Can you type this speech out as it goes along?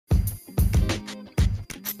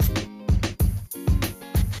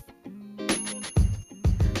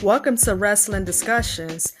Welcome to Wrestling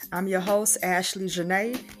Discussions. I'm your host, Ashley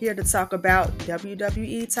Janae, here to talk about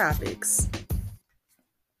WWE topics.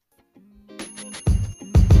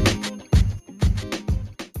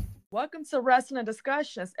 Welcome to Wrestling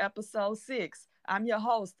Discussions, episode 6. I'm your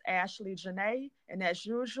host, Ashley Janae, and as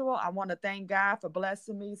usual, I want to thank God for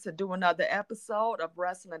blessing me to do another episode of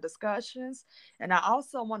Wrestling Discussions. And I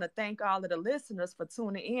also want to thank all of the listeners for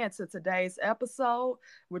tuning in to today's episode,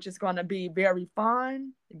 which is going to be very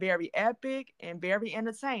fun, very epic, and very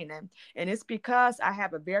entertaining. And it's because I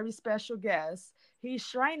have a very special guest. He's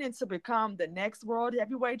training to become the next World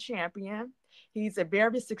Heavyweight Champion. He's a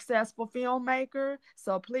very successful filmmaker,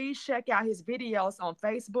 so please check out his videos on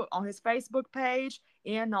Facebook, on his Facebook page,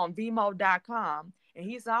 and on Vimeo.com. And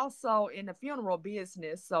he's also in the funeral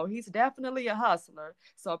business, so he's definitely a hustler.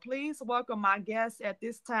 So please welcome my guest at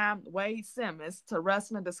this time, Wade Simmons, to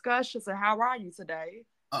Wrestling Discussions. And how are you today?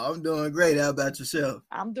 I'm doing great. How about yourself?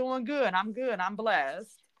 I'm doing good. I'm good. I'm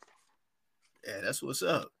blessed. Yeah, that's what's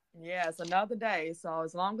up. Yeah, it's another day. So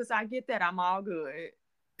as long as I get that, I'm all good.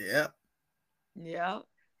 Yeah. Yeah.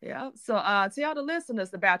 Yeah. So tell the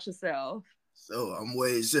listeners about yourself. So I'm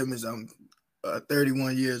Wade Simmons. I'm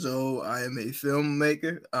 31 years old. I am a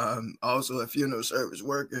filmmaker. I'm also a funeral service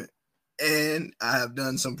worker, and I have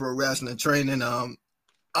done some pro wrestling training. I'm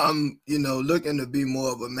looking to be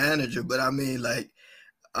more of a manager, but I mean, like,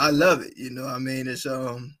 I love it.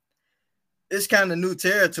 It's kind of new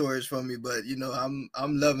territories for me, but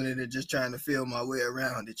I'm loving it and just trying to feel my way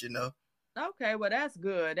around it. Okay, well that's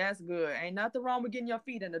good. That's good. Ain't nothing wrong with getting your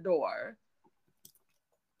feet in the door.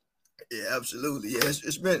 Yeah, absolutely. Yeah,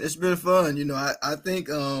 it's been fun. I think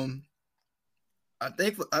for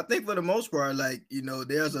the most part, like,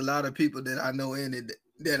 there's a lot of people that I know in it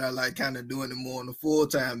that are like kind of doing it more on a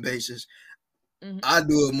full-time basis. Mm-hmm. I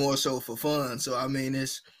do it more so for fun. So I mean,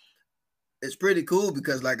 it's pretty cool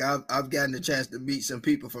because like I've gotten a chance to meet some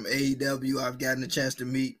people from AEW. I've gotten a chance to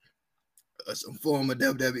meet some former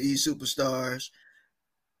WWE superstars.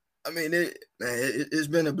 I mean, it's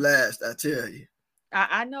been a blast, I tell you.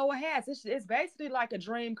 I know it has. It's basically like a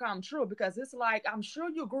dream come true because it's like, I'm sure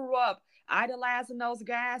you grew up idolizing those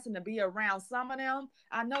guys, and to be around some of them,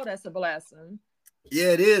 I know that's a blessing.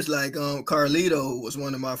 Yeah, it is. Like Carlito was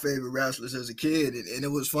one of my favorite wrestlers as a kid, and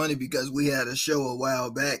it was funny because we had a show a while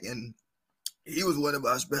back, and he was one of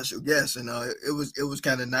our special guests, and it was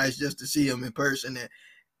kind of nice just to see him in person, and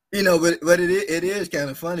but it is kind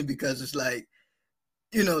of funny because it's like,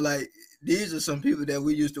 like these are some people that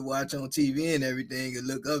we used to watch on TV and everything and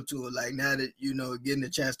look up to. Like now that getting a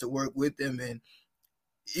chance to work with them, and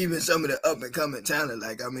even some of the up and coming talent,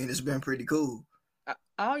 like I mean, it's been pretty cool.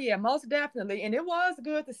 Oh yeah, most definitely, and it was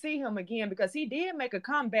good to see him again because he did make a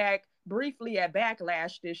comeback briefly at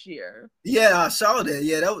Backlash this year. Yeah, I saw that.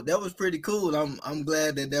 Yeah, that was pretty cool. I'm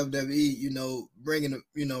glad that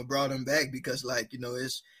WWE, brought him back because like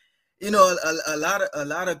it's. A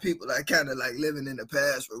lot of people are kind of like living in the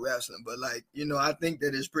past for wrestling, but like, I think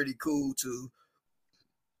that it's pretty cool to,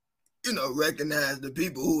 recognize the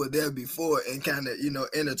people who were there before and kind of,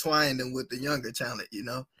 intertwine them with the younger talent,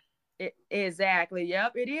 Exactly.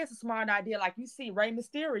 Yep. It is a smart idea. Like you see Rey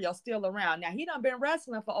Mysterio still around. Now he done been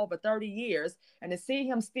wrestling for over 30 years, and to see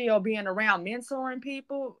him still being around mentoring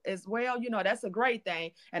people as well, that's a great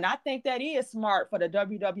thing. And I think that is smart for the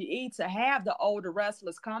WWE to have the older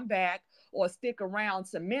wrestlers come back or stick around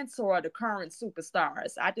to mentor the current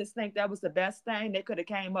superstars. I just think that was the best thing they could have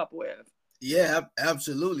came up with. Yeah,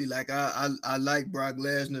 absolutely. Like I like Brock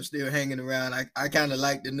Lesnar still hanging around. I kind of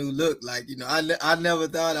like the new look. Like, I never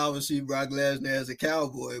thought I would see Brock Lesnar as a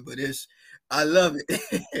cowboy, but I love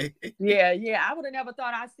it. Yeah. I would have never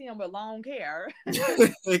thought I'd see him with long hair.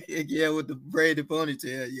 Yeah, with the braided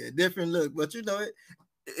ponytail. Yeah, different look, but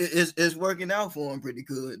it's working out for him pretty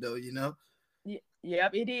good though.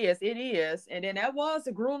 Yep, it is. It is. And then that was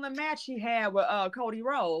a grueling match he had with Cody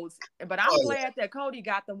Rhodes. But I'm glad that Cody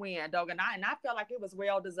got the win, dog. And I felt like it was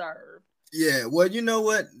well deserved. Yeah, well, you know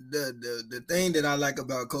what? The thing that I like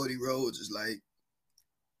about Cody Rhodes is like,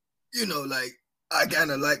 like I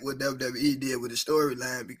kind of like what WWE did with the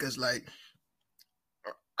storyline because like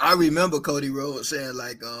I remember Cody Rhodes saying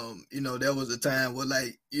like there was a time where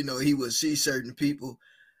like, he would see certain people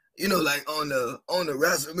like on the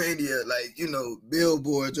WrestleMania, like,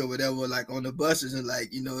 billboards or whatever, like on the buses, and like,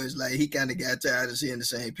 it's like he kind of got tired of seeing the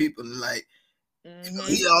same people, and like,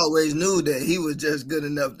 he always knew that he was just good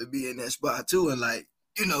enough to be in that spot too, and like,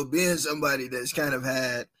 being somebody that's kind of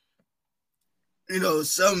had,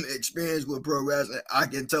 some experience with pro wrestling, I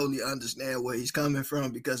can totally understand where he's coming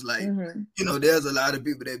from because like, there's a lot of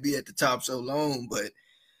people that be at the top so long, but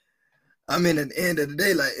I mean, at the end of the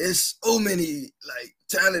day, like it's so many like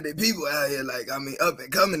talented people out here, like I mean, up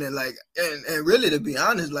and coming, and like and really to be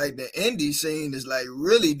honest, like the indie scene is like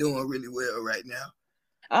really doing really well right now.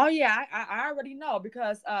 Oh yeah, I already know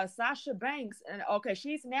because Sasha Banks, and okay,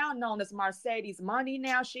 she's now known as Mercedes Money.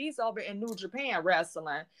 Now she's over in New Japan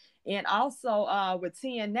wrestling, and also with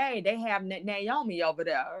TNA they have Naomi over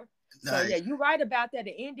there. So yeah, Nice. you're right about that.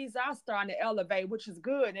 The indies are starting to elevate, which is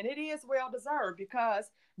good, and it is well deserved because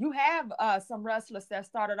you have some wrestlers that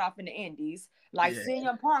started off in the indies, like Yeah.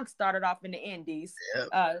 CM Punk started off in the indies. Yep.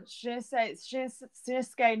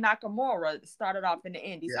 Shinsuke Nakamura started off in the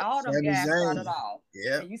indies. Yep. All them Sami guys started Zayn. off,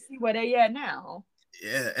 Yep. and you see where they at now.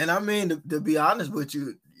 Yeah, and I mean to be honest with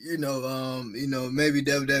you, maybe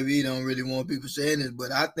WWE don't really want people saying this,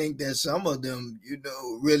 but I think that some of them,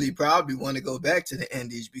 really probably want to go back to the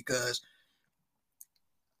Indies because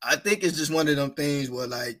I think it's just one of them things where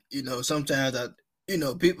like, sometimes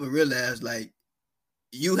people realize like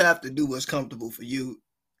you have to do what's comfortable for you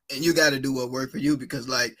and you got to do what work for you because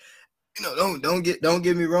like, don't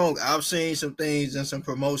get me wrong. I've seen some things and some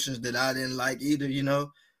promotions that I didn't like either,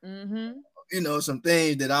 Mm-hmm. some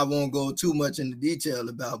things that I won't go too much into detail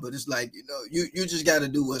about, but it's like, you just got to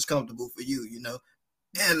do what's comfortable for you.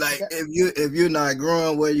 And like if you're not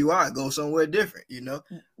growing where you are, go somewhere different.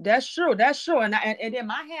 That's true. That's true. And then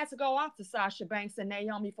my hat to go off to Sasha Banks and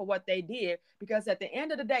Naomi for what they did because at the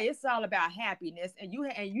end of the day, it's all about happiness. And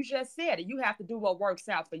you just said it. You have to do what works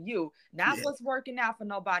out for you, not Yeah. what's working out for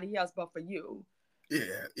nobody else, but for you.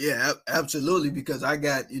 Yeah, absolutely. Because I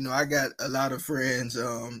got a lot of friends.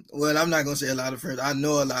 Well, I'm not gonna say a lot of friends. I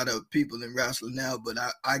know a lot of people in wrestling now, but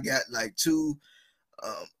I got like two.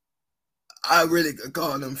 Um, I really could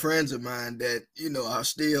call them friends of mine that are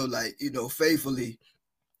still like faithfully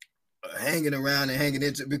hanging around and hanging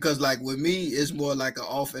into because like with me it's more like an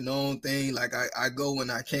off and on thing like I go when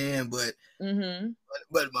I can Mm-hmm.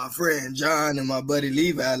 but my friend John and my buddy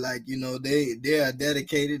Levi like they are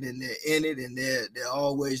dedicated and they're in it and they're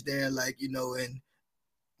always there like and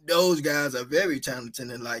those guys are very talented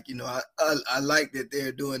and like I like that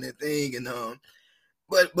they're doing their thing and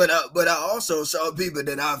but I also saw people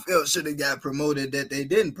that I felt should have got promoted that they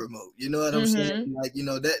didn't promote. You know what I'm saying? Mm-hmm. Like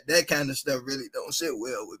that kind of stuff really don't sit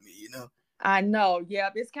well with me. I know. Yeah,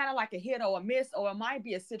 it's kind of like a hit or a miss, or it might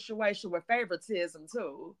be a situation with favoritism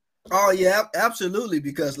too. Oh yeah, absolutely.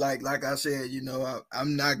 Because like I said,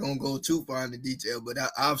 I'm not gonna go too far into detail, but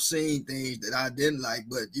I've seen things that I didn't like.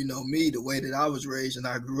 But me, the way that I was raised and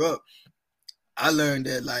I grew up, I learned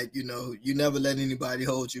that like you never let anybody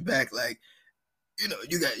hold you back. Like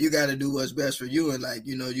you got to do what's best for you and like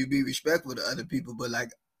you be respectful to other people but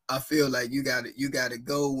like I feel like you got to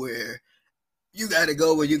go where you're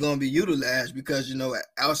going to be utilized because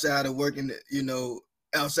outside of working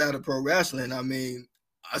outside of pro wrestling I mean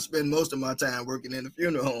I spend most of my time working in a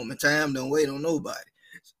funeral home and time don't wait on nobody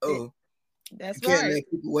so you That's can't right.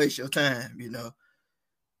 let people waste your time.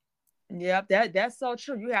 Yep, that's so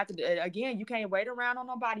true. You have to again, you can't wait around on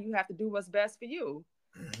nobody. You have to do what's best for you.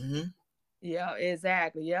 Mm-hmm. Yeah,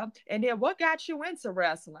 exactly. Yep. And then what got you into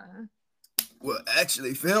wrestling? Well,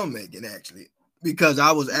 actually, filmmaking, actually, because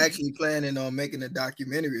I was actually planning on making a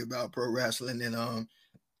documentary about pro wrestling, and I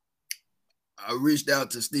reached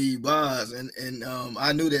out to Steve Boz, and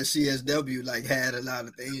I knew that CSW like had a lot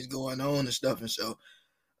of things going on and stuff, and so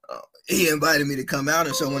he invited me to come out,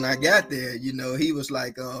 and so when I got there, he was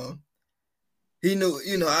like, he knew,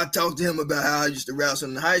 I talked to him about how I used to wrestle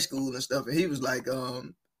in high school and stuff, and he was like,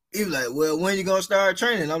 well, when you gonna start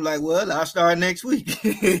training? I'm like, well, I'll start next week.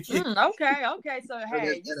 Okay. So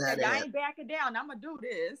hey, you said I That ain't backing down. I'm gonna do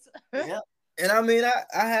this. yeah. And I mean,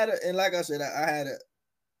 I had and like I said,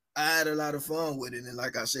 I had a lot of fun with it. And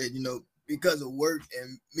like I said, because of work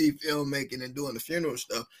and me filmmaking and doing the funeral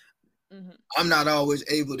stuff, Mm-hmm. I'm not always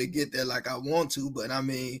able to get there like I want to. But I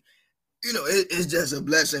mean, it's just a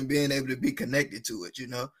blessing being able to be connected to it.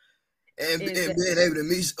 And being able to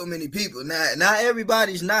meet so many people. Now, not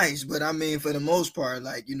everybody's nice, but I mean, for the most part,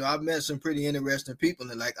 like, I've met some pretty interesting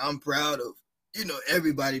people, and like, I'm proud of,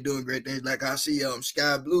 everybody doing great things. Like, I see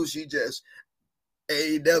Sky Blue, she just,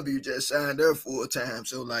 AEW just signed her full time.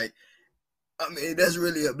 So, like, I mean, that's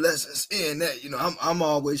really a blessing seeing that. I'm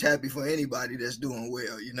always happy for anybody that's doing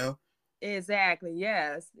well. Exactly.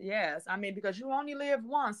 Yes. I mean, because you only live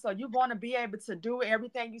once, so you want to be able to do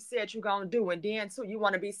everything you said you're gonna do, and then too, you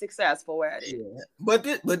want to be successful at it. Yeah. But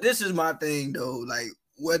this is my thing though. Like,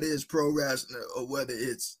 whether it's pro wrestling or whether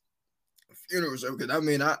it's funeral service, because I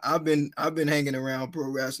mean, I've been hanging around pro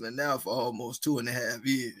wrestling now for almost 2.5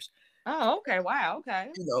 years. Oh, okay. Wow.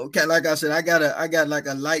 Okay. Like I said, I got like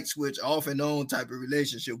a light switch off and on type of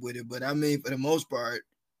relationship with it. But I mean, for the most part,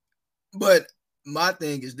 But my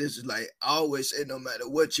thing is this is like I always say, no matter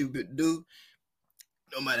what you do,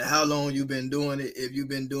 no matter how long you've been doing it, if you've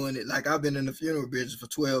been doing it, like I've been in the funeral business for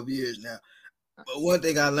 12 years now. But one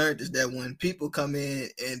thing I learned is that when people come in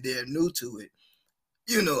and they're new to it,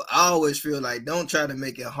 I always feel like don't try to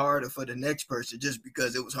make it harder for the next person just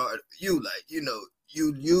because it was hard for you. Like, you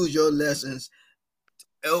use your lessons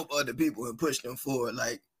to help other people and push them forward.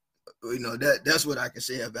 Like, that's what I can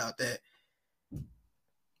say about that.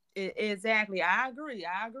 Exactly. I agree.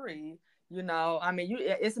 I agree. I mean,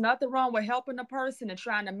 it's nothing wrong with helping a person and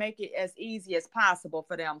trying to make it as easy as possible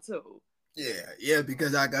for them too. Yeah,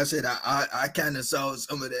 because like I said, I kind of saw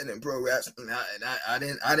some of that in pro wrestling, I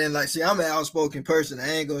didn't like. See, I'm an outspoken person. I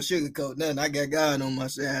ain't gonna sugarcoat nothing. I got God on my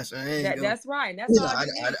side, so I ain't gonna. That's right. That's all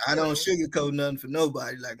you need. I don't sugarcoat nothing for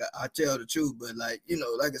nobody. Like I tell the truth, but like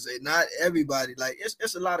like I say, not everybody. Like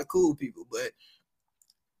it's a lot of cool people, but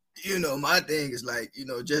my thing is like,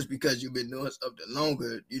 just because you've been doing something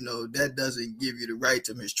longer, that doesn't give you the right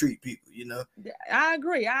to mistreat people, I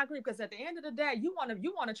agree. Because at the end of the day, you want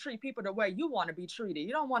to treat people the way you want to be treated.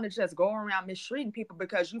 You don't want to just go around mistreating people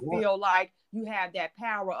because you feel like you have that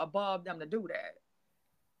power above them to do that.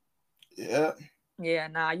 Yeah. Yeah,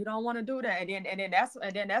 nah, you don't want to do that, and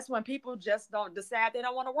then that's when people just don't decide they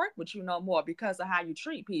don't want to work with you no more because of how you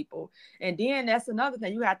treat people. And then that's another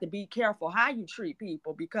thing, you have to be careful how you treat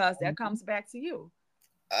people because that comes back to you.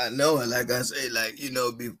 I know, and like I say, like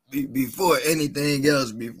before anything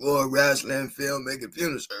else, before wrestling, film, making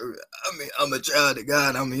funeral service, I mean, I'm a child of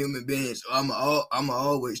God. I'm a human being, so I'm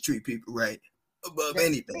always treat people right above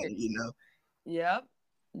anything, Yep.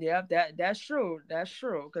 Yep, that's true. That's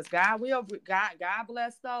true. Because God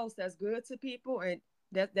bless those that's good to people, and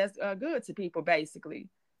that's good to people basically.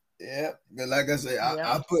 Yeah, but like I say,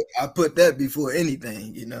 Yeah. I put that before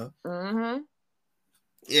anything, Mm-hmm.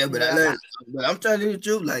 Yeah, but Yeah. but I'm telling you the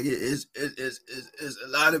truth. Like it's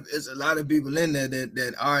a lot of people in there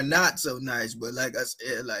that are not so nice. But like I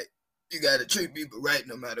said, like you got to treat people right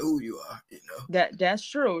no matter who you are. That's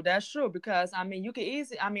true. That's true. Because I mean, you could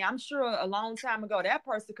easily. I mean, I'm sure a long time ago that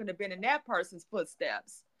person could have been in that person's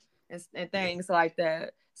footsteps and things like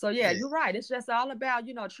that. So yeah, you're right. It's just all about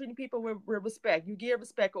treating people with respect. You give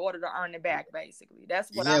respect in order to earn it back. Basically,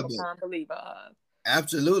 that's what I'm a firm believer of.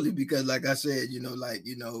 Absolutely, because like I said,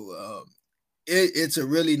 it's a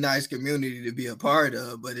really nice community to be a part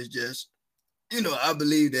of, but it's just, I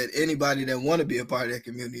believe that anybody that want to be a part of that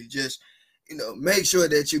community, just, make sure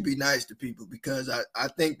that you be nice to people, because I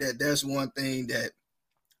think that that's one thing that,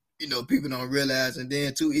 people don't realize. And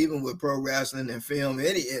then too, even with pro wrestling and film,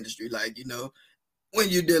 any industry, like, when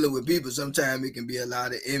you're dealing with people, sometimes it can be a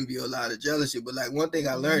lot of envy, a lot of jealousy. But like one thing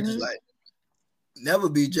I learned is like, never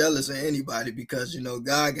be jealous of anybody, because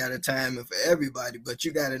God got a timing for everybody, but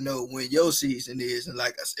you got to know when your season is. And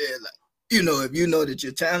like I said, like if you know that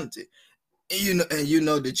you're talented, and you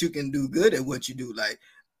know that you can do good at what you do, like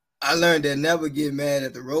I learned that never get mad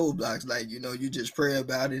at the roadblocks. Like you just pray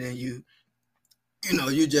about it, and you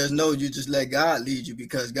just know, you just let God lead you,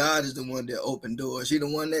 because God is the one that opened doors. He the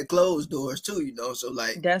one that closed doors too, so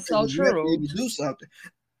like That's so true. to do something.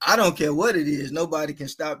 I don't care what it is. Nobody can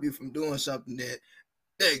stop you from doing something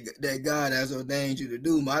that God has ordained you to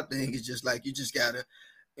do. My thing is just like, you just gotta,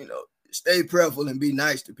 stay prayerful and be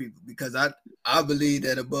nice to people, because I believe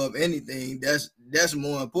that above anything, that's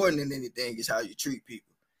more important than anything, is how you treat people.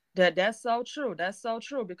 That's so true. That's so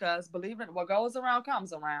true, because believe it, what goes around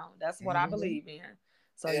comes around. That's what I believe in.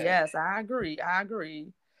 So yes, I agree. I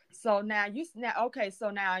agree. So okay. So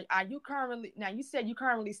now, are you currently, now you said you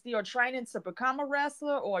currently still training to become a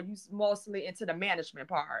wrestler, or are you mostly into the management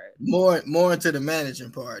part? More into the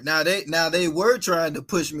managing part. Now they were trying to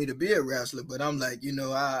push me to be a wrestler, but I'm like,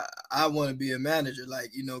 I want to be a manager.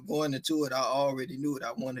 Like, going into it, I already knew what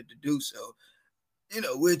I wanted to do. So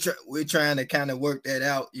we're trying to kind of work that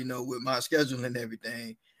out, with my schedule and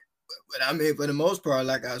everything. But I mean, for the most part,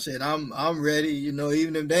 like I said, I'm ready.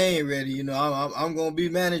 Even if they ain't ready, I'm gonna be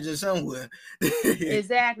managing somewhere.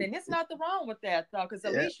 Exactly, and there's nothing wrong with that though, because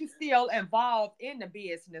at least you still involved in the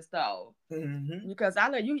business though. Because I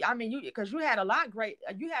know you. I mean, because you had a lot of great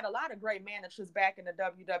managers back in the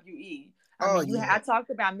WWE. I talked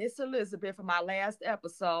about Miss Elizabeth in my last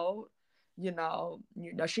episode.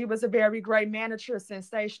 She was a very great manager.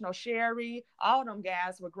 Sensational Sherry, all them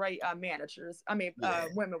guys were great managers. I mean,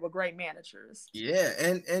 women were great managers. Yeah,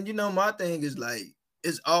 and my thing is like,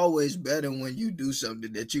 it's always better when you do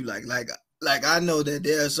something that you like. Like I know that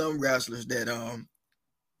there are some wrestlers that and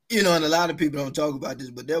a lot of people don't talk about this,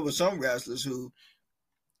 but there were some wrestlers who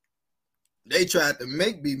they tried to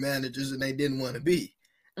make be managers and they didn't want to be.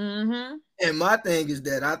 And my thing is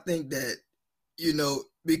that I think that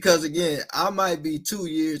because again, I might be 2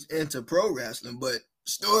 years into pro wrestling, but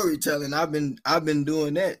storytelling, I've been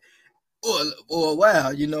doing that for a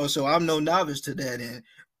while, so I'm no novice to that. And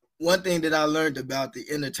one thing that I learned about the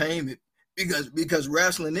entertainment, because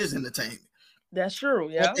wrestling is entertainment. That's true.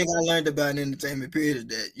 One Yeah. thing I learned about entertainment period is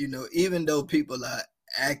that, even though people are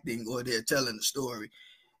acting or they're telling the story,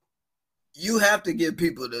 you have to give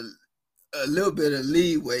people a little bit of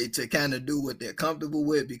leeway to kind of do what they're comfortable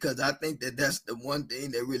with, because I think that that's the one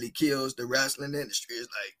thing that really kills the wrestling industry is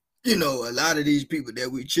like, a lot of these people that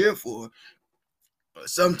we cheer for,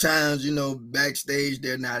 sometimes, backstage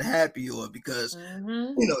they're not happy, or because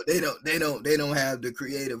they don't have the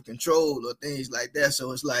creative control or things like that.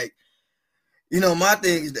 So it's like, my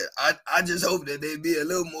thing is that I just hope that they be a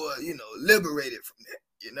little more, liberated from that.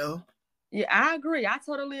 Yeah, I agree. I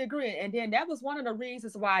totally agree. And then that was one of the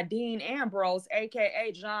reasons why Dean Ambrose,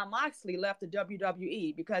 aka Jon Moxley, left the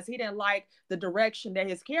WWE, because he didn't like the direction that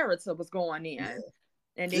his character was going Yeah. in.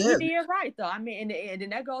 And then Yeah. he did right though. I mean, and then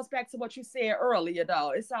that goes back to what you said earlier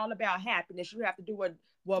though. It's all about happiness. You have to do what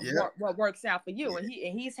works out for you. Yeah.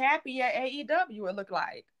 And he's happy at AEW, it looked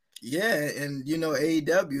like. Yeah, and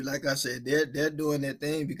AEW, like I said, they're doing their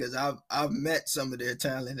thing, because I've met some of their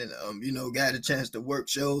talent, and got a chance to work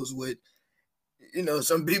shows with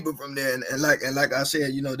some people from there, and like I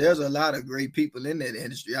said, there's a lot of great people in that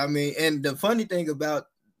industry. I mean, and the funny thing about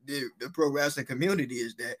the pro wrestling community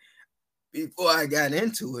is that before I got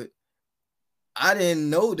into it, I didn't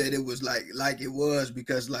know that it was like it was,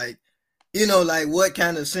 because like, like what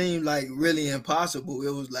kind of seemed like really impossible.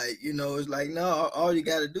 It was like, it's like, no, all you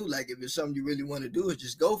got to do, like, if it's something you really want to do, is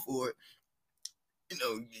just go for it.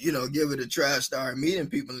 Give it a try, start meeting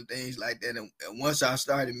people and things like that. And once I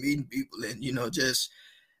started meeting people and, just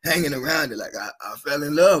hanging around it, like I fell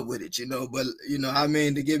in love with it, but I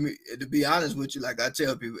mean, to be honest with you, like I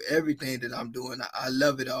tell people, everything that I'm doing, I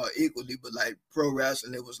love it all equally, but like pro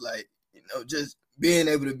wrestling, it was like, just being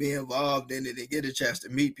able to be involved in it and get a chance to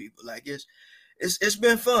meet people, like it's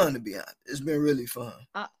been fun, to be honest. It's been really fun.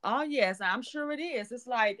 Oh yes, I'm sure it is. It's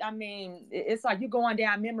like, I mean, it's like you're going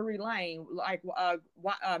down memory lane, like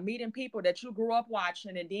meeting people that you grew up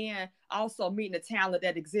watching, and then also meeting the talent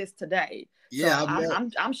that exists today. Yeah, So I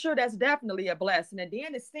met. I'm sure that's definitely a blessing. And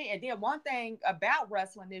then one thing about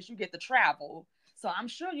wrestling is you get to travel. So I'm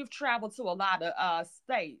sure you've traveled to a lot of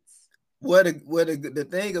states. The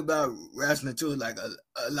thing about wrestling too is like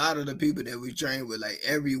a lot of the people that we train with, like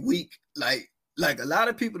every week, like a lot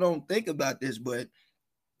of people don't think about this, but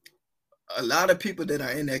a lot of people that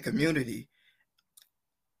are in that community,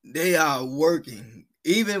 they are working.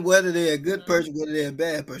 Even whether they're a good person, whether they're a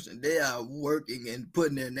bad person, they are working and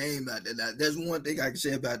putting their name out there. Now, that's one thing I can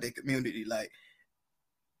say about that community. Like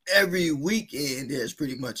every weekend, there's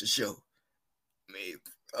pretty much a show. I mean,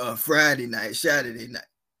 Friday night, Saturday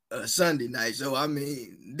night, Sunday night. So I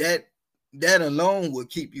mean, that alone will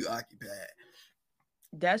keep you occupied.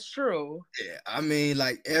 That's true. Yeah, I mean,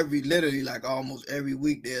 like literally, like almost every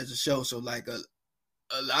week there's a show. So like a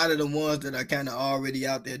lot of the ones that are kind of already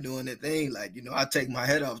out there doing their thing, like, I take my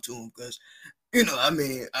head off to them, because I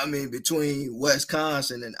mean between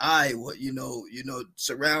Wisconsin and Iowa,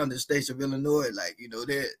 surrounding states of Illinois, like,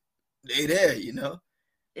 they there.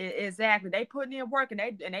 Exactly. They putting in work, and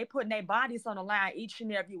they putting their bodies on the line each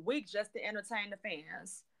and every week just to entertain the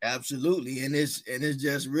fans. Absolutely, and it's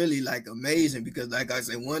just really like amazing, because like I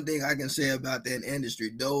said, one thing I can say about that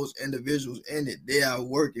industry, those individuals in it, they are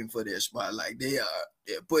working for their spot. Like they're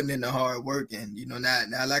putting in the hard work, and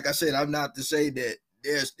now like I said, I'm not to say that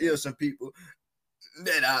there's still some people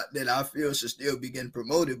that I feel should still be getting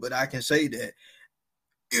promoted, but I can say that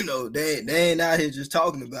they ain't out here just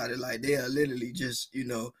talking about it. Like they are literally just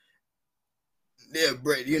they're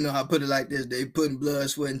break. I put it like this: they putting blood,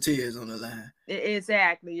 sweat, and tears on the line.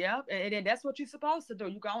 Exactly. Yep. And that's what you're supposed to do.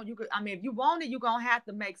 I mean, if you want it, you're gonna have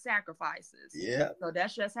to make sacrifices. Yeah. So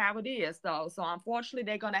that's just how it is, though. So unfortunately,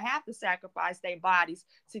 they're gonna have to sacrifice their bodies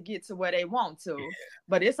to get to where they want to. Yeah.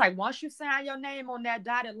 But it's like once you sign your name on that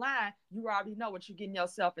dotted line, you already know what you're getting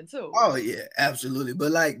yourself into. Oh yeah, absolutely.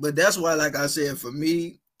 But that's why, like I said, for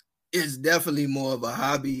me, it's definitely more of a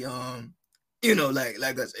hobby.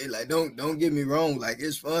 Like I say, like don't get me wrong, like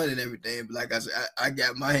it's fun and everything, but like I said, I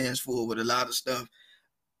got my hands full with a lot of stuff.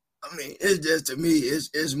 I mean, it's just, to me,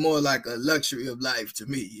 it's more like a luxury of life to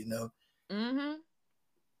me, Mm-hmm.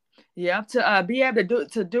 Yeah, to be able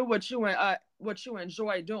to do what you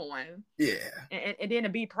enjoy doing. Yeah. And then to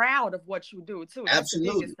be proud of what you do too. That's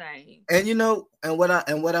Absolutely. the biggest thing.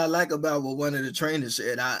 And what I like about what one of the trainers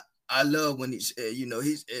said, I love when he said,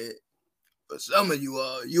 he said, for some of you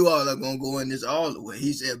all are gonna go in this all the way.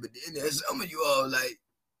 He said, but then there's some of you all, like,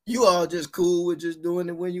 you all just cool with just doing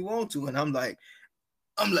it when you want to. And I'm like,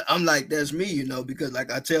 that's me, you know, because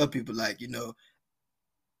like I tell people, like, you know,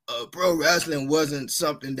 pro wrestling wasn't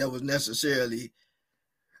something that was necessarily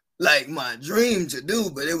like my dream to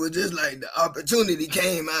do, but it was just like the opportunity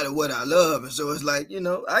came out of what I love. And so it's like, you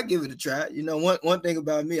know, I give it a try. You know, one thing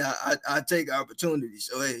about me, I take opportunities.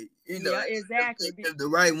 So hey, you know, Yeah, exactly. if the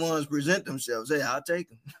right ones present themselves, hey, I'll take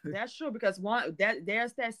them. That's true because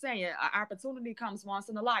there's that saying, opportunity comes once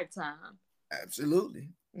in a lifetime. Absolutely.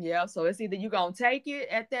 Yeah, so it's either you gonna take it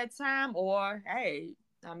at that time, or hey,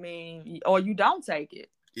 I mean, or you don't take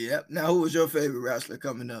it. Yep. Now, who was your favorite wrestler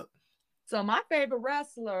coming up? So my favorite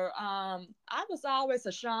wrestler, I was always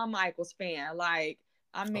a Shawn Michaels fan. Like,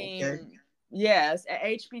 I Okay. mean, yes, at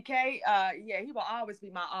HBK, yeah, he will always be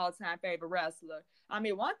my all-time favorite wrestler. I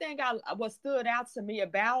mean, one thing what stood out to me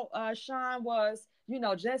about Shawn was, you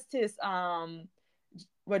know, just his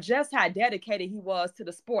well, just how dedicated he was to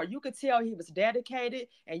the sport. You could tell he was dedicated,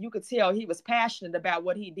 and you could tell he was passionate about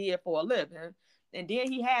what he did for a living. And then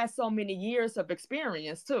he had so many years of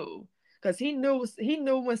experience too, because he knew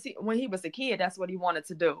when he was a kid, that's what he wanted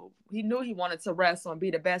to do. He knew he wanted to wrestle and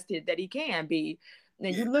be the best that he can be.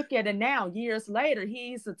 And Yeah. you look at it now, years later,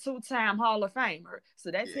 he's a two-time Hall of Famer.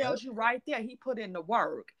 So that Yeah. tells you right there he put in the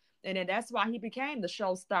work, and then that's why he became the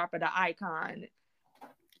showstopper, the icon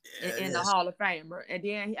Yeah. in the Yes. Hall of Famer. And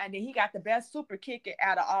then he got the best super kick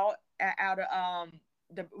out of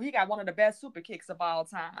he got one of the best super kicks of all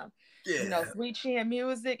time. You know, Yeah. sweet chin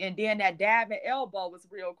music, and then that diving elbow was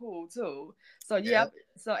real cool too. So Yeah. yep.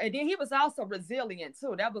 So and then he was also resilient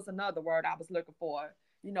too. That was another word I was looking for.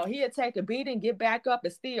 You know, he'd take a beating, get back up,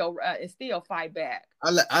 and still fight back.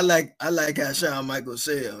 I like how Shawn Michaels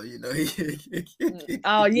sell. You know,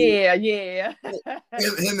 Oh yeah, yeah.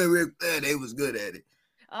 him and Ric Flair, they was good at it.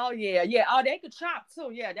 Oh yeah, yeah. Oh, they could chop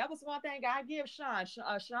too. Yeah, that was one thing I give Shawn.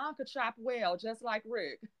 Shawn could chop well, just like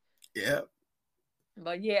Rick. Yeah.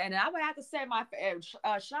 But yeah, and I would have to say my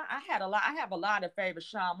Shawn. I have a lot of favorite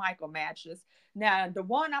Shawn Michael matches. Now the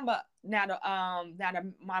one I'm a now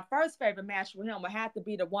the my first favorite match with him would have to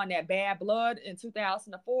be the one at Bad Blood in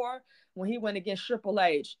 2004 when he went against Triple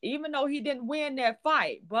H. Even though he didn't win that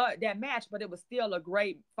fight, but it was still a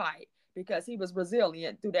great fight because he was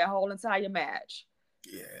resilient through that whole entire match.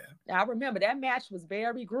 Yeah. I remember that match was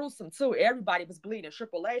very gruesome too. Everybody was bleeding.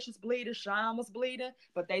 Triple H was bleeding. Shawn was bleeding,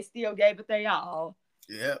 but they still gave it they all.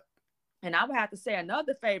 Yeah. And I would have to say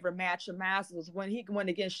another favorite match of mine was when he went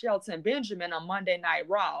against Shelton Benjamin on Monday Night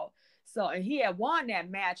Raw. So, and he had won that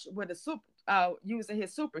match with a using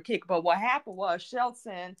his super kick. But what happened was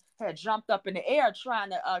Shelton had jumped up in the air trying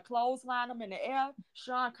to clothesline him in the air.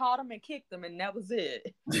 Shawn caught him and kicked him, and that was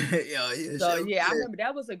it. Yeah. Yeah. So So, yeah, I yeah. remember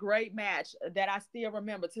that was a great match that I still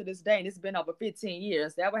remember to this day, and it's been over 15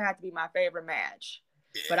 years. That would have to be my favorite match.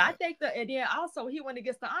 But I Yeah. think that, and then also he went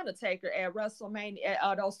against the Undertaker at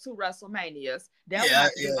WrestleMania, those two WrestleManias. That would Yeah.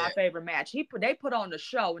 have to be my favorite match. They put on the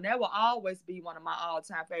show, and that will always be one of my all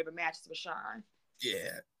time favorite matches with Shawn.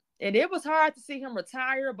 Yeah. And it was hard to see him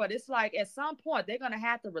retire, but it's like at some point they're gonna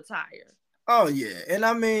have to retire. Oh yeah, and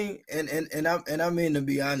I mean, and I mean to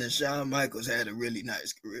be honest, Shawn Michaels had a really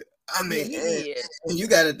nice career. I Yeah, mean, he did. and you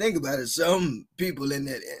got to think about it. Some people in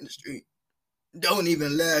that industry don't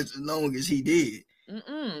even last as long as he did.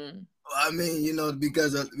 Mm-mm. I mean, you know,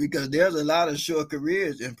 because there's a lot of short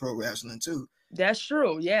careers in pro wrestling too. That's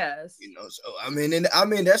true. Yes. You know, so I mean, and I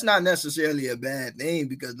mean that's not necessarily a bad thing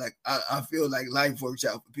because like I feel like life works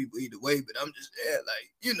out for people either way. But I'm just saying,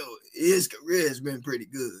 like, you know, his career has been pretty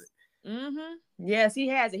good. Mm-hmm. Yes, he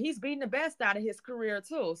has it. He's beating the best out of his career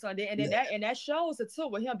too. So then, and then Yeah, that shows it too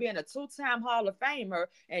with him being a two-time Hall of Famer,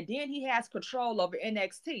 and then he has control over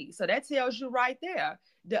NXT. So that tells you right there.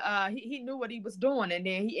 He knew what he was doing, and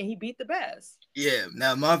then he beat the best. yeah.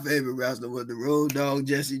 Now my favorite wrestler was the Road Dog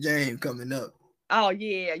Jesse James coming up. Oh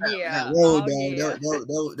yeah, That yeah. Road Oh Dog, yeah.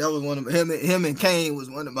 that was one of him and Kane was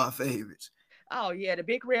one of my favorites. Oh yeah, the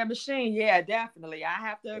Big Red Machine. Yeah, definitely. I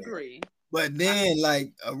have to Yeah. agree. But I, then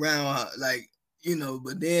like around like you know,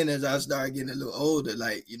 but then as I started getting a little older,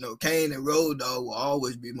 like you know, Kane and Road Dog will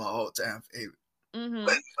always be my all time favorite. mm-hmm.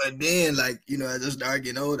 But then like you know, as I started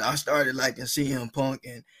getting older, I started liking CM Punk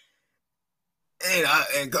and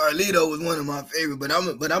Carlito was one of my favorite. But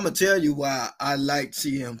I'm gonna tell you why I liked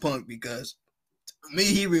CM Punk because me,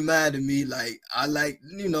 he reminded me like I like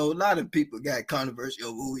you know a lot of people got controversy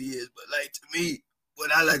over who he is, but like to me,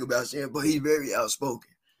 what I like about CM Punk, he's very outspoken.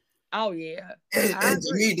 Oh yeah, I And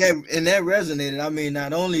to me agree. that resonated. I mean,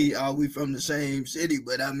 not only are we from the same city,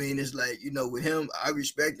 but I mean it's like, you know, with him, I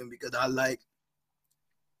respect him because I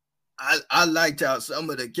liked how some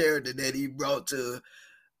of the character that he brought to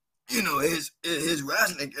you know, his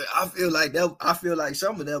wrestling. I feel like that. I feel like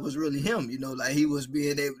some of that was really him. You know, like he was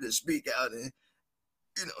being able to speak out and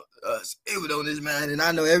it was on his mind. And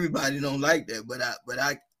I know everybody don't like that, but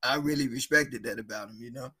I really respected that about him.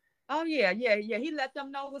 You know. Oh yeah, yeah, yeah. He let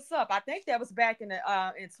them know what's up. I think that was back in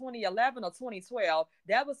 2011 or 2012.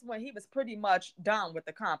 That was when he was pretty much done with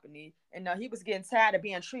the company, and he was getting tired of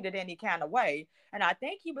being treated any kind of way. And I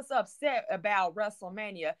think he was upset about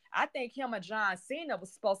WrestleMania. I think him and John Cena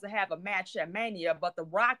was supposed to have a match at Mania, but The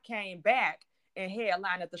Rock came back and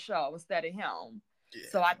headlined at the show instead of him. Yeah.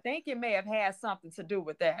 So I think it may have had something to do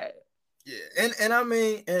with that. Yeah, and I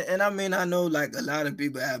mean, and I mean, I know like a lot of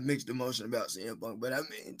people have mixed emotion about CM Punk, but I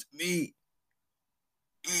mean,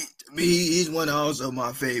 he's one of also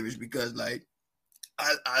my favorites because like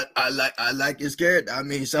I like his character. I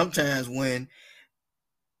mean, sometimes when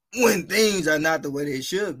things are not the way they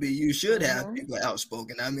should be, you should have people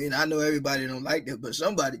outspoken. I mean, I know everybody don't like that, but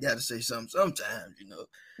somebody got to say something sometimes, you know.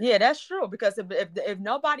 Yeah, that's true. Because if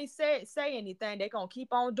nobody say anything, they're gonna keep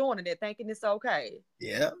on doing it. They're thinking it's okay.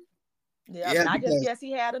 Yeah. Yeah, and I just guess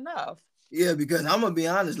he had enough. Yeah, because I'm gonna be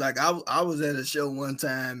honest. Like I was at a show one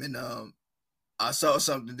time and I saw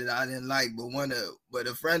something that I didn't like, but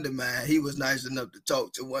a friend of mine, he was nice enough to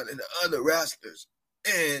talk to one of the other wrestlers,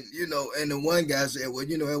 and and the one guy said, well,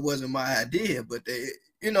 it wasn't my idea, but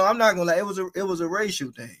I'm not gonna lie, it was a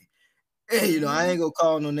racial thing, and I ain't gonna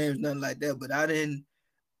call no names, nothing like that, but I didn't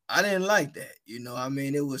like that, I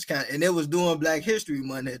mean, it was and it was during Black History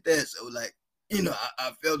Month at that, so like,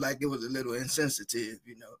 I felt like it was a little insensitive,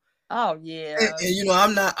 Oh yeah. And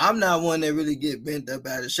I'm not one that really get bent up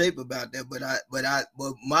out of shape about that.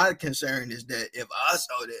 But my concern is that if I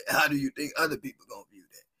saw that, how do you think other people gonna view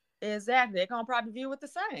that? Exactly, they're gonna probably view it the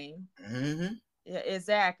same. Mm-hmm. Yeah,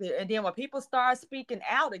 exactly. And then when people start speaking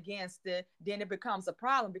out against it, then it becomes a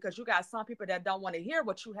problem because you got some people that don't want to hear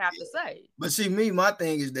what you have to say. But see, my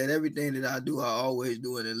thing is that everything that I do, I always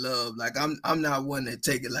do it in love. Like I'm not one that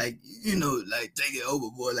take it like take it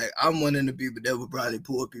overboard. Like I'm one of the people that would probably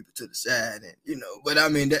pull people to the side, and But I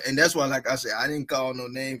mean, and that's why, like I said, I didn't call no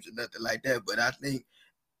names or nothing like that. But I think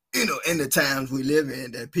in the times we live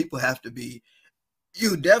in, that people have to be.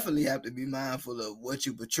 You definitely have to be mindful of what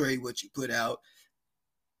you portray, what you put out.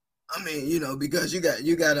 I mean, because you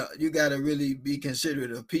gotta really be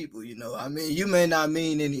considerate of people. I mean, you may not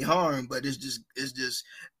mean any harm, but it's just, it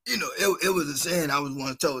was a saying I was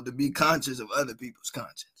once told to be conscious of other people's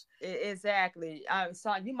conscience. Exactly.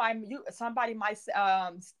 So somebody might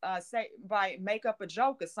say make up a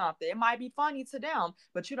joke or something. It might be funny to them,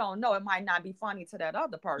 but you don't know. It might not be funny to that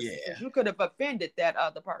other person because you could have offended that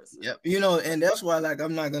other person. Yep. And that's why, like,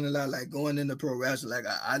 I'm not gonna lie. Like going into pro wrestling, like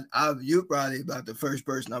you probably about the first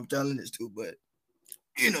person I'm telling this to, but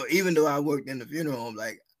even though I worked in the funeral home,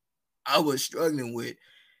 like I was struggling with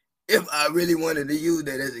if I really wanted to use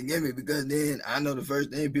that as a gimmick, because then I know the first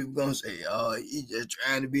thing people gonna say, "Oh, he just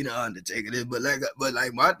trying to be the Undertaker." But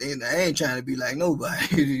like my thing, I ain't trying to be like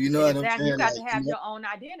nobody. You know exactly. what I'm saying? You got to have your own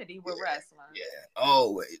identity with wrestling. Yeah,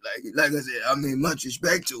 always. Like I said, I mean, much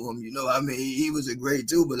respect to him. I mean, he was a great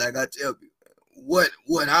too. But like I tell people,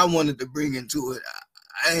 what I wanted to bring into it,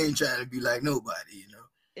 I ain't trying to be like nobody.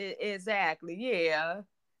 Exactly. Yeah.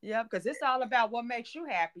 Yeah. Because it's all about what makes you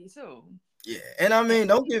happy too. Yeah, and I mean,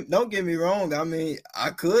 don't get me wrong. I mean, I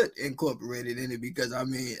could incorporate it in it because I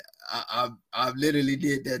mean, I've literally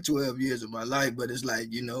did that 12 years of my life. But it's like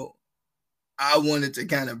I wanted to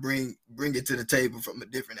kind of bring it to the table from a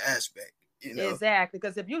different aspect. Exactly,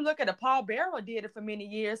 because if you look at it, Paul Bearer did it for many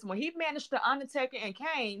years. When he managed the Undertaker and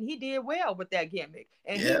Kane, he did well with that gimmick,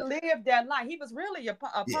 and he lived that life. He was really a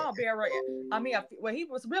Paul Bearer. I mean, he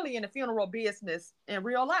was really in the funeral business in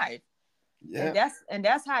real life. Yeah. And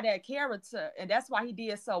that's how that character, and that's why he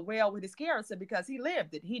did so well with his character, because he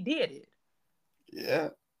lived it. He did it. Yeah.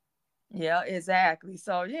 Yeah, exactly.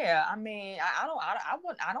 So yeah, I mean, I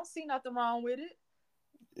don't see nothing wrong with it.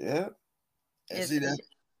 Yeah. And see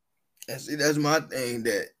that's my thing,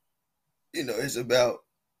 that it's about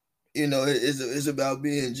it's about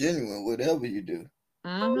being genuine, whatever you do.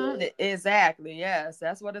 Mm-hmm. Exactly. Yes,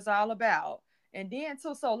 that's what it's all about. And then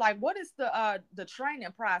too, so like, what is the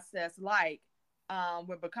training process like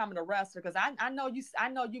with becoming a wrestler? Because I know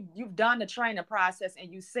you've done the training process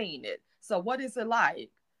and you've seen it. So what is it like?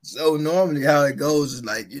 So normally how it goes is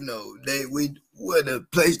like, the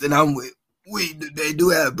place that I'm with, they do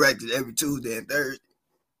have practice every Tuesday and Thursday.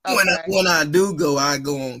 Okay. When I do go, I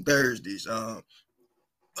go on Thursdays. But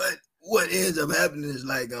what ends up happening is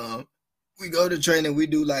like we go to training, we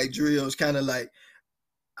do like drills, kind of like,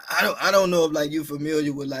 I don't know if like you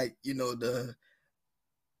familiar with like the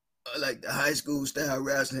like the high school style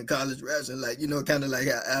wrestling, college wrestling, like, you know, kind of like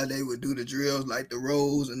how they would do the drills, like the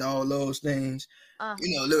rolls and all those things, Uh,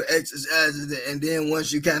 you know, little exercises. And then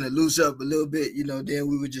once you kind of loose up a little bit, you know, then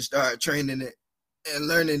we would just start training it and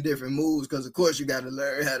learning different moves. Because of course you got to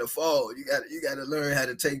learn how to fall. You got to learn how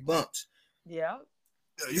to take bumps. yeah.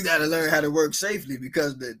 You got to learn how to work safely,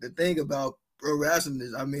 because the thing about pro wrestling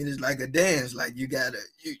is, I mean, it's like a dance. Like you gotta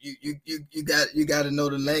know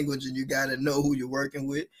the language, and you gotta know who you're working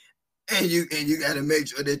with, and you got to make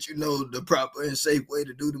sure that you know the proper and safe way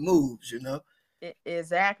to do the moves, you know.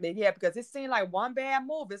 Exactly. Yeah, because it seemed like one bad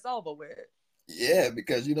move is over with. Yeah,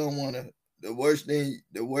 because you don't want to. The worst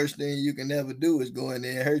thing you can ever do is go in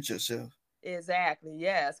there and hurt yourself. Exactly.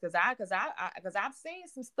 Yes, because I've seen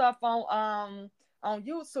some stuff on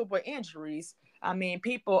YouTube with injuries. I mean,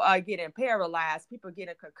 people are getting paralyzed, people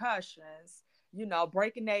getting concussions, you know,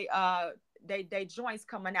 breaking they joints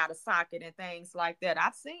coming out of socket and things like that.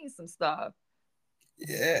 I've seen some stuff.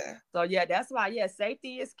 Yeah, So yeah, that's why yeah,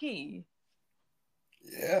 safety is key.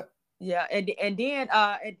 yeah. Yeah, and then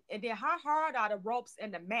how hard are the ropes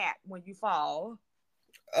and the mat when you fall?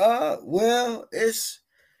 Well, it's.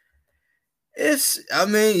 I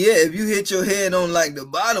mean, yeah. If you hit your head on like the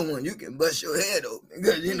bottom one, you can bust your head open,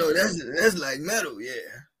 because you know Mm. that's like metal. Yeah,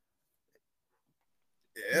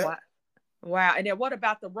 yeah, Wow. Wow. And then what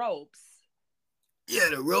about the ropes? yeah.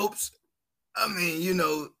 The ropes. I mean, you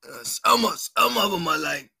know, some of them are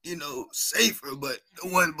like, you know, safer, but the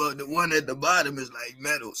one at the bottom is like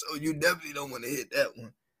metal, so you definitely don't want to hit that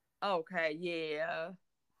one. Okay, yeah.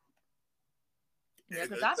 Yeah, Yeah,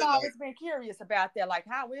 because I've like, always been curious about that. Like,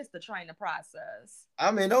 how is the training process?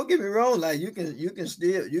 I mean, don't get me wrong. Like, you can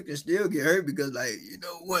still get hurt, because, like, you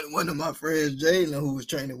know, one of my friends, Jalen, who was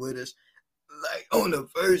training with us, like on the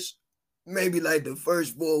first, maybe like the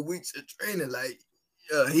first 4 weeks of training, like,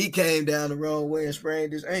 he came down the wrong way and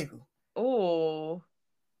sprained his ankle. Oh,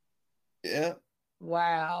 Yeah.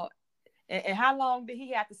 wow. And how long did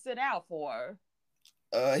he have to sit out for?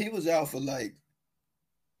 He was out for like,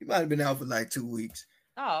 he might have been out for like 2 weeks.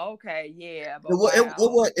 Oh, okay, yeah, It, but wa- it, it, wow.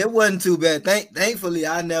 wa- it wasn't too bad. Thankfully,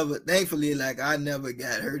 like, I never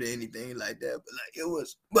got hurt or anything like that. But like it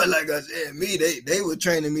was, but like I said, they were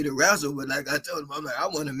training me to wrestle. But like I told them, I'm like, I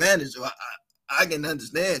want to manage, so I can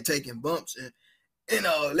understand taking bumps and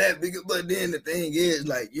all that. But then the thing is,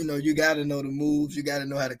 like, you know, you got to know the moves. You got to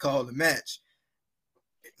know how to call the match.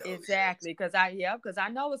 You know, Exactly, because I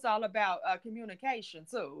know it's all about communication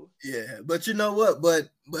too. yeah. But you know what? But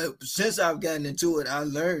since I've gotten into it, I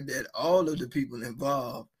learned that all of the people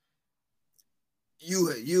involved,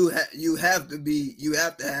 you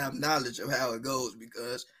have to have knowledge of how it goes,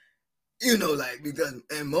 because, you know, like, because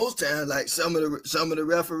and most times, like, some of the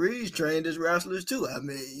referees trained as wrestlers too. I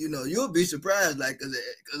mean, you know, you'll be surprised, like, because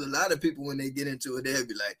a lot of people, when they get into it, they'll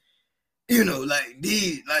be like, you know, like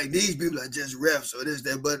these people are just refs or this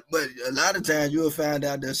that, but a lot of times you'll find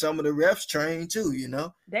out that some of the refs train too, you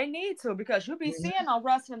know. They need to because you be Mhm. seeing on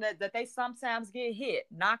wrestling that they sometimes get hit,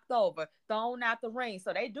 knocked over, thrown out the ring.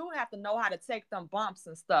 So they do have to know how to take them bumps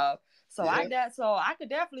and stuff. Yeah, So I could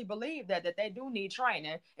definitely believe that they do need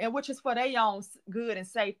training, and which is for their own good and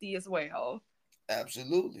safety as well.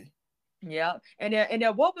 absolutely. Yeah. And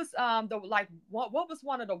then what was the like what was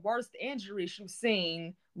one of the worst injuries you've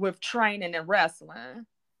seen with training and wrestling?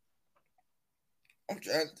 I'm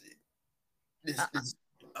trying to Uh this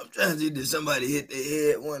I'm trying to see, did somebody hit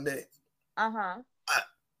their head one day. huh. I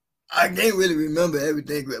I can't really remember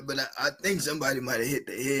everything, but I think somebody might have hit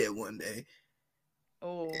their head one day.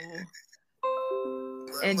 Oh.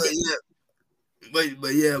 But And yeah,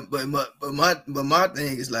 but yeah, but my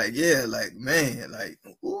thing is like, yeah, like, man, like,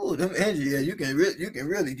 ooh, them injuries, yeah, you can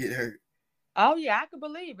really get hurt. oh yeah, I could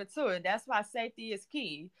believe it too, and that's why safety is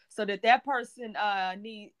key. So did that person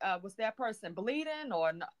need was that person bleeding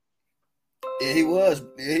or no? Yeah, he was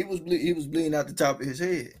bleeding out the top of his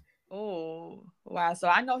head. Oh wow, so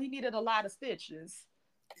I know he needed a lot of stitches.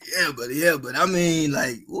 Yeah, but I mean,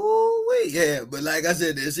 like, ooh, wait, yeah, but like I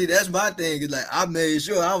said, see, that's my thing. Is like, I made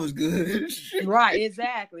sure I was good. Right,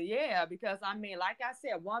 exactly, yeah, because I mean, like I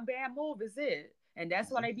said, one bad move is it. And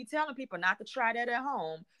that's why they be telling people not to try that at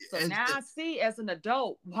home. So and now I see as an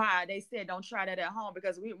adult why they said don't try that at home.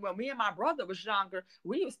 Because when me and my brother was younger,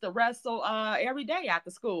 we used to wrestle every day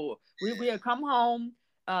after school. We would come home,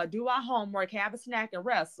 do our homework, have a snack, and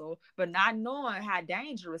wrestle, but not knowing how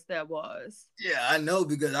dangerous that was. yeah, I know,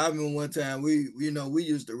 because I remember one time we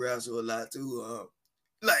used to wrestle a lot too.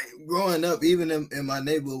 Like, growing up, even in my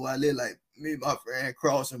neighborhood where I live, like, me, my friend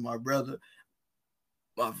Cross, and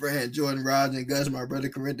my friend Jordan Rogers and Gus, my brother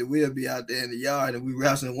Corinthi, we'll be out there in the yard, and we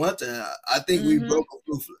wrestling one time. I think we Mm-hmm. broke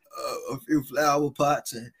a few flower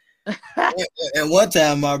pots, and And one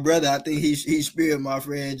time, my brother, I think he speared my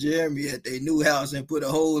friend Jeremy at their new house and put a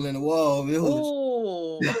hole in the wall. It was.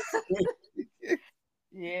 Ooh.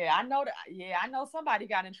 Yeah, I know that. Yeah, I know somebody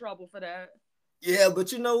got in trouble for that. Yeah,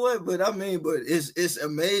 but you know what? But I mean, but it's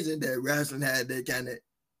amazing that wrestling had that kind of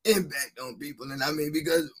impact on people, and I mean,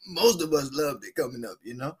 because most of us loved it coming up,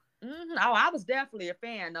 you know. Oh, I was definitely a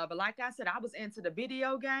fan of it. Like I said, I was into the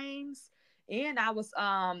video games and I was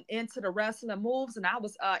into the wrestling moves and I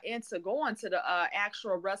was into going to the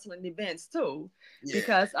actual wrestling events too. Yeah,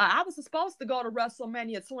 Because I was supposed to go to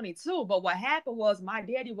WrestleMania 22, but what happened was my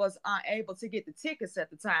daddy was unable to get the tickets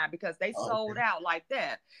at the time because they sold okay, out like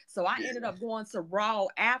that. So I ended yeah, up going to Raw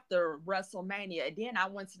after WrestleMania and then I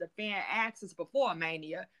went to the fan access before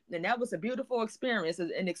Mania. And that was a beautiful experience,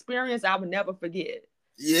 an experience I would never forget.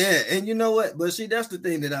 yeah. And you know what? But see, that's the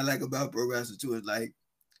thing that I like about pro wrestling too. Is like,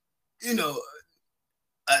 you know,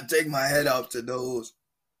 I take my head off to those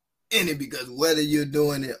in it because whether you're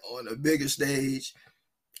doing it on a bigger stage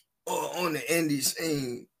or on the indie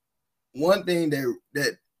scene, one thing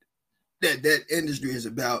that industry is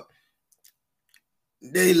about,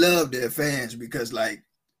 they love their fans because, like,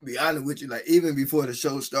 be honest with you, like even before the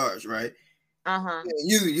show starts, right? Uh-huh.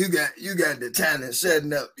 You got the talent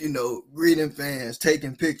setting up, greeting fans,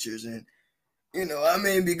 taking pictures, and I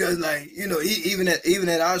mean, because like even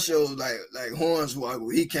at our shows, like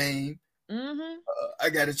Hornswoggle, he came. Mm-hmm. I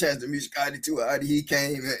got a chance to meet Scotty too. He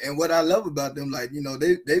came, and what I love about them, like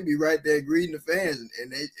they be right there greeting the fans,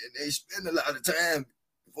 and they spend a lot of time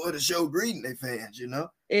before the show greeting their fans.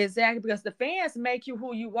 Exactly, because the fans make you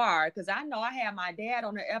who you are. Because I know I had my dad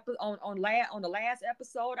on on the last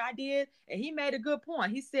episode I did, and he made a good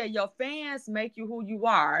point. He said your fans make you who you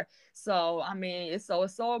are. So I mean, it's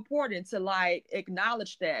so important to like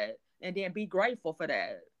acknowledge that and then be grateful for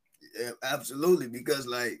that. Yeah, absolutely, because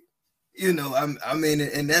like I mean,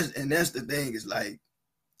 and that's the thing is like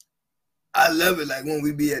I love it like when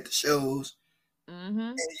we be at the shows Mm-hmm.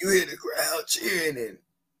 and you hear the crowd cheering and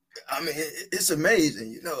I mean it's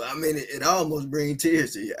amazing, I mean it almost brings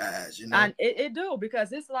tears to your eyes. And it do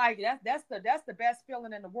because it's like that's the best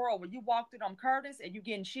feeling in the world when you walk through them curtains and you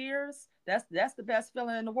getting cheers. That's the best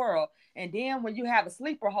feeling in the world. And then when you have a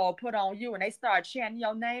sleeper hold put on you and they start chanting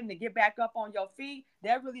your name to get back up on your feet,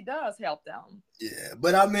 that really does help them. Yeah,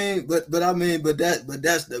 but I mean, but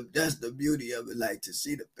that's the beauty of it, like to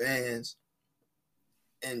see the fans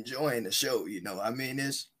enjoying the show. I mean,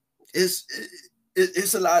 it's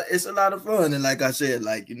it's a lot of fun, and like I said,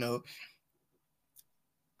 like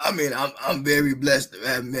I mean, I'm very blessed to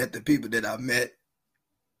have met the people that I've met,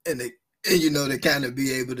 and to kind of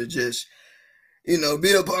be able to just be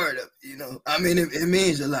a part of. I mean, it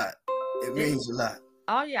means a lot. It It, means a lot.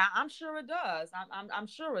 oh yeah, I'm sure it does. I'm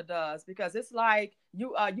sure it does because it's like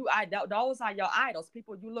those are your idols,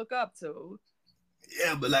 people you look up to.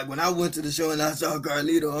 Yeah, but like when I went to the show and I saw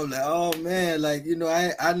Carlito, I'm like, oh man, like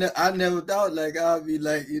I never thought like I'd be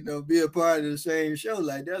like be a part of the same show.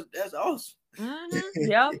 Like that's awesome.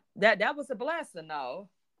 Mm-hmm. Yep. That was a blessing though.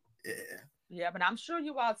 Yeah. Yeah, but I'm sure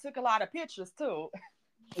you all took a lot of pictures too.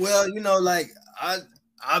 Well, like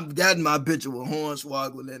I've gotten my picture with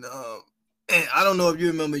Hornswoggle and I don't know if you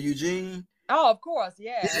remember Eugene. Oh, of course,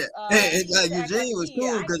 Yeah, yes. and He like tagged us Eugene was in.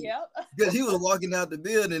 cool I because he was walking out the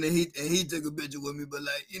building and he took a picture with me. But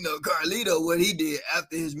like Carlito, what he did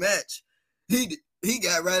after his match, he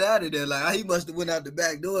got right out of there. Like he must have went out the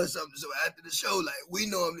back door or something. So after the show, like we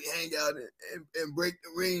normally hang out and break the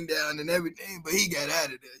ring down and everything, but he got out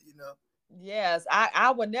of there. Yes,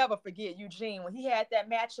 I would never forget Eugene when he had that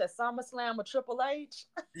match at SummerSlam with Triple H.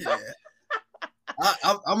 Yeah,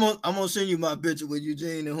 I'm gonna send you my picture with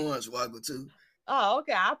Eugene and Hornswoggle too. Oh,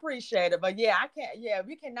 okay, I appreciate it, but yeah, I can't. Yeah,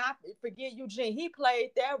 we cannot forget Eugene. He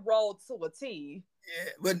played that role to a T.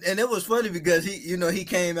 Yeah, and it was funny because he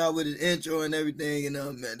came out with his intro and everything, and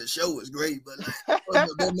man, the show was great. But like,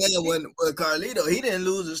 but man, when Carlito, he didn't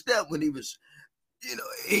lose a step when he was,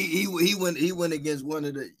 he went against one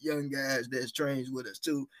of the young guys that's trains with us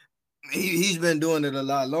too. He's been doing it a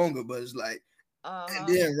lot longer, but it's like, and Uh-huh.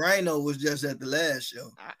 then Rhino was just at the last show.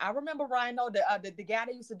 I remember Rhino, the guy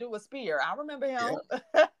that used to do a spear. I remember Yeah, him.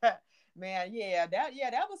 Man,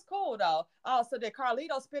 that was cool though. Oh, so did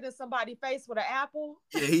Carlito spit in somebody's face with an apple?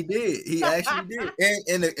 yeah, he did. He actually did,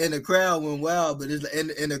 and the crowd went wild. But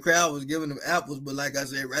and the crowd was giving him apples. But like I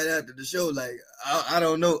said, right after the show, like I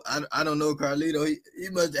don't know, I don't know Carlito. He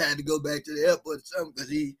must have had to go back to the airport or something because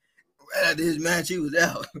he right after his match he was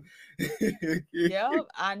out. Yep,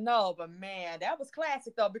 I know, but man, that was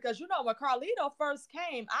classic though, because you know when Carlito first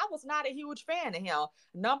came, I was not a huge fan of him.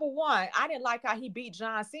 Number one, I didn't like how he beat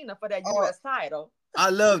John Cena for that Oh, U.S. title. I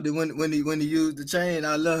loved it when he used the chain.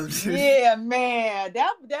 I loved it. Yeah, man,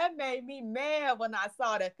 that made me mad when I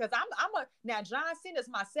saw that because I'm a now John Cena's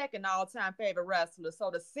my second all time favorite wrestler, so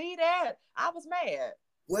to see that I was mad.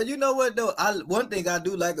 Well, you know what though? One thing I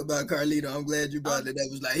do like about Carlito, I'm glad you brought Um, it. That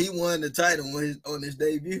was like he won the title on his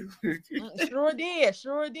debut. Sure did,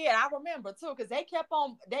 sure did. I remember too, because they kept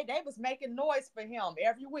on they was making noise for him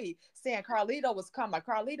every week, saying Carlito was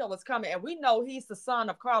coming, and we know he's the son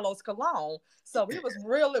of Carlos Colon, so we was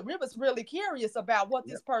really curious about what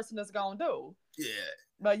Yep. this person is gonna do. Yeah.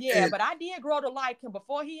 But yeah, And, but I did grow to like him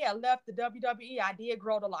before he had left the WWE. I did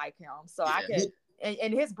grow to like him, so I yeah. could.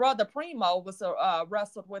 And his brother Primo was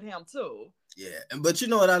wrestled with him too. Yeah. But you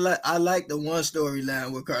know what I like? I like the one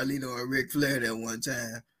storyline with Carlito and Ric Flair that one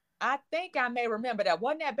time. I think I may remember that.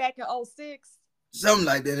 Wasn't that back in 06? Something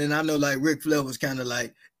like that. And I know like Ric Flair was kind of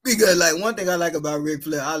like because like one thing I like about Ric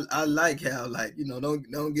Flair, I like how like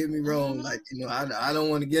don't get me wrong, Mm-hmm. like I don't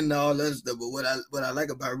want to get into all that stuff, but what I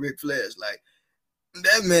like about Ric Flair is like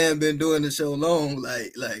that man been doing it so long,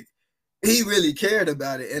 like he really cared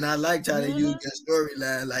about it, and I liked how they Mm-hmm. used that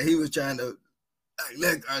storyline. Like he was trying to like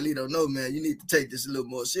let Carlito know, man, you need to take this a little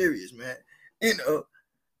more serious, man. You know,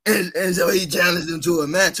 and so he challenged him to a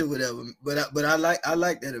match or whatever. But I like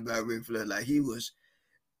that about Ric Flair. Like he was.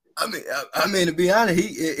 I mean, to be honest, he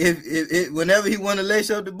if whenever he want to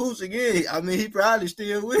lace up the boots again, I mean, he probably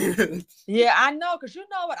still will. Yeah, I know, cause you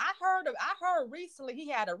know what I heard recently he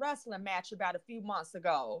had a wrestling match about a few months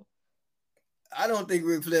ago. I don't think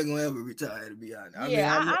Ric Flair gonna ever retire. To be honest, I mean,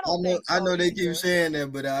 Yeah, I don't think I so know they keep either. saying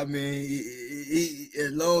that, but I mean, he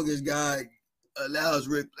as long as God allows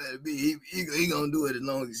Ric Flair to be, he gonna do it as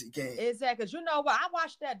long as he can. Exactly. Cause you know what? I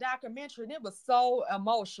watched that documentary and it was so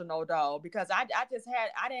emotional though, because I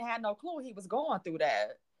didn't have no clue he was going through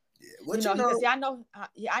that. Yeah, You what know, you because know?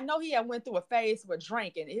 I know he had went through a phase with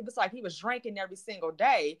drinking. It was like he was drinking every single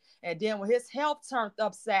day, and then when his health turned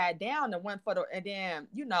upside down and went for the, and then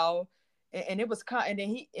and it was and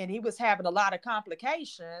then he was having a lot of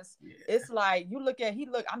complications. Yeah, It's like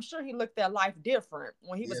I'm sure he looked at life different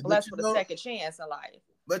when he yeah, was but blessed with a second chance in life.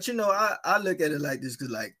 I look at it like this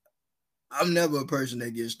because like I'm never a person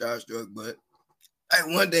that gets starstruck, but like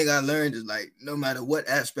one thing I learned is like no matter what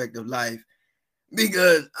aspect of life.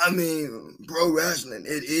 Because I mean, pro wrestling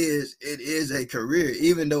it is a career,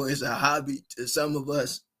 even though it's a hobby to some of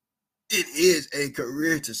us. It is a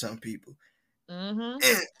career to some people, Mm-hmm.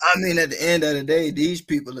 and I mean, at the end of the day, these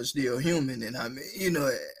people are still human, and I mean,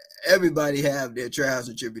 everybody have their trials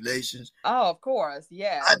and tribulations. Oh, of course, I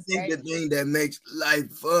yes. think the thing that makes life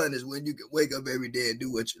fun is when you can wake up every day and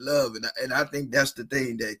do what you love, and I think that's the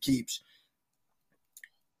thing that keeps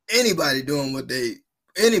anybody doing what they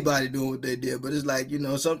anybody doing what they did. But it's like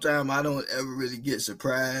sometimes I don't ever really get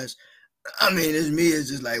surprised. I mean, it's me. It's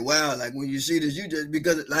just like wow. Like when you see this, you just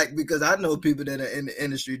because I know people that are in the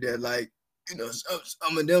industry that like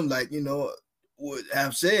some of them like would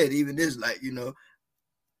have said even this like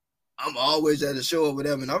I'm always at a show or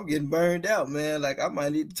whatever, and I'm getting burned out, man. Like I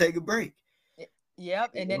might need to take a break.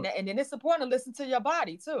 Yep, You and know? then it's important to listen to your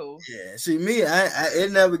body too. Yeah, see me,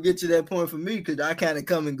 it never get to that point for me because I kind of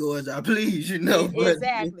come and go as I please, But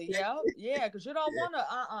Exactly. Yep. Yeah, because you don't yeah, want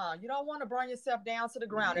to. You don't want to burn yourself down to the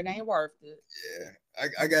ground. It ain't worth it. yeah.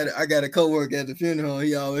 I got a coworker at the funeral.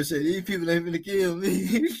 He always said these people ain't gonna kill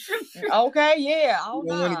me. Okay. Yeah. Oh You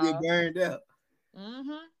don't want to get no. burned out.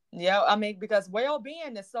 Mm-hmm. Yeah. I mean, because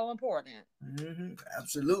well-being is so important.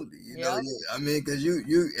 Absolutely. Yep. Yeah. I mean, because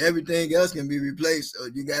you everything else can be replaced, so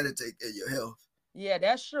you got to take care of your health. Yeah,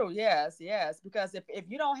 that's true. Yes. Yes. Because if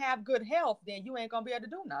you don't have good health, then you ain't gonna be able to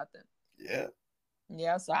do nothing. Yeah.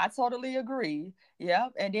 Yeah. So I totally agree.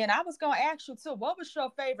 Yep. And then I was gonna ask you too. What was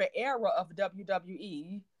your favorite era of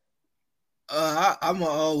WWE? I'm gonna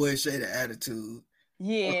always say the attitude.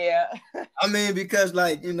 Yeah. I mean, because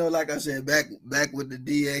like I said, back with the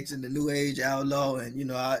DX and the New Age Outlaw, and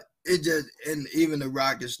it just and even the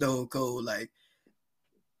Rock and Stone Cold. Like,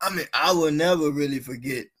 I mean, I will never really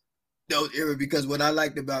forget those era because what I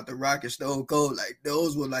liked about the Rock and Stone Cold, like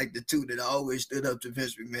those were like the two that always stood up to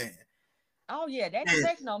Vince McMahon. Oh yeah, they didn't And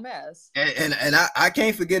make no mess. I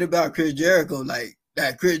can't forget about Chris Jericho. Like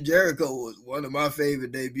that Chris Jericho was one of my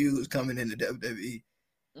favorite debuts coming into WWE.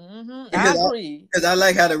 Mm-hmm. I Because agree. I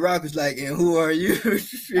like how the Rock was like, and who are you?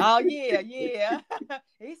 Oh yeah, yeah.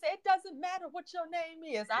 He said it doesn't matter what your name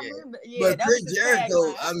is. I Yeah. remember. Yeah, But that Chris was his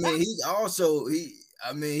Jericho, tagline.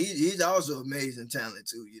 I mean, he's also amazing talent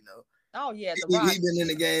too. Oh yeah, The He Rock. been in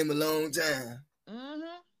the game a long time.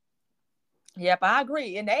 Mm-hmm. Yep, I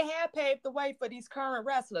agree. And they have paved the way for these current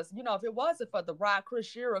wrestlers. You know, if it wasn't for The Rock,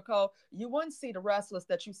 Chris Jericho, you wouldn't see the wrestlers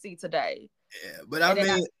that you see today. Yeah, And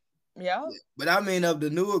then yeah. but I mean of the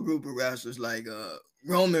newer group of wrestlers like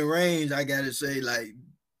Roman Reigns, I gotta say, like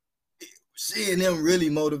seeing him really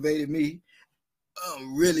motivated me,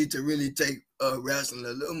 really to really take wrestling a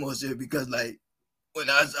little more serious because like when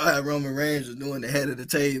I saw how Roman Reigns was doing the head of the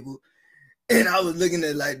table, and I was looking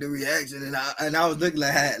at like the reaction, and I was looking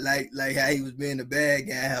like how he was being the bad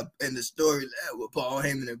guy in the story with Paul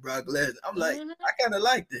Heyman and Brock Lesnar. I'm like, I kind of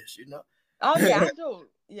like this, you know. Oh yeah, I do.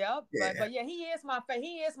 Yep. Yeah, But yeah, he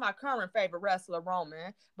is my current favorite wrestler,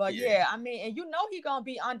 Roman. But yeah, yeah, I mean, and you know he gonna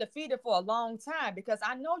be undefeated for a long time because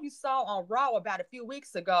I know you saw on Raw about a few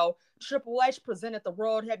weeks ago, Triple H presented the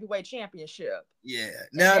World Heavyweight Championship. yeah.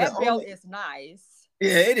 And Now the that belt only is nice.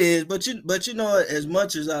 yeah, it is, but you know, as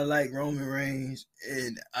much as I like Roman Reigns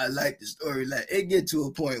and I like the story, like it get to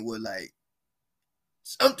a point where like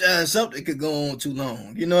sometimes something could go on too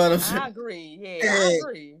long. You know what I'm saying? I agree. Yeah, I And,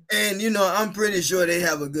 agree. and you know, I'm pretty sure they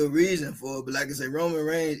have a good reason for it. But like I said, Roman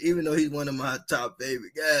Reigns, even though he's one of my top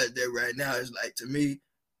favorite guys, there right now is like to me,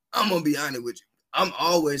 I'm gonna be honest with you. I'm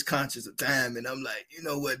always conscious of time, and I'm like, you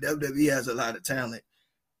know what, WWE has a lot of talent.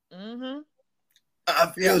 Mm-hmm.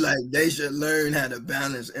 I Yeah. feel like they should learn how to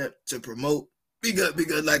balance it to promote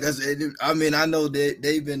because like I said, I mean, I know that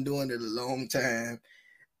they've been doing it a long time,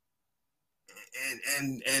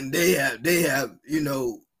 and they have you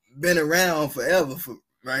know been around forever for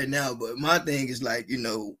right now. But my thing is like you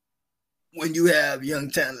know when you have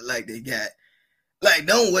young talent like they got, like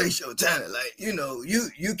don't waste your talent. Like you know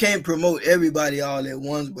you can't promote everybody all at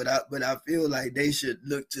once, but I feel like they should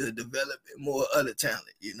look to develop more other talent.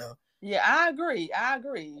 You know. Yeah, I agree. I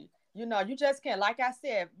agree. You know, you just can't, like I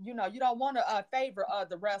said, you know, you don't want to favor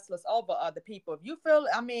other wrestlers over other people. If you feel,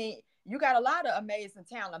 I mean, you got a lot of amazing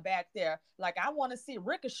talent back there. Like I want to see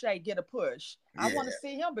Ricochet get a push. I Yeah, want to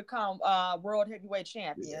see him become world heavyweight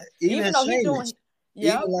yeah. champion. Even Even though he Sheamus, doing,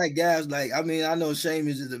 yeah, even like guys like I mean I know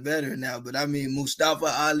Sheamus is a veteran now, but I mean Mustafa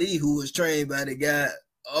Ali, who was trained by the guy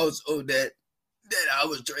also that I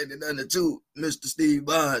was training under too, Mr. Steve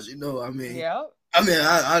Bonds. You know, yeah,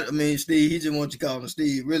 I mean Steve. He just wants to call him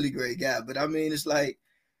Steve. Really great guy, but I mean it's like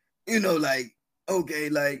you know like okay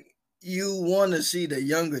like you want to see the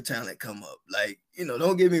younger talent come up. Like you know,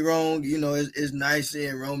 don't get me wrong. You know, it's nice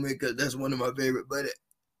seeing Roman because that's one of my favorite, but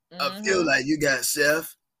I feel mm-hmm. like you got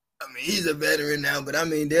Seth. I mean, he's a veteran now, but I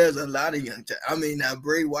mean, there's a lot of young. I mean, now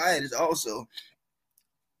Bray Wyatt is also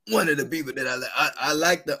one of the people that I like. I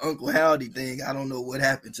like the Uncle Howdy thing. I don't know what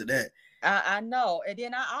happened to that. I know, and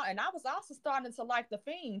then I was also starting to like the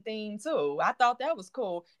Fiend theme too. I thought that was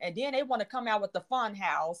cool, and then they want to come out with the Fun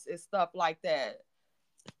House and stuff like that.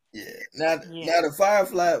 Yeah. Now Yeah. the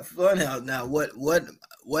Firefly Funhouse. Now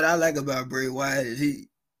what I like about Bray Wyatt is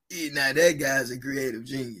he now that guy's a creative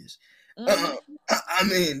genius. Uh, Mm-hmm. I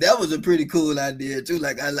mean, that was a pretty cool idea too.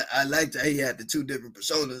 Like I liked how he had the two different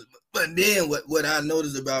personas. But then what I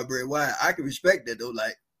noticed about Bray Wyatt, I can respect that though.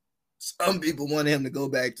 Like some people wanted him to go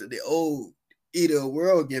back to the old Eater of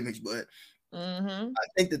World gimmicks, but Mm-hmm. I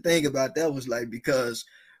think the thing about that was like because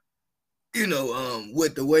you know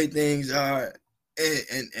with the way things are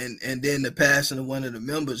and then the passing of one of the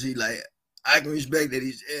members, he like I can respect that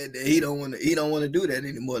he said that he don't want to do that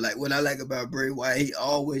anymore. Like what I like about Bray Wyatt, he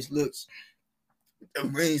always looks to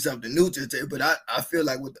bring something new to the table. But I feel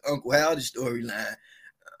like with the Uncle Howdy storyline,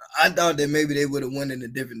 I thought that maybe they would have went in a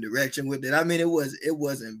different direction with it. I mean, it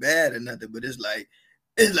wasn't bad or nothing, but it's like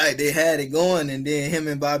they had it going, and then him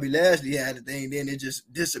and Bobby Lashley had the thing, then it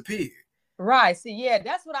just disappeared. Right. See, yeah,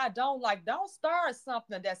 that's what I don't like. Don't start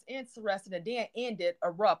something that's interesting and then end it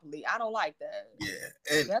abruptly. I don't like that. Yeah,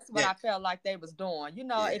 and That's what yeah, I felt like they was doing. You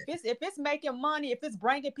know, yeah, if it's making money, if it's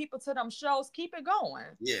bringing people to them shows, keep it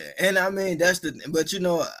going. yeah. And I mean that's but you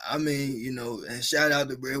know, I mean, you know, and shout out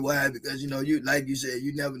to Bray Wyatt because you know, you like you said,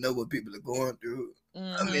 you never know what people are going through.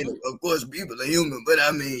 I mean, Mm-hmm. of course, people are human, but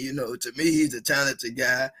I mean, you know, to me, he's a talented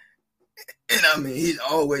guy. And I mean, he's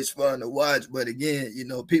always fun to watch. But again, you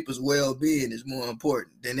know, people's well being is more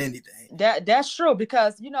important than anything. That's true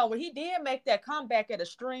because you know when he did make that comeback at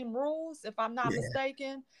Extreme Rules, if I'm not Yeah,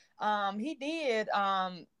 mistaken, he did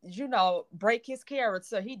you know break his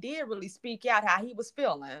character. He did really speak out how he was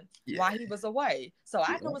feeling yeah, while he was away. So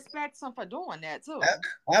I can yeah. respect him for doing that too.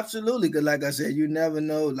 Absolutely. Because, like I said, you never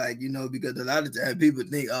know. Like you know, because a lot of times people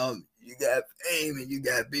think, you got fame and you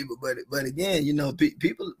got people, but again, you know,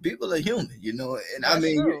 people are human. You know, and I That's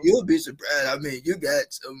mean, true. you'll be surprised. I mean, you got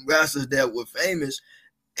some wrestlers that were famous,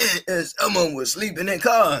 and some of them were sleeping in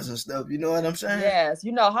cars and stuff. You know what I'm saying? Yes,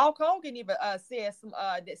 you know Hulk Hogan even said some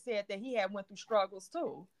that said that he had went through struggles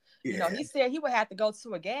too. You know, Yeah. he said he would have to go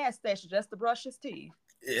to a gas station just to brush his teeth.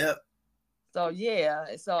 Yeah. So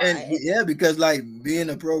yeah, so And yeah, because like being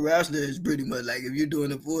a pro wrestler is pretty much like if you're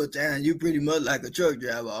doing it full time, you pretty much like a truck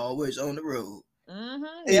driver, always on the road.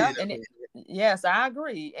 You yep, know? yes, I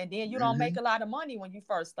agree. And then you don't make Mhm. a lot of money when you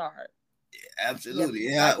first start. Yeah, Absolutely.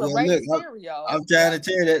 Yeah. like with Well, Rey look, Mysterio. I'm trying to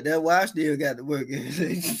tell you that why I still got to work.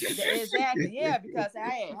 Exactly. Yeah, because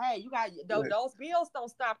hey, you got those bills don't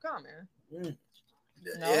stop coming. Mm.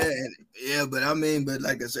 No, Yeah, yeah, but I mean, but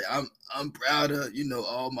like I said, I'm proud of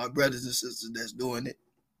all my brothers and sisters that's doing it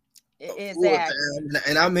full exactly. time,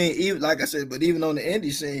 and I mean even like I said, but even on the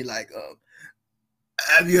indie scene, like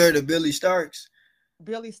have you heard of Billy Starks?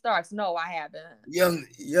 Billy Starks. No, I haven't.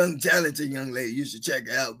 Young talented young lady. You should check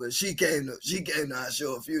her out. But she came to our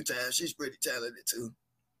show a few times. She's pretty talented too.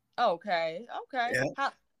 Okay, okay. Yeah.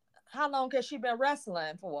 How long has she been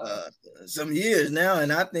wrestling for? Uh, some years now,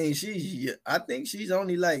 and I think she's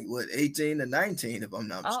only like what 18 or 19, if I'm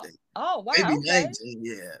not Oh, mistaken. oh wow. Maybe Okay, 19.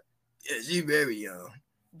 Yeah, yeah, she's very young.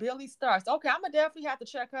 Billy Starks. Okay, I'm gonna definitely have to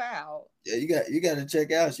check her out. Yeah, you got to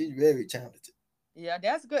check out. She's very talented. Yeah,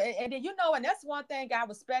 that's good. And then and that's one thing I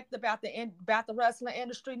respect about about the wrestling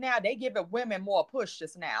industry now. They give it women more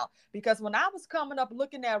pushes now. Because when I was coming up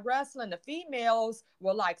looking at wrestling, the females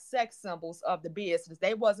were like sex symbols of the business.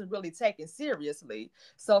 They wasn't really taken seriously.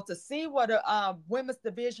 So to see what a women's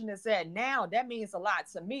division is at now, that means a lot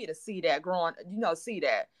to me to see that see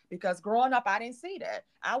that. Because growing up, I didn't see that.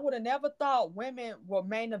 I would have never thought women were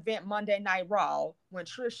main event Monday Night Raw when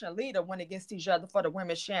Trish and Lita went against each other for the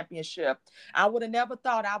women's championship. I would have never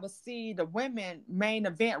thought I would see the women main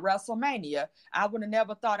event WrestleMania. I would have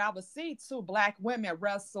never thought I would see two black women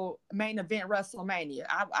wrestle main event WrestleMania.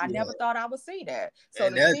 I Yeah, never thought I would see that. So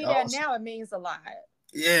and to that's see that awesome. now, it means a lot.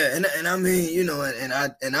 Yeah, and I mean,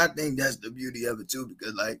 and I think that's the beauty of it too,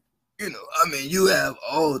 because like, I mean, you have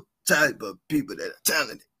all type of people that are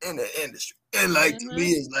talented in the industry, and like to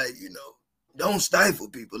me, Mm-hmm. it's like don't stifle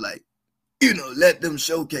people, like let them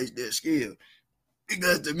showcase their skill.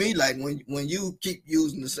 Because to me, like when you keep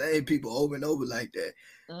using the same people over and over like that,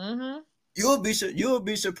 Mm-hmm. you'll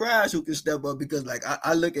be surprised who can step up. Because like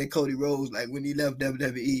I look at Cody Rhodes, like when he left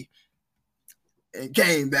WWE and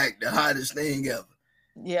came back, the hottest thing ever.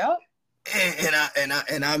 Yep.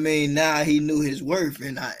 And I mean now he knew his worth,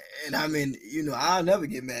 and I mean I'll never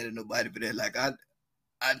get mad at nobody for that. Like I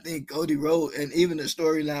think Cody Rhodes, and even the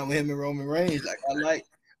storyline with him and Roman Reigns, like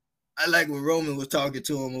I like when Roman was talking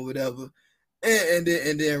to him or whatever, and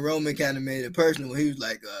then Roman kind of made it personal. He was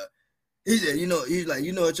like, he said, he's like,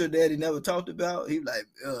 what your daddy never talked about? He was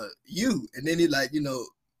like, you. And then he like,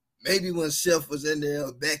 maybe when Seth was in there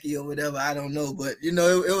or Becky or whatever, I don't know, but it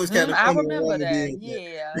was kind Mm, of I funny when remember Roman that. did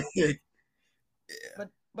Yeah. that.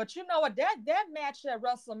 But you know what, that match at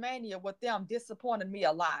WrestleMania with them disappointed me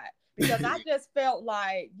a lot because I just felt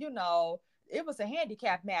like it was a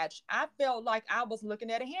handicap match. I felt like I was looking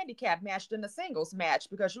at a handicap match than a singles match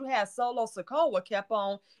because you had Solo Sikoa kept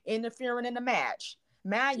on interfering in the match.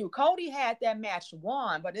 Mind you, Cody had that match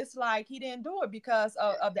won, but it's like he didn't do it because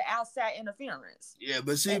of the outside interference. Yeah,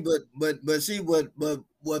 but see, And but see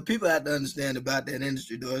what people have to understand about that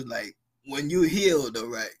industry though is like when you heal though,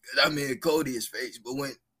 right? I mean, Cody is face, but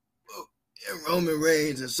when Roman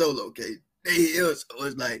Reigns and Solo, okay, they heal, so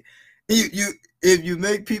it's like you if you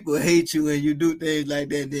make people hate you and you do things like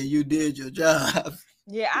that, then you did your job.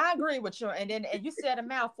 yeah, I agree with you. And you said a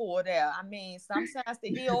mouthful there. I mean, sometimes the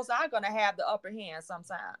heels are gonna have the upper hand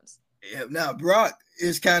sometimes. Yeah, now Brock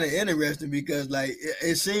is kind of interesting because like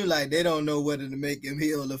it seems like they don't know whether to make him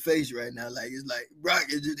heel or face right now. Like it's like Brock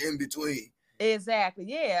is just in between. Exactly.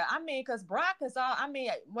 Yeah. I mean, because Brock is all, I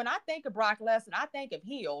mean, when I think of Brock Lesnar, I think of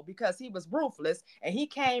heel because he was ruthless and he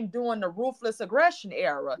came during the ruthless aggression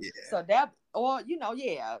era. Yeah. So that, or,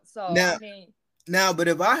 yeah. So, I Now, mean, but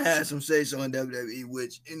if I had some say so in WWE,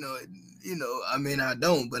 which I mean I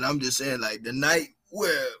don't, but I'm just saying like the night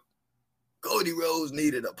where Cody Rhodes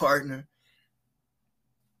needed a partner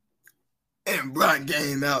and Brock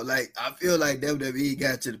came out, like I feel like WWE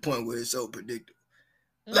got to the point where it's so predictable.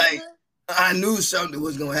 Like mm-hmm. I knew something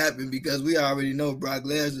was gonna happen because we already know Brock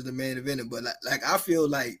Lesnar is the main event, but like I feel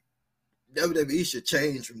like WWE should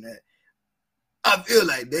change from that. I feel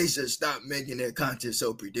like they should stop making their content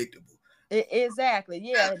so predictable. Exactly.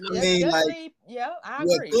 Yeah. I mean, Just like leave. Yeah, I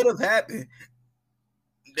what could agree. have happened,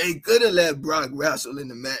 they could have let Brock wrestle in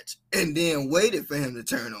the match and then waited for him to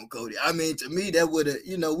turn on Cody. I mean, to me, that would have,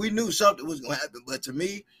 we knew something was going to happen, but to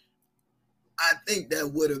me, I think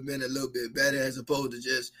that would have been a little bit better as opposed to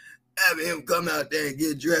just having him come out there and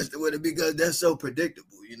get dressed with it because that's so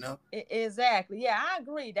predictable, you know? Exactly. Yeah, I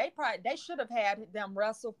agree. They should have had them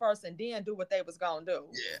wrestle first and then do what they was gonna do.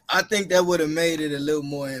 Yeah, I think that would have made it a little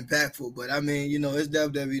more impactful. But I mean, you know, it's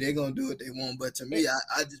WWE. They're gonna do what they want. But to me,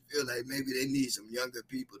 I just feel like maybe they need some younger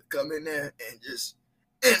people to come in there and just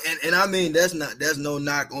and I mean that's no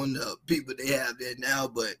knock on the people they have there now,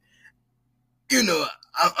 but you know,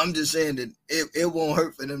 I'm just saying that it won't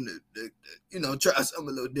hurt for them to you know, try something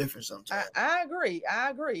a little different sometimes. I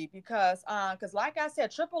agree because like I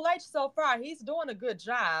said, Triple H so far he's doing a good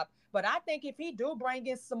job. But I think if he do bring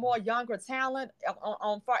in some more younger talent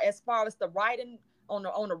as far as the writing on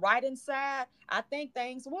the writing side, I think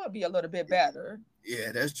things will be a little bit better.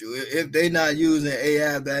 Yeah, that's true. If they not using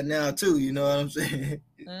AI by now too, you know what I'm saying?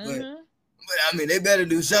 But I mean, they better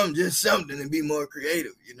do something, just something, and be more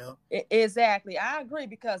creative, you know? Exactly. I agree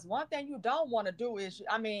because one thing you don't want to do is,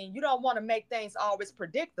 I mean, you don't want to make things always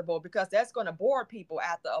predictable because that's going to bore people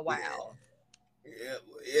after a while.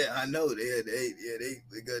 Yeah, I know. They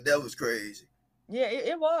because that was crazy. Yeah,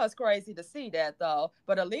 it was crazy to see that though.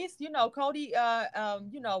 But at least you know Cody, got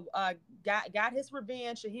his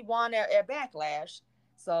revenge and he won at Backlash.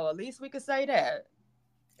 So at least we could say that.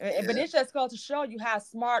 Yeah. But it just goes to show you how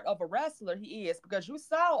smart of a wrestler he is because you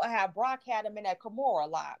saw how Brock had him in that Kimura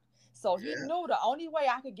lock. So he knew the only way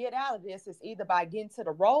I could get out of this is either by getting to the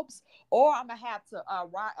ropes or I'm going to have to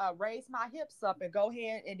raise my hips up and go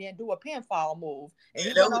ahead and then do a pinfall move. And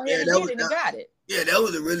he went ahead and did it and got it. Yeah, that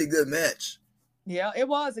was a really good match. Yeah, it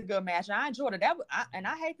was a good match. I enjoyed it. And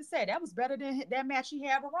I hate to say that was better than that match he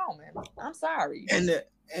had with Roman. I'm sorry.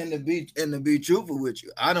 And to be truthful with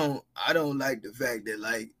you, I don't like the fact that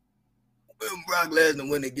like when Brock Lesnar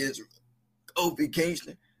went against Kofi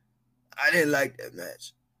Kingston, I didn't like that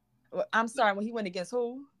match. I'm sorry, when he went against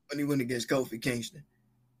who? When he went against Kofi Kingston.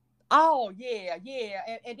 Oh yeah,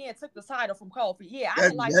 and then took the title from Kofi. Yeah, I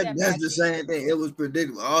didn't like that. That's the same thing. It was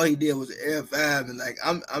predictable. All he did was an F5, and like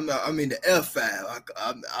I mean the F5.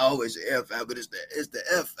 I always say F5, but it's the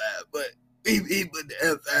F5. But he put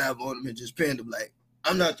the F5 on him and just pinned him. Like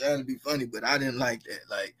I'm not trying to be funny, but I didn't like that.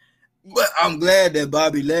 Like, but I'm glad that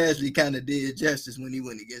Bobby Lashley kind of did justice when he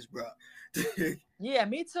went against Brock. Yeah,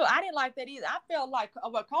 me too. I didn't like that either. I felt like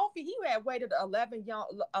Kofi, he had waited 11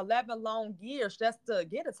 long years just to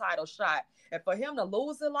get a title shot, and for him to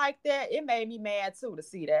lose it like that, it made me mad too to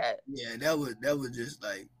see that. Yeah, that was just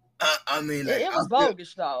like I mean, like, it was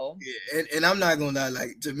bogus though. Yeah, and I'm not gonna lie.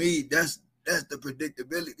 Like to me, that's the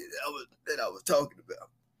predictability that I was talking about.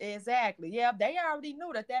 Exactly. Yeah, they already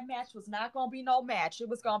knew that match was not going to be no match. It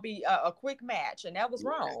was going to be a quick match, and that was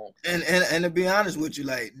wrong. And to be honest with you,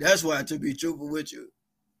 like that's why, to be truthful with you,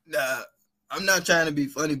 I'm not trying to be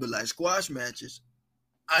funny, but like squash matches,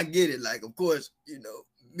 I get it. Like, of course, you know,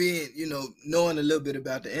 being, you know, knowing a little bit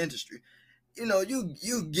about the industry, you know,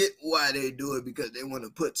 you get why they do it because they want to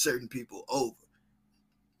put certain people over.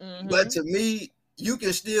 Mm-hmm. But to me, you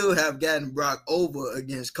can still have gotten Brock over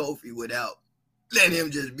against Kofi without let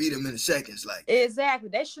him just beat him in seconds, like exactly.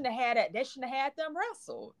 They shouldn't have had that. They shouldn't have had them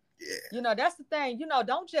wrestle. Yeah. You know, that's the thing. You know,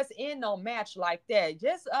 don't just end no match like that.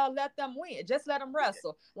 Just let them win. Just let them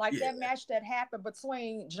wrestle. Like that match that happened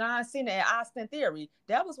between John Cena and Austin Theory.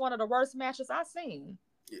 That was one of the worst matches I've seen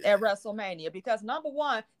at WrestleMania because number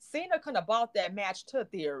one, Cena couldn't have bought that match to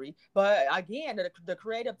Theory, but again, the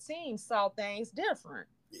creative team saw things different.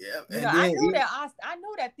 Yeah, you know, I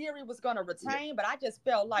knew that Theory was going to retain, but I just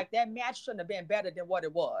felt like that match shouldn't have been better than what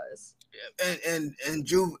it was. Yeah, and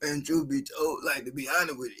Drew be told, like, to be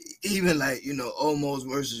honest with you, even like, you know, Omos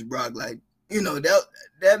versus Brock, like, you know,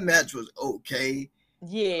 that match was okay.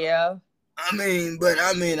 Yeah. I mean,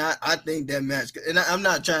 I think that match, and I'm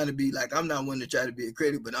not trying to be like, I'm not one to try to be a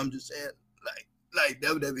critic, but I'm just saying, like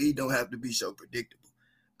WWE don't have to be so predictable.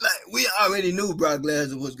 Like, we already knew Brock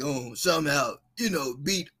Lesnar was going to somehow, you know,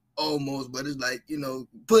 beat Omos, but it's like, you know,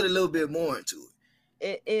 put a little bit more into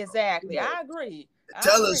it. Exactly. You know, I agree.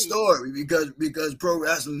 Tell a story because pro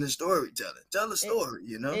wrestling is storytelling. Tell a story,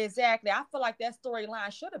 you know? Exactly. I feel like that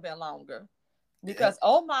storyline should have been longer. Because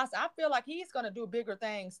Omos, I feel like he's going to do bigger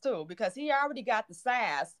things too, because he already got the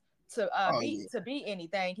size to be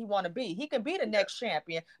anything he want to be. He can be the next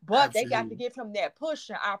champion, but they got to give him that push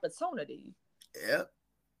and opportunity. Yeah.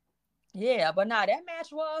 Yeah, but now that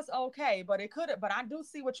match was okay, but I do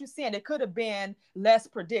see what you're saying. It could have been less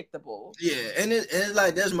predictable. Yeah, and it's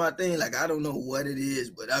like, that's my thing. Like, I don't know what it is,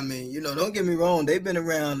 but I mean, you know, don't get me wrong. They've been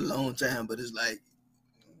around a long time, but it's like,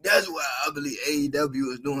 that's why I believe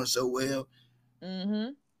AEW is doing so well. Mm-hmm.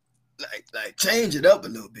 Like change it up a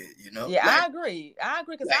little bit, you know? Yeah, like, I agree.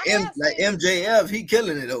 Because like MJF, he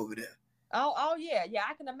killing it over there. Oh yeah, yeah.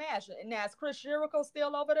 I can imagine. And now is Chris Jericho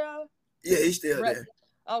still over there? Yeah, he's still there.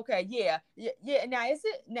 Okay, yeah, yeah, yeah. Now is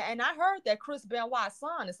it? Now, and I heard that Chris Benoit's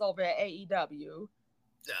son is over at AEW.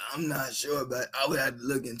 I'm not sure, but I would have to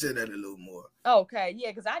look into that a little more. Okay,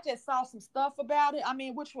 yeah, because I just saw some stuff about it. I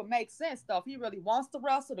mean, which would make sense though if he really wants to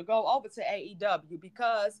wrestle to go over to AEW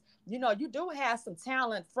because you do have some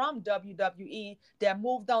talent from WWE that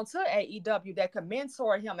moved on to AEW that could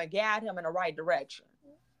mentor him and guide him in the right direction.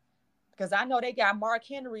 Because I know they got Mark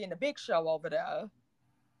Henry and the Big Show over there.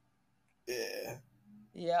 Yeah.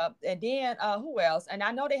 Yeah, and then who else? And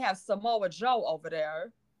I know they have Samoa Joe over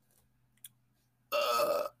there.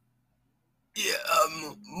 Uh, yeah.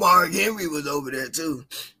 Mark Henry was over there too.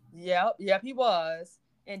 Yep, he was.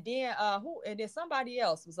 And then who? And then somebody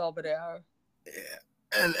else was over there. Yeah.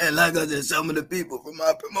 And like I said, some of the people from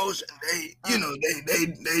my promotion, they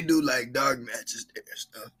they do like dark matches there and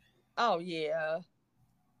stuff. Oh yeah.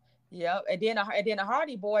 Yep. And then the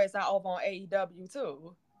Hardy Boys are over on AEW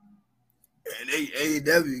too. And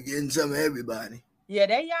AEW getting some of everybody. Yeah,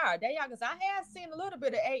 they are. They are because I have seen a little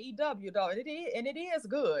bit of AEW though, and it is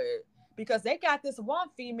good because they got this one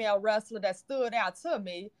female wrestler that stood out to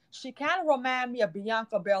me. She kind of reminded me of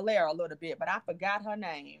Bianca Belair a little bit, but I forgot her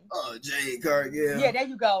name. Oh, Jade Cargill. Yeah, there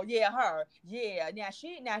you go. Yeah, her. Yeah, now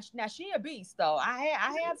she a beast though. I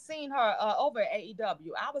have seen her over at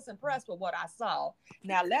AEW. I was impressed with what I saw.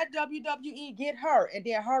 Now let WWE get her, and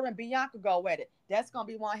then her and Bianca go at it. That's gonna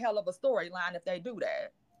be one hell of a storyline if they do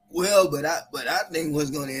that. Well, but I think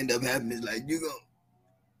what's gonna end up happening is like you gonna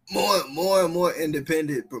more and more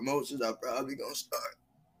independent promotions are probably gonna start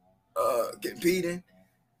competing.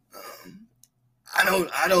 I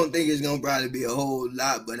don't think it's gonna probably be a whole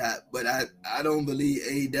lot, but I don't believe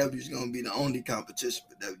AEW is gonna be the only competition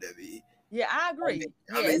for WWE. Yeah, I agree.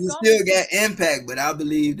 I mean you still got Impact, but I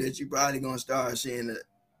believe that you're probably gonna start seeing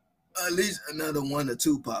at least another one or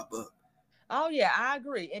two pop up. Oh yeah, I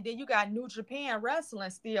agree. And then you got New Japan Wrestling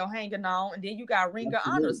still hanging on, and then you got Ring of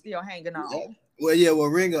Honor still hanging on. Well,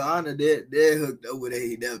 Ring of Honor they're hooked up with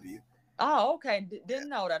AEW. Oh, okay. Didn't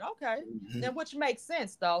know that. Okay. Mm-hmm. Then which makes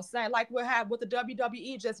sense though. Saying like we have what the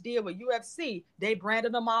WWE just did with UFC, they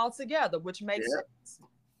branded them all together, which makes sense.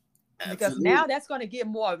 Absolutely. Because now that's going to get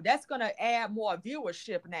more. That's going to add more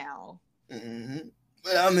viewership now. Mm-hmm.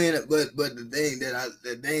 But I mean, but the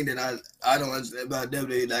thing that I don't understand about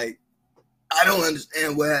WWE, like I don't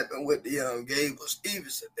understand what happened with the Gable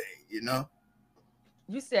Stevenson thing.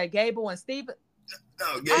 You said Gable and Steven.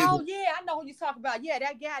 No, Gable. Oh yeah, I know who you talk about. Yeah,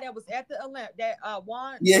 that guy that was at the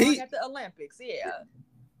won at the Olympics.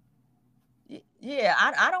 Yeah.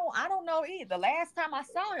 I don't know either. Last time I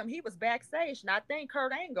saw him, he was backstage, and I think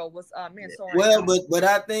Kurt Angle was mentoring. Well, but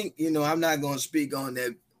I think I'm not going to speak on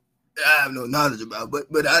that. I have no knowledge about,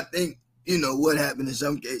 but I think what happened in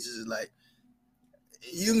some cases is like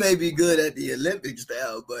you may be good at the Olympic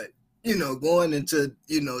style, but going into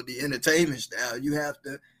the entertainment style, you have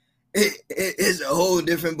to. It's a whole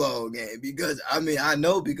different ball game because I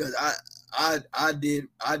know because I did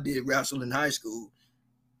wrestle in high school.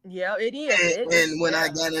 Yeah, it is. And when I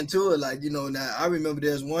got into it, like now I remember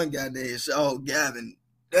there's one guy named Saul Gavin.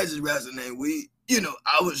 That's his wrestling name.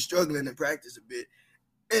 I was struggling to practice a bit,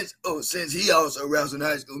 and since he also wrestled in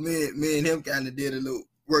high school, me and him kind of did a little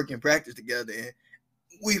work and practice together, and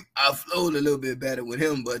I flowed a little bit better with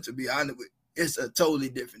him. But to be honest with you, it's a totally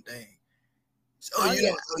different thing. So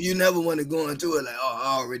you never want to go into it like,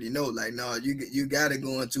 I already know. Like, no, you got to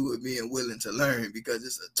go into it being willing to learn because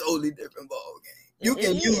it's a totally different ball game. You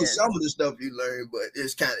can use some of the stuff you learn, but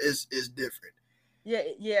it's different. Yeah,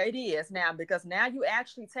 it is now because now you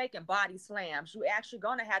actually taking body slams. You actually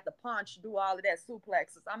gonna have to punch, do all of that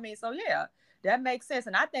suplexes. I mean, so yeah, that makes sense.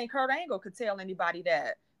 And I think Kurt Angle could tell anybody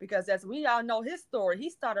that. Because as we all know his story, he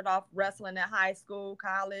started off wrestling in high school,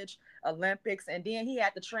 college, Olympics, and then he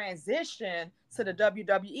had to transition to the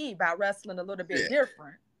WWE by wrestling a little bit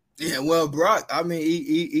different. Yeah, well, Brock, I mean,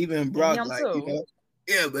 even Brock, like,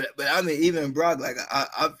 but I mean, even Brock, like,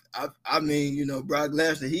 I mean, Brock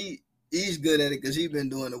Lesnar, he's good at it because he's been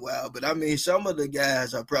doing it a while. But I mean, some of the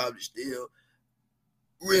guys are probably still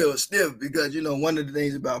real stiff because one of the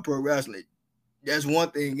things about pro wrestling. That's one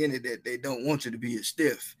thing in it that they don't want you to be a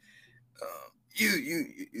stiff.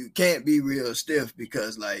 You can't be real stiff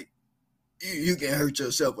because like you can hurt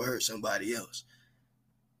yourself or hurt somebody else.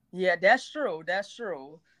 Yeah, that's true. That's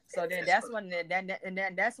true. So then that's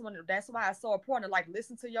why it's so important to like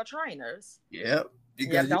listen to your trainers. Yeah,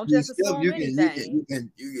 because don't just assume anything.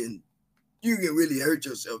 You can really hurt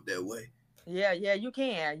yourself that way. Yeah, you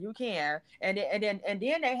can, and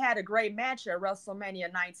then they had a great match at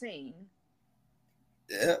WrestleMania 19.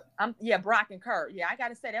 Yeah. Yeah, Brock and Kurt. Yeah, I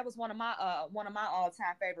gotta say that was one of my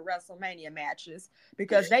all-time favorite WrestleMania matches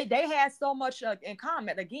because Yeah. they had so much in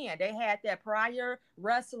common. Again, they had that prior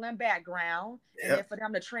wrestling background, and Yeah. then for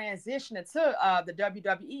them to transition into the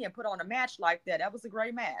WWE and put on a match like that, that was a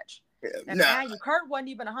great match. Yeah. And Nah. man, you Kurt wasn't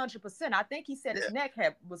even 100%. I think he said his neck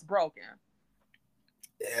was broken.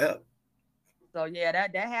 Yeah. So yeah,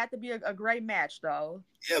 that had to be a great match though.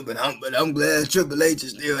 Yeah, but I'm glad Triple H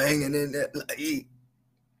is still hanging in there. Like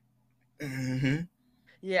mm-hmm.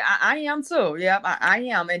 Yeah, I am too. Yep, I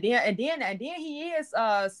am. And then he is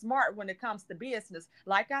smart when it comes to business.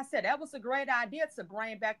 Like I said, that was a great idea to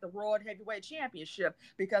bring back the World Heavyweight Championship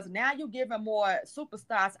because now you're giving more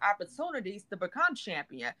superstars opportunities to become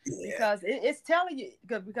champion. Yeah. Because it's telling you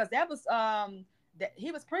because that was that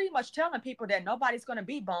he was pretty much telling people that nobody's going to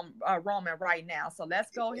beat Roman right now. So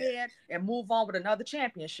let's go ahead and move on with another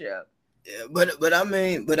championship. Yeah, but I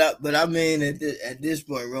mean at this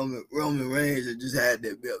point Roman Reigns has just had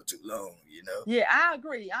that belt too long, you know. Yeah, I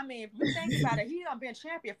agree. I mean, if you think about it, he done been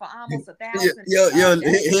champion for almost 1,000.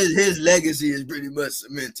 His legacy is pretty much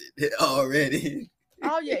cemented already.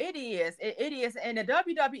 Oh yeah, it is. It is, and the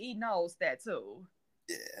WWE knows that too.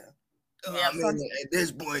 Yeah. I mean, at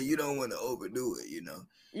this point, you don't want to overdo it, you know.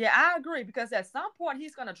 Yeah, I agree because at some point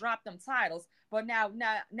he's gonna drop them titles. But now,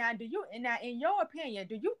 in your opinion,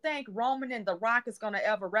 do you think Roman and The Rock is gonna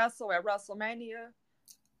ever wrestle at WrestleMania?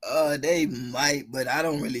 They might, but I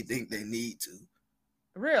don't really think they need to.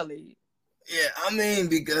 Really? Yeah, I mean,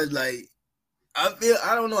 because like I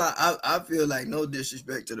don't know. I feel like, no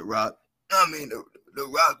disrespect to The Rock. I mean, the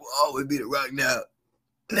Rock will always be The Rock now.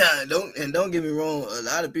 Nah, don't get me wrong. A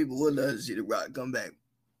lot of people would love to see The Rock come back,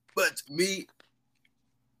 but to me,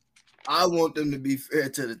 I want them to be fair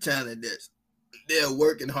to the talent they're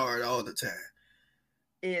working hard all the time.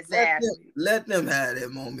 Exactly. Let them have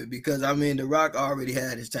that moment because I mean, The Rock already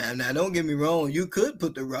had his time. Now, don't get me wrong. You could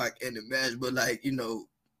put The Rock in the match, but like, you know,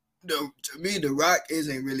 to me, The Rock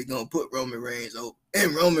isn't really gonna put Roman Reigns over,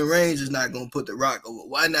 and Roman Reigns is not gonna put The Rock over.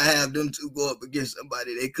 Why not have them two go up against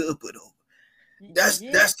somebody they could put over? That's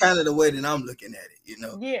kind of the way that I'm looking at it, you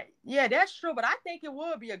know. Yeah, that's true. But I think it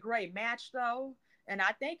would be a great match though, and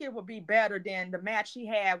I think it would be better than the match he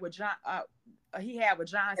had with John.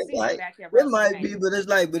 John Cena back at WrestleMania. It might be, but it's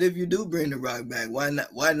like, but if you do bring The Rock back, why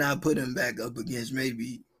not put him back up against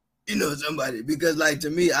maybe, you know, somebody? Because like, to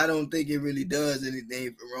me, I don't think it really does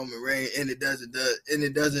anything for Roman Reigns, and it doesn't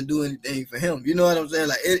do anything for him. You know what I'm saying?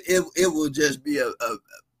 Like it will just be a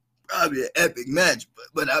probably an epic match,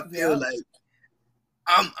 but I feel like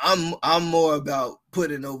I'm more about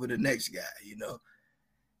putting over the next guy, you know.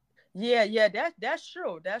 Yeah, that's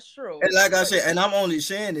true. That's true. And like I said, and I'm only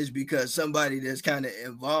saying this because somebody that's kind of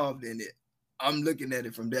involved in it, I'm looking at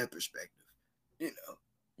it from that perspective, you know.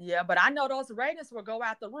 Yeah, but I know those ratings will go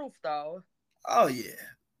out the roof though. Oh yeah,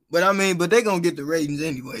 but I mean, but they're gonna get the ratings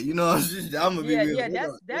anyway, you know. I'm gonna be real. Yeah,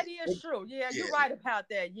 that is true. Yeah, you're right about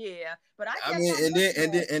that. Yeah, but I mean,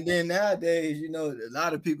 and then nowadays, you know, a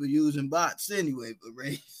lot of people using bots anyway for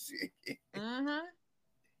ratings.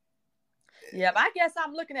 Yeah, but I guess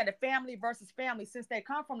I'm looking at a family versus family since they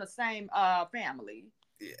come from the same family.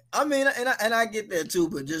 Yeah, I mean, and I get that too,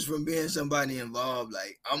 but just from being somebody involved,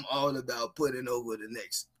 like I'm all about putting over the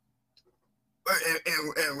next.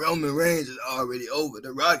 And Roman Reigns is already over.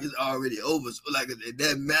 The Rock is already over. So like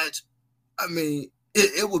that match, I mean,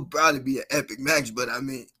 it would probably be an epic match, but I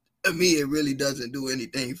mean, to me, it really doesn't do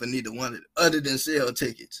anything for neither one of them other than sell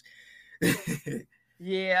tickets.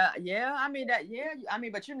 Yeah. I mean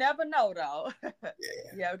but you never know though.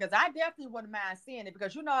 Yeah, because I definitely wouldn't mind seeing it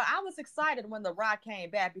because, you know, I was excited when The Rock came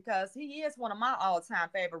back because he is one of my all-time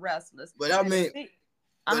favorite wrestlers. But I mean,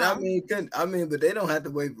 but they don't have to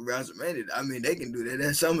wait for WrestleMania. I mean, they can do that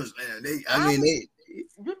at SummerSlam.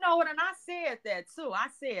 You know what? And I said that too. I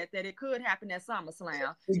said that it could happen at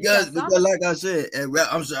SummerSlam because like I said,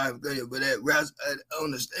 I'm sorry, but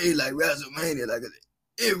on the stage like WrestleMania, like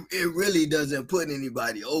it really doesn't put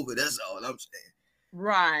anybody over. That's all I'm saying.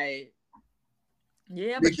 Right.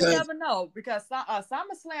 Yeah, but you never know because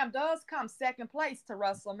SummerSlam does come second place to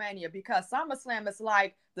WrestleMania because SummerSlam is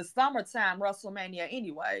like the summertime WrestleMania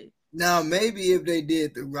anyway. Now, maybe if they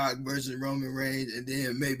did The Rock versus Roman Reigns and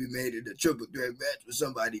then maybe made it a triple threat match with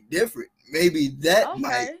somebody different, maybe that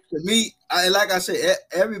might. To me, like I said,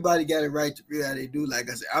 everybody got a right to feel how they do. Like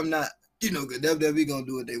I said, I'm not, you know, because WWE gonna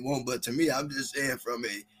do what they want, but to me, I'm just saying from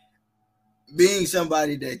being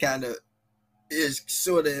somebody that kind of is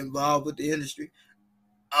sort of involved with the industry,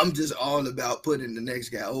 I'm just all about putting the next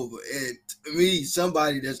guy over. And to me,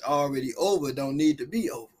 somebody that's already over don't need to be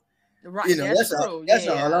over. Right. You know, that's all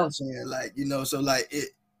I'm saying. Like, you know, so like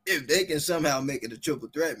it if they can somehow make it a triple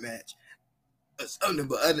threat match or something,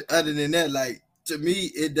 but other than that, like to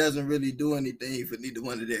me, it doesn't really do anything for neither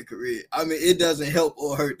one of their career. I mean, it doesn't help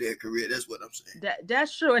or hurt their career. That's what I'm saying.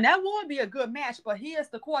 That's true, and that would be a good match. But here's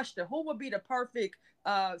the question: who would be the perfect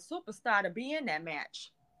superstar to be in that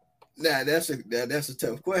match? Nah, that's a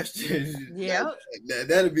tough question. Yeah,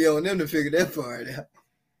 that'll be on them to figure that part out.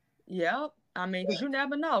 Yep. I mean, because you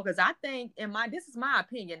never know. Because I think, this is my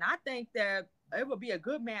opinion. I think that it would be a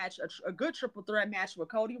good match, a good triple threat match with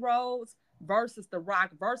Cody Rhodes versus The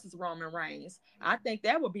Rock versus Roman Reigns. I think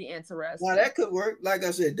that would be interesting. Now that could work. Like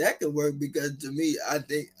I said, that could work because to me, I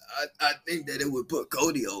think that it would put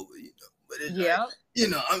Cody over. But it's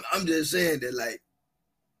like, I'm just saying that, like,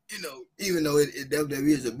 even though WWE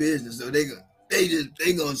is a business, so they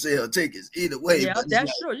gonna sell tickets either way. Yeah,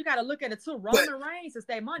 that's true. You got to look at it too. Roman Reigns is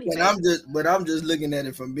their money. But I'm just looking at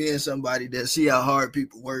it from being somebody that see how hard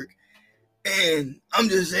people work, and I'm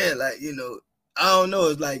just saying, like, I don't know.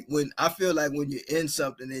 It's like I feel like when you're in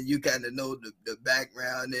something and you kind of know the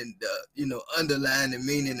background and the underlying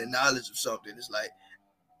meaning and knowledge of something, it's like,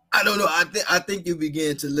 I don't know. I think you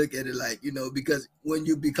begin to look at it like, because when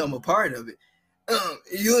you become a part of it.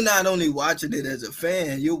 You're not only watching it as a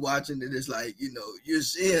fan, you're watching it as like, you're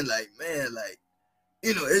seeing like, man, like,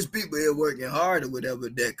 it's people here working hard or whatever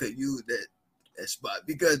that could use that spot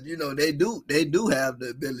because, they do have the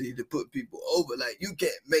ability to put people over. Like, you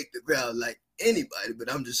can't make the crowd like anybody,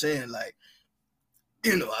 but I'm just saying, like,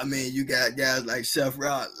 I mean, you got guys like Seth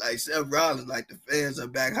Rollins, like the fans are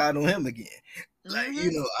back hot on him again. Like,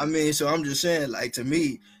 I mean, so I'm just saying, like, to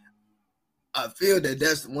me, I feel that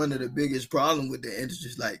that's one of the biggest problems with the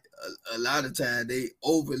industry. Like a lot of time they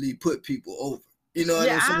overly put people over. You know what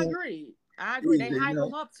I'm saying? I agree. They hype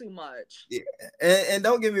them up too much. Yeah, and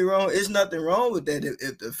don't get me wrong, it's nothing wrong with that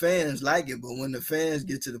if the fans like it. But when the fans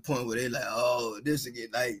get to the point where they're like, oh, this again,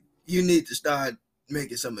 like you need to start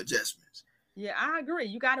making some adjustments. Yeah, I agree.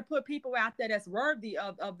 You got to put people out there that's worthy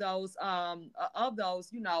of those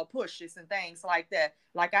pushes and things like that.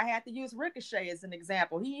 Like I had to use Ricochet as an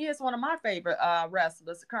example. He is one of my favorite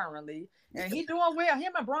wrestlers currently, and he's doing well.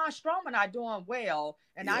 Him and Braun Strowman are doing well,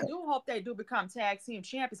 and I do hope they do become tag team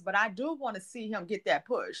champions. But I do want to see him get that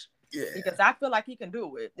push. Yeah. Because I feel like he can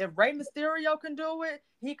do it. If Rey Mysterio can do it,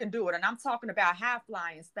 he can do it. And I'm talking about high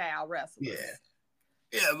flying style wrestlers. Yeah.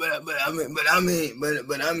 Yeah, but I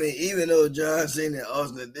mean, even though John Cena and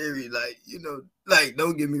Austin Theory, like, like,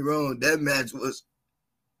 don't get me wrong, that match was,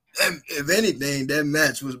 if anything, that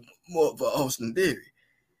match was more for Austin Theory.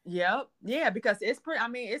 Yep. Yeah, because it's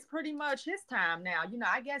pretty much his time now.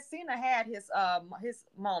 I guess Cena had his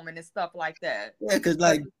moment and stuff like that. Yeah, because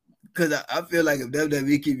I feel like if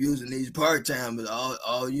WWE keep using these part-timers,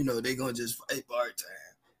 all they're going to just fight part-time.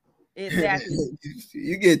 Exactly.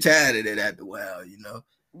 You get tired of it after a while,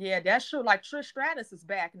 Yeah, that's true. Like Trish Stratus is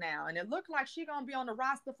back now, and it looked like she's gonna be on the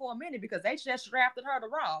roster for a minute because they just drafted her to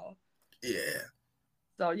Raw. Yeah.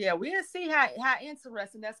 So yeah, we'll see how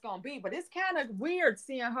interesting that's gonna be. But it's kind of weird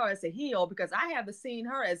seeing her as a heel because I haven't seen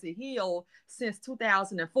her as a heel since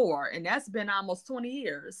 2004, and that's been almost 20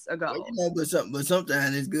 years ago. Well, but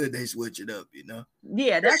sometimes it's good they switch it up,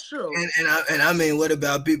 Yeah, that's true. And I mean, what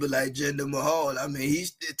about people like Jinder Mahal? I mean,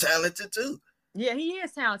 he's talented too. Yeah, he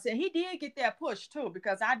is talented. He did get that push too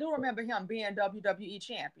because I do remember him being WWE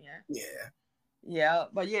champion. Yeah. Yeah,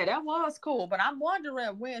 but yeah, that was cool. But I'm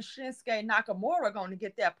wondering when Shinsuke Nakamura going to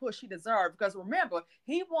get that push he deserved. Because remember,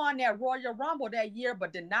 he won that Royal Rumble that year,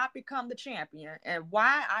 but did not become the champion. And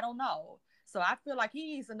why? I don't know. So I feel like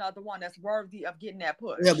he's another one that's worthy of getting that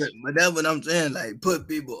push. Yeah, but that's what I'm saying. Like, put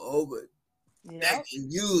people over that can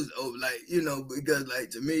use over, like, because, like,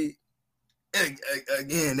 to me,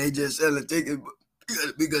 again, they just sell a ticket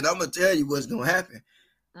because I'm going to tell you what's going to happen.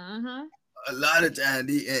 Mm-hmm. A lot of times,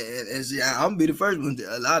 and see, I'm gonna be the first one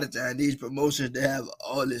to. A lot of times, these promotions they have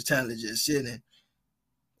all this talent just sitting.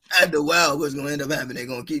 After a while, what's gonna end up happening? They're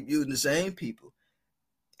gonna keep using the same people,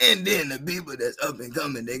 and then the people that's up and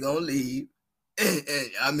coming, they're gonna leave. And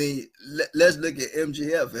I mean, let's look at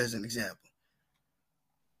MJF as an example.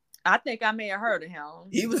 I think I may have heard of him.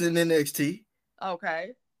 He was in NXT.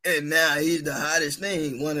 Okay. And now he's the hottest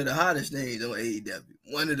thing, one of the hottest things on AEW.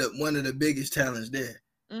 One of the biggest talents there.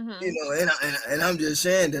 Mm-hmm. And I'm just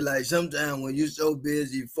saying that, like, sometimes when you're so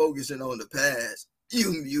busy focusing on the past,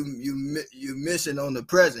 you're missing on the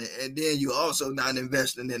present, and then you're also not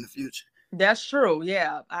investing in the future. That's true.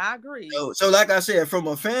 Yeah, I agree. So like I said, from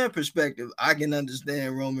a fan perspective, I can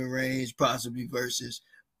understand Roman Reigns possibly versus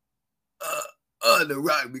The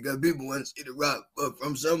Rock because people want to see The Rock, but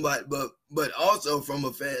from somebody, but also from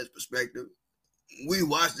a fan's perspective, we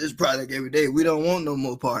watch this product every day. We don't want no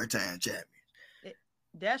more part-time champions.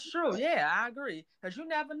 That's true. Yeah, I agree. Because you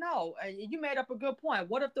never know. You made up a good point.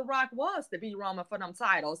 What if The Rock was to be Roman for them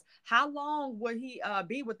titles? How long would he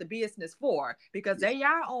be with the business for? Because Yeah. they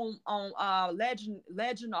are on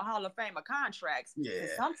legend or Hall of Famer contracts, and Yeah.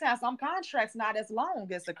 sometimes some contracts not as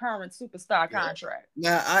long as the current superstar Yeah. contract.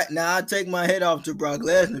 Now I take my head off to Brock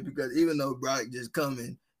Lesnar because even though Brock just come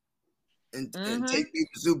in and Mm-hmm. take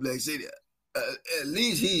people to Suplex City, at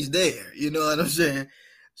least he's there. You know what I'm saying?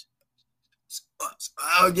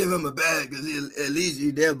 I'll give him a bad because at least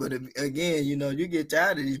he's there. But again, you know, you get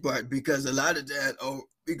tired of these parts because a lot of that,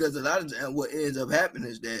 what ends up happening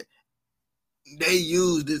is that they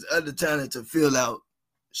use this other talent to fill out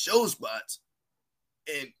show spots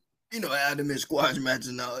and have them in squash matches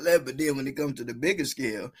and all that. But then when it comes to the bigger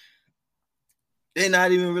scale, they're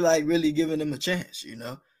not even like really giving them a chance.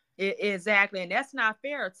 Exactly, and that's not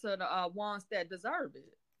fair to the ones that deserve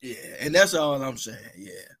it. Yeah, and that's all I'm saying.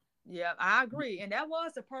 Yeah. Yeah, I agree. And that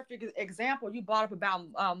was a perfect example you brought up about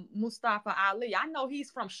Mustafa Ali. I know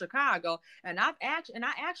he's from Chicago, and I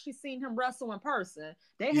actually seen him wrestle in person.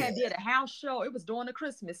 They Yeah. had did a house show. It was during the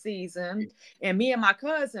Christmas season, and me and my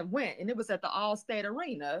cousin went, and it was at the Allstate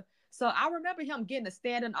Arena. So I remember him getting a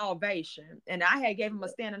standing ovation, and I had gave him a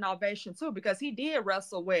standing ovation too because he did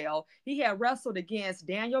wrestle well. He had wrestled against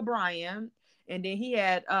Daniel Bryan, and then he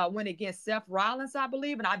had went against Seth Rollins, I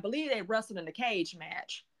believe, and I believe they wrestled in the cage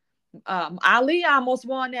match. Ali almost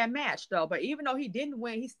won that match though, but even though he didn't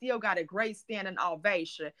win, he still got a great standing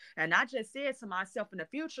ovation. And I just said to myself, in the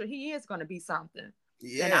future, he is going to be something, and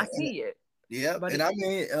Yeah. I see it. Yeah. But And I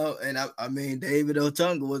mean, David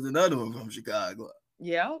Otunga was another one from Chicago.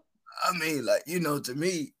 yeah, I mean, like, to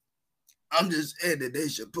me, I'm just saying that they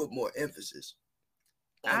should put more emphasis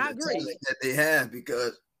on I the agree. talent that they have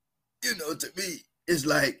because, to me, it's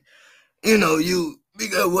like,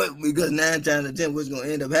 because 9 times out of 10, what's gonna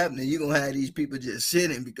end up happening, you're gonna have these people just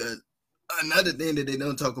sitting because another thing that they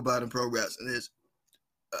don't talk about in pro wrestling is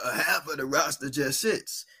half of the roster just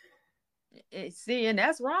sits. See, and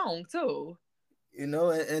that's wrong too. And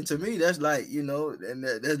to me, that's like, and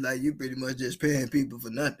that's like you pretty much just paying people for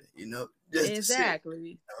nothing, just to sit.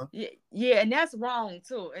 Exactly. Yeah, and that's wrong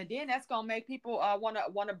too. And then that's gonna make people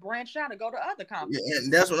wanna branch out and go to other companies. Yeah,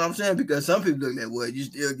 and that's what I'm saying because some people look like, well, you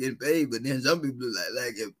still getting paid, but then some people look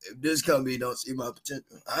like if this company don't see my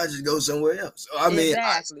potential, I just go somewhere else. So I mean,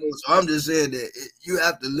 Exactly. so I'm just saying that you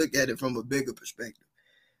have to look at it from a bigger perspective.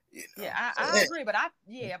 Yeah, So, I agree, but I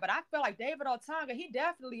feel like David Otunga, he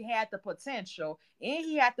definitely had the potential and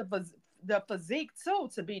he had the physique too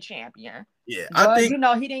to be champion. yeah, But he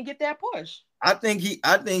didn't get that push. I think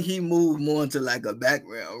he moved more into like a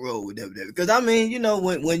background role with WWE because I mean,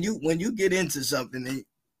 when you get into something and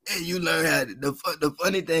you learn how to, the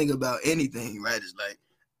funny thing about anything, right, is like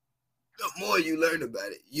the more you learn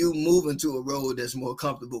about it, you move into a role that's more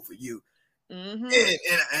comfortable for you. Mm-hmm.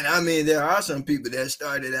 And I mean, there are some people that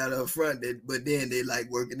started out up front, but then they like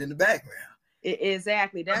working in the background.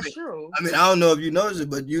 Exactly, that's true. I mean, I don't know if you notice it,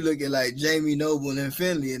 but you look at like Jamie Noble and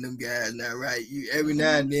Finley and them guys now, right? You every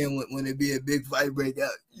now and then when it be a big fight break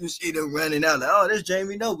out, you see them running out like, oh, that's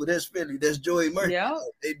Jamie Noble, that's Finley, that's Joey Mercury. Yep.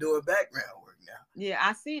 They doing background work now. Yeah,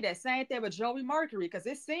 I see that. Same thing with Joey Mercury, because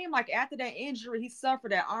it seemed like after that injury he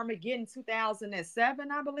suffered at Armageddon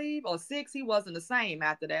 2007, I believe, or 6, he wasn't the same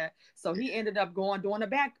after that. So he ended up doing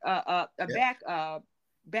a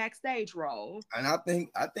backstage role. And I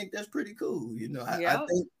think that's pretty cool. Yeah.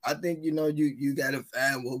 I think you gotta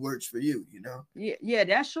find what works for you. Yeah,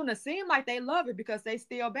 that's true. And it seemed like they love it because they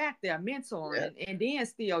still back there mentoring and then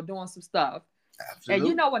still doing some stuff.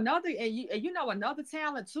 Absolutely. And another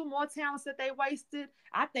talent, 2 more talents that they wasted.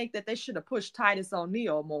 I think that they should have pushed Titus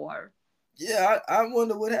O'Neil more. Yeah, I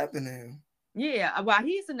wonder what happened to him. Yeah, well,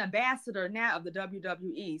 he's an ambassador now of the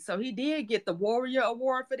WWE. So he did get the Warrior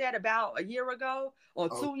Award for that about a year ago or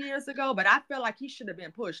 2 years ago. But I feel like he should have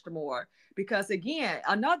been pushed more because, again,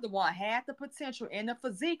 another one had the potential and the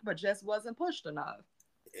physique, but just wasn't pushed enough.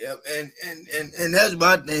 Yeah, and that's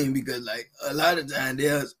my thing because, like, a lot of times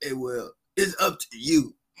it's up to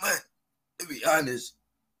you. But to be honest,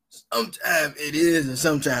 sometimes it is and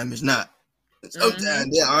sometimes it's not.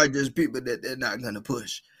 Sometimes there are just people that they're not going to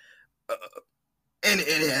push. And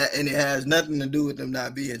it has nothing to do with them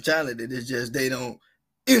not being talented. It's just they don't,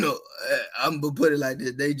 I'm going to put it like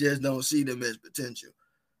this, they just don't see them as potential.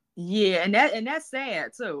 Yeah, and that's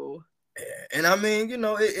sad too. And I mean,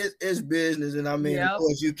 it's business. And I mean, of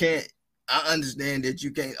course, I understand that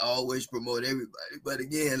you can't always promote everybody. But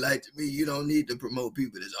again, like to me, you don't need to promote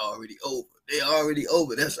people that's already over. They're already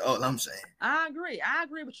over. That's all I'm saying. I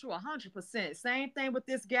agree with you 100%. Same thing with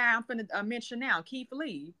this guy I'm going to mention now, Keith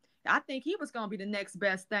Lee. I think he was gonna be the next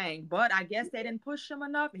best thing, but I guess they didn't push him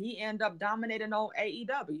enough. He ended up dominating on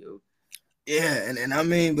AEW. Yeah, and I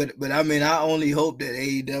mean, but I mean, I only hope that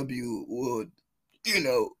AEW would, you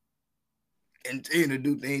know, continue to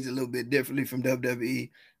do things a little bit differently from WWE.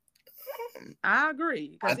 I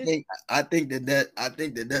agree I because it think I think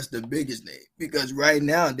that that's the biggest thing because right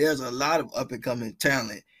now there's a lot of up and coming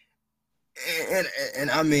talent, and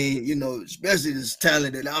I mean, you know, especially this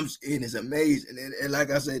talent that I'm seeing is amazing, and like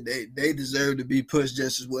I said, they deserve to be pushed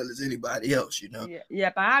just as well as anybody else, you know. yeah,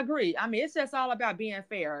 yep, I agree. I mean, it's just all about being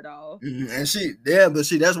fair, though. And see, yeah, but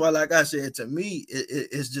see, that's why, like I said, to me,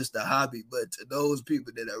 it's just a hobby. But to those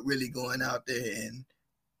people that are really going out there and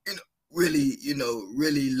really,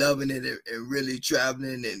 really loving it and really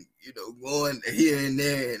traveling and going here and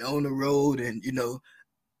there and on the road and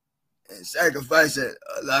and sacrificing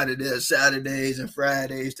a lot of their Saturdays and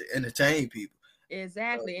Fridays to entertain people.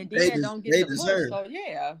 Exactly, and then don't get They the push. deserve So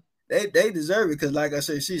yeah, they deserve it because, like I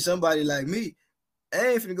said, see somebody like me. I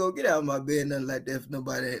ain't finna go get out of my bed, nothing like that for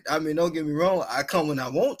nobody. I mean, don't get me wrong. I come when I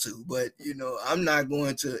want to, but I'm not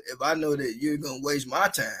going to. If I know that you're gonna waste my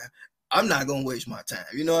time, I'm not gonna waste my time.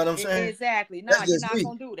 You know what I'm saying? exactly. No, That's you're just not me.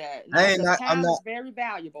 gonna do that. I No, ain't because not. I'm time not. is very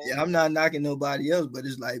valuable. Yeah, I'm not knocking nobody else, but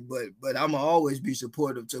it's like, but I'm gonna always be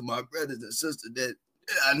supportive to my brothers and sisters that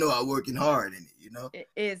I know are working hard in it.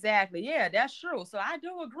 Exactly. Yeah, that's true. So I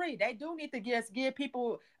do agree. They do need to just give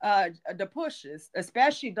people the pushes,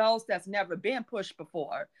 especially those that's never been pushed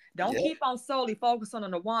before. Don't Yeah. keep on solely focusing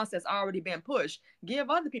on the ones that's already been pushed. Give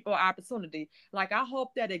other people an opportunity. Like I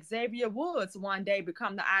hope that Xavier Woods one day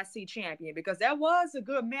become the IC champion because that was a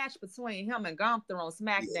good match between him and Gunther on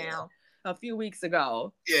Yeah. SmackDown a few weeks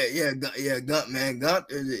ago. Yeah.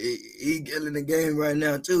 Gunt he killing the game right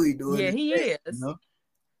now too. He doing Yeah, his he thing. is.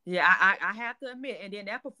 Yeah, I have to admit, and then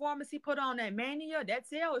that performance he put on at Mania, that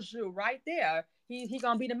tells you right there he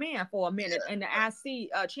gonna be the man for a minute in the IC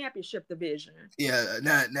championship division. Yeah,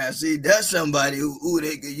 now see that's somebody who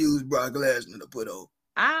they could use Brock Lesnar to put over.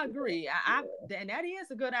 I agree. And that is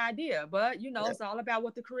a good idea, but Yeah, it's all about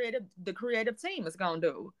what the creative team is gonna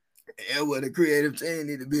do. yeah, well, the creative team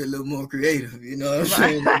need to be a little more creative. You know what I'm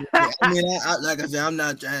Right. saying? I mean, like I said, I'm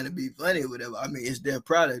not trying to be funny or whatever. I mean, it's their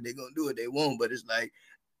product; they're gonna do what they want. But it's like,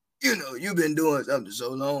 you've been doing something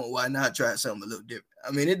so long. Why not try something a little different?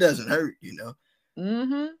 I mean, it doesn't hurt.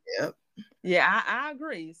 Mm-hmm. Yep. Yeah, I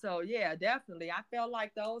agree. So yeah, definitely. I felt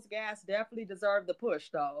like those guys definitely deserve the push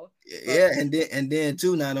though. But Yeah, and then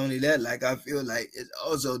too, not only that, like I feel like it's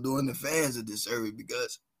also doing the fans a disservice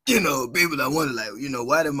because people that wonder like,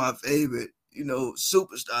 why did my favorite,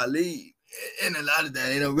 superstar leave? And a lot of that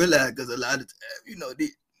they don't realize because a lot of time,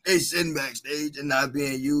 they sitting backstage and not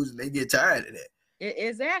being used and they get tired of that.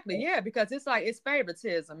 exactly, yeah, because it's like it's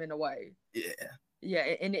favoritism in a way. Yeah. Yeah,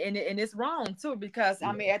 and it's wrong too because I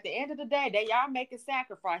Yeah. mean at the end of the day they are making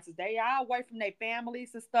sacrifices. They are away from their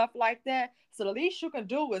families and stuff like that. So the least you can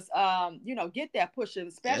do is get that push,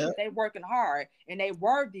 especially Yeah. if they working hard and they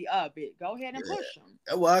worthy of it. Go ahead and Yeah. push them.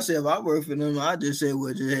 That's why I say if I work for them, I just say,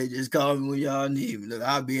 well, just call me when y'all need me. Look,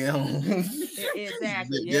 I'll be at home.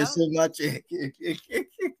 Exactly. Just Yeah. send my check. Yeah,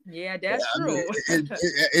 Yeah, that's I mean, true.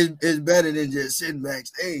 it's better than just sitting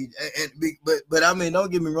backstage. But I mean,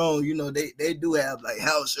 don't get me wrong. They do have like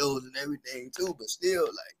house shows and everything too. But still,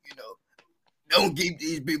 like don't keep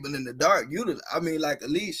these people in the dark. I mean, like at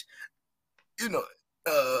least you know,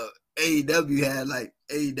 AEW had like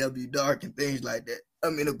AEW Dark and things like that. I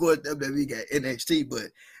mean, of course, WWE got NXT,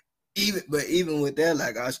 but even with that,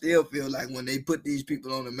 like I still feel like when they put these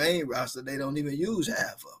people on the main roster, they don't even use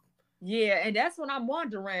half of them. Yeah, and that's what I'm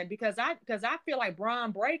wondering because I feel like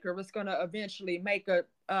Braun Breaker was gonna eventually make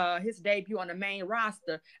his debut on the main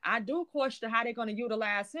roster. I do question how they're gonna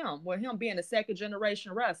utilize him with him being a second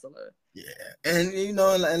generation wrestler. Yeah, and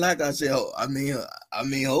and like I said,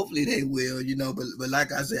 hopefully they will, but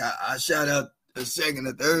like I said, I shout out the second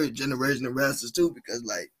or third generation of wrestlers too, because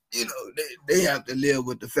like they have to live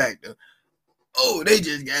with the fact of they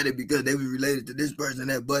just got it because they were related to this person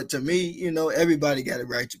that. But to me, everybody got a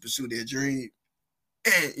right to pursue their dream,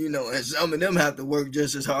 and and some of them have to work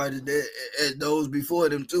just as hard as those before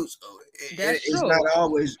them too. So That's it's true. not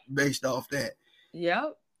always based off that.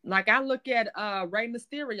 Yep. Like I look at Rey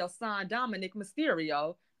Mysterio's son Dominic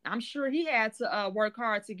Mysterio. I'm sure he had to work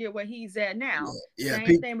hard to get where he's at now. Yeah,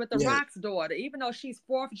 Same thing with The yeah, Rock's daughter. Even though she's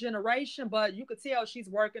fourth generation, but you could tell she's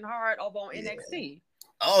working hard over on yeah. NXT.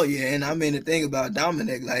 Oh yeah, and I mean the thing about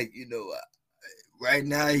Dominic, like right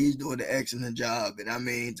now he's doing an excellent job, and I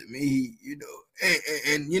mean to me,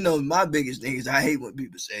 and my biggest thing is I hate when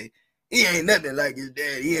people say he ain't nothing like his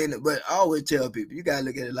dad. He ain't, but I always tell people you gotta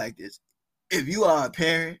look at it like this: if you are a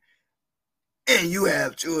parent and you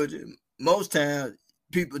have children, most times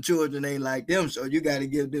children ain't like them, so you got to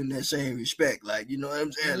give them that same respect. Like, you know what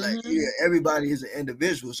I'm saying? Like, Mm-hmm. yeah, everybody is an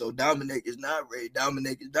individual, so Dominic is not Ray,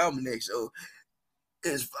 Dominic is Dominic. So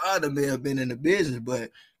his father may have been in the business,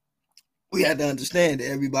 but we have to understand that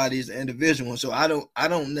everybody is an individual. So I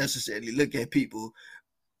don't necessarily look at people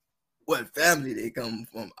what family they come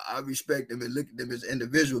from. I respect them and look at them as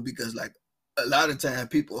individual, because like a lot of time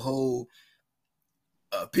people hold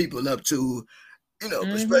people up to,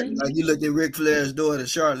 perspective. Mm-hmm. Like you look at Ric Flair's daughter,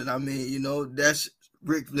 Charlotte. I mean, that's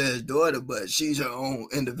Ric Flair's daughter, but she's her own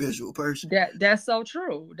individual person. That's so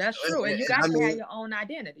true. That's true. And you And I got to have mean, your own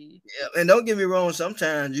identity. yeah, and don't get me wrong.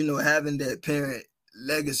 Sometimes having that parent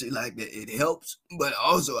legacy like that, it helps. But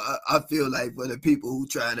also, I feel like for the people who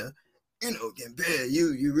try to, compare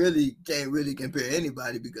you really can't really compare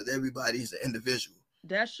anybody, because everybody's an individual.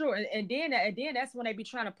 That's true. And then that's when they be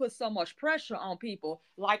trying to put so much pressure on people.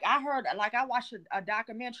 Like I heard, like I watched a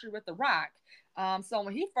documentary with The Rock. So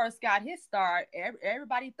when he first got his start,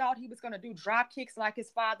 everybody thought he was going to do drop kicks like his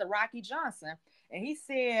father, Rocky Johnson. And he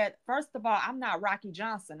said, first of all, I'm not Rocky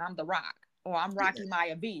Johnson. I'm The Rock. Or I'm Rocky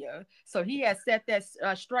Maivia. So he has set that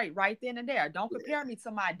straight right then and there. Don't compare me to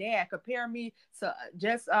my dad. Compare me to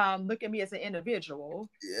just look at me as an individual.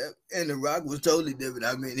 Yeah, and The Rock was totally different.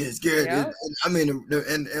 I mean, his character. Yeah. I mean,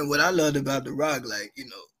 and what I loved about The Rock, like,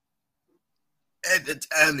 at the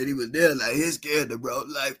time that he was there, like his character brought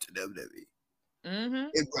life to WWE. Mm-hmm.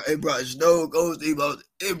 It brought Stone Cold Steve Austin.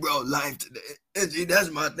 It brought life to the. And see, that's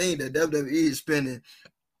my thing, that WWE is spending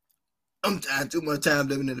sometimes too much time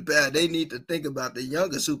living in the past. They need to think about the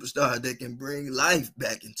younger superstars that can bring life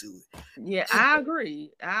back into it. Yeah, I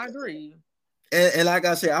agree. I agree. And like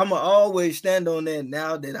I said, I'ma always stand on that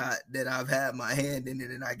now that I've had my hand in it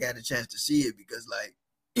and I got a chance to see it, because like,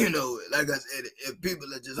 like I said, if people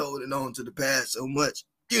are just holding on to the past so much,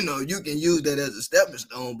 you can use that as a stepping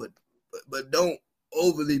stone, but don't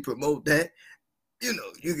overly promote that.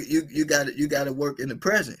 You gotta work in the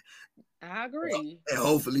present I agree. and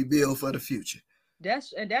hopefully build for the future.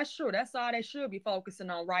 That's true. That's all they should be focusing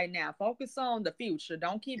on right now. Focus on the future.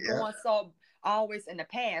 Don't keep Yeah. going so always in the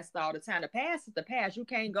past all the time. The past is the past. You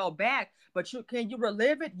can't go back, but you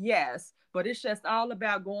relive it? Yes. But it's just all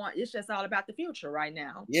about it's just all about the future right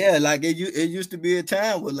now. Yeah, like it used to be a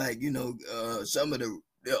time where, like, some of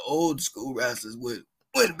the old school wrestlers would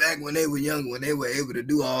went back when they were young, when they were able to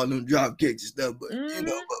do all them drop kicks and stuff. But Mm-hmm.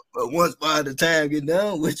 but once by the time get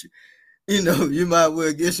done with you, you might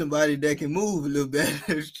well get somebody that can move a little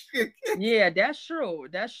better. Yeah, that's true.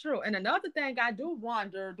 That's true. And another thing I do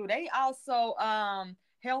wonder, do they also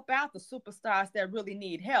help out the superstars that really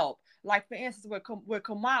need help? Like for instance with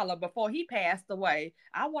Kamala before he passed away,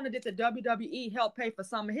 I wondered if the WWE help pay for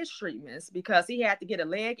some of his treatments because he had to get a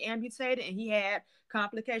leg amputated and he had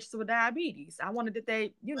complications with diabetes. I wondered if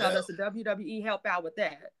they, Well, does the WWE help out with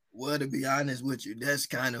that? well, to be honest with you, that's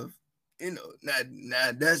kind of,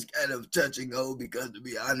 not that's kind of touch and go, because to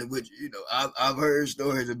be honest with you, I've heard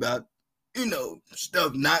stories about,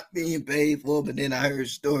 stuff not being paid for, but then I heard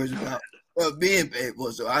stories about stuff being paid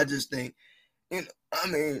for. So I just think, I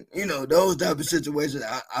mean, those type of situations,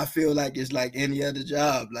 I feel like it's like any other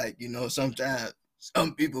job. Like, sometimes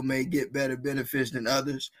some people may get better benefits than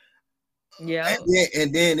others. Yeah,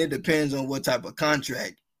 And then it depends on what type of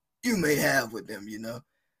contract you may have with them,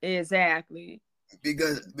 exactly.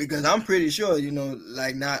 because I'm pretty sure,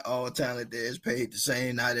 like not all talent there is paid the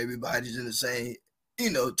same. Not everybody's in the same,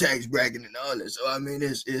 tax bracket and all that. So I mean,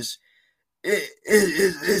 it's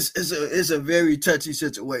a very touchy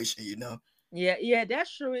situation. Yeah, yeah,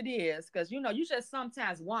 that's true. It is because you just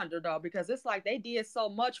sometimes wonder though because it's like they did so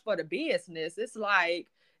much for the business. It's like,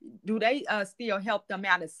 do they still help them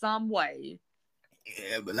out in some way?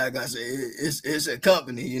 Yeah, but like I said, it's a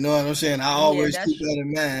company. You know what I'm saying? I Yeah, always that's keep that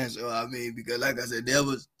in mind. So I mean, because like I said, there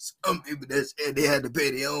was some people that said they had to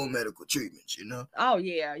pay their own medical treatments. oh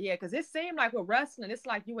yeah, yeah. Because it seemed like with wrestling, it's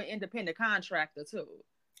like you an independent contractor too.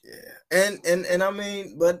 Yeah, and I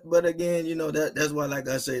mean, but again, that's why, like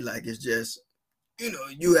I say, like it's just,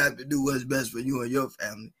 you have to do what's best for you and your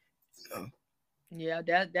family. You know? Yeah,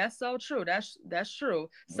 that's so true. That's true.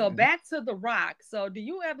 So Mhm. back to The Rock. So do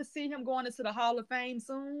you ever see him going into the Hall of Fame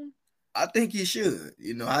soon? I think he should.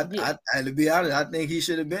 Yeah, To be honest, I think he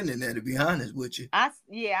should have been in there. To be honest with you. I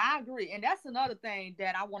agree, and that's another thing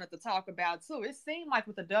that I wanted to talk about too. It seemed like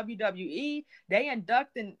with the WWE, they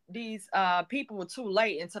inducting these people too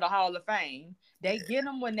late into the Hall of Fame. They get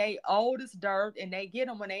them when they old as dirt, and they get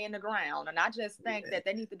them when they in the ground. And I just think Yeah. that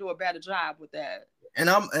they need to do a better job with that. And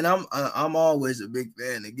I'm always a big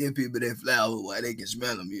fan to give people their flowers while they can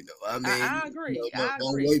smell them. I mean, I agree. don't, I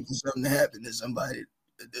don't wait agree. for something to happen to somebody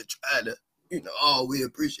to try to oh, we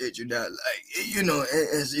appreciate you now. Like,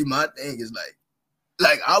 and see, my thing is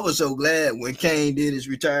like I was so glad when Kane did his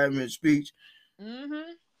retirement speech.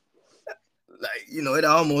 Mm-hmm. Like, it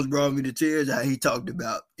almost brought me to tears how he talked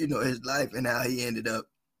about, his life and how he ended up,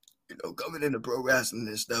 coming into pro wrestling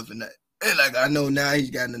and stuff and that. And like, I know now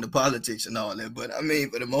he's gotten into politics and all that, but I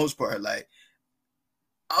mean, for the most part, like,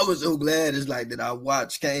 I was so glad it's like that I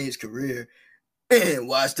watched Kane's career and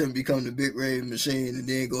watched him become the Big Red Machine and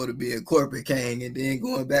then go to being corporate Kane and then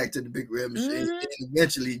going back to the Big Red Machine Mm-hmm. and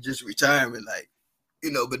eventually just retiring. Like,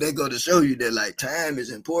 but they go to show you that like time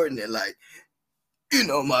is important and like,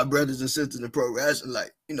 my brothers and sisters in pro wrestling,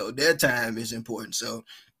 like, their time is important. So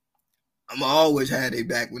I'm always have their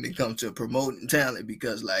back when it comes to promoting talent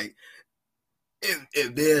because like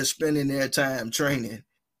if they're spending their time training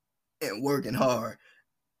and working hard,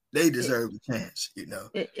 they deserve a chance.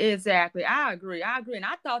 Exactly. I agree. And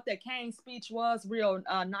I thought that Kane's speech was real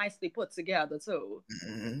nicely put together too.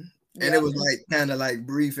 Mm-hmm. And it Yep. was like kind of like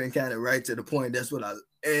brief and kind of right to the point. That's what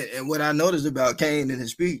and what I noticed about Kane in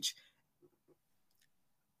his speech,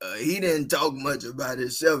 he didn't talk much about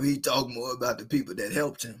himself. He talked more about the people that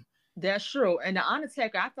helped him. That's true. And the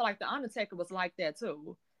Undertaker, I feel like the Undertaker was like that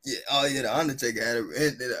too. Yeah, oh yeah, the Undertaker had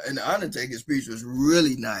and the Undertaker speech was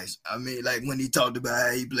really nice. I mean, like when he talked about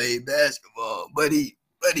how he played basketball, but he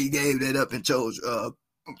gave that up and chose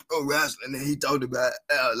pro wrestling, and he talked about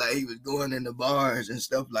how like he was going in the bars and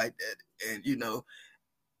stuff like that, and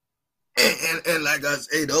and like I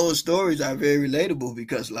say, those stories are very relatable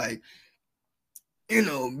because like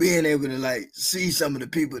being able to like see some of the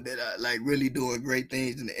people that are like really doing great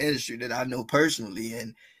things in the industry that I know personally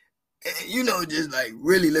and just like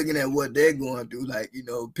really looking at what they're going through, like,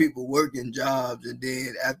 people working jobs and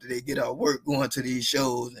then after they get out work, going to these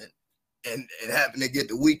shows and having to get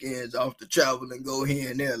the weekends off to travel and go here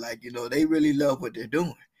and there. Like, they really love what they're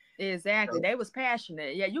doing. Exactly. They was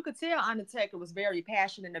passionate. Yeah, you could tell Undertaker was very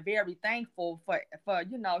passionate and very thankful for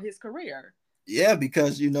his career. Yeah,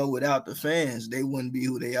 because, without the fans, they wouldn't be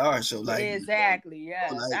who they are. So like, Exactly.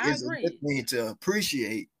 Yes. like I it's a good agree. thing to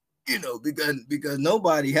appreciate, because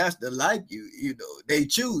nobody has to like you, they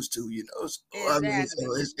choose to, So I mean, Exactly.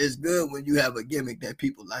 so it's good when you have a gimmick that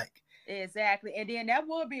people like. Exactly. And then that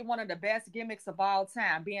would be one of the best gimmicks of all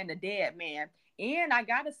time, being the dead man. And I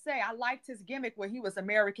gotta say, I liked his gimmick where he was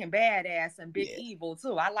American Badass and Big Yeah. Evil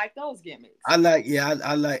too. I like those gimmicks. I like,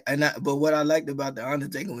 but what I liked about the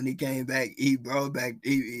Undertaker when he came back, he brought back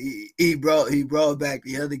he brought back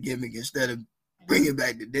the other gimmick instead of bringing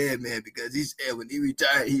back the dead man because he said when he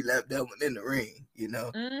retired he left that one in the ring.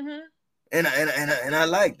 Mm-hmm. And I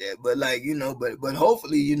like that, but like but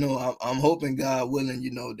hopefully I'm hoping God willing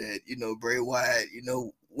that Bray Wyatt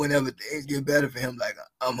whenever things get better for him, like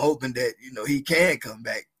I'm hoping that he can come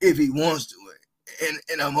back if he wants to,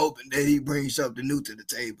 and I'm hoping that he brings something new to the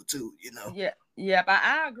table too. Yeah, but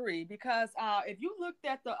I agree because if you looked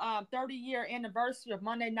at the 30-year anniversary of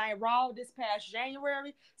Monday Night Raw this past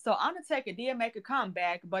January, so Undertaker did make a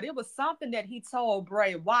comeback, but it was something that he told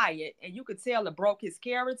Bray Wyatt, and you could tell it broke his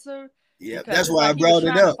character. Yeah, Because that's it's why I like he was brought it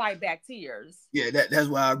trying to up. fight back tears. Yeah, that's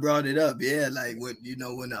why I brought it up. Yeah, like when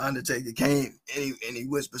when the Undertaker came and he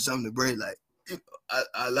whispered something to Bray, like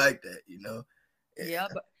I like that. Yeah,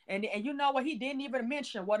 but and you know what? He didn't even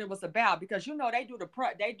mention what it was about because they do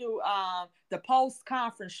the post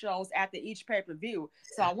conference shows after each pay-per-view.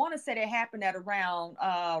 So I want to say that happened at around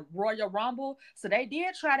Royal Rumble. So they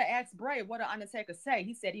did try to ask Bray what the Undertaker say.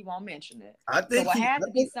 He said he won't mention it. I So think it had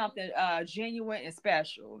to be something genuine and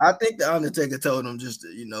special. I think the Undertaker told him just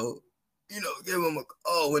to give him a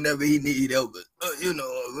call whenever he need help,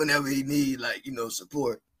 whenever he need like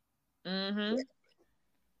support. Mm-hmm.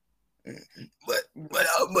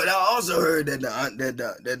 But I also heard that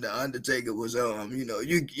the Undertaker was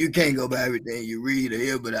you can't go by everything you read or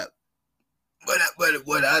hear, but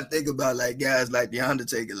what I think about like guys like the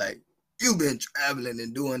Undertaker, like you've been traveling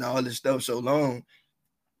and doing all this stuff so long.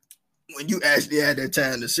 When you actually had that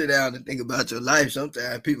time to sit down and think about your life,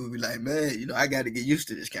 sometimes people be like, man, I got to get used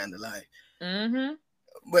to this kind of life. Mm-hmm.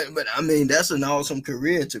 But I mean, that's an awesome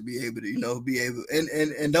career to be able to, be able,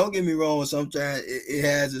 and don't get me wrong, sometimes it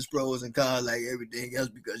has its pros and cons like everything else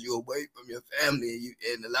because you're away from your family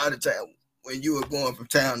and a lot of time when you are going from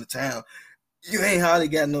town to town, you ain't hardly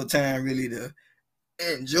got no time really to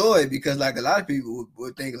enjoy because like a lot of people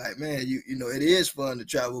would think like, man, it is fun to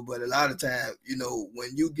travel, but a lot of time,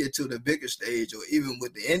 when you get to the bigger stage or even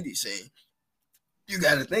with the indie scene, you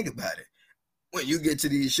got to think about it. When you get to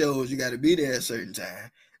these shows, you got to be there at a certain time.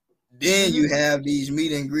 Then you have these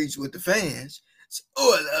meet and greets with the fans. So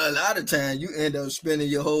a lot of times you end up spending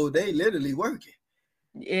your whole day literally working.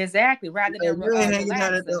 Exactly. Rather than You ain't hanging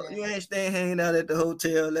out at relaxing the, it. you ain't staying hanging out at the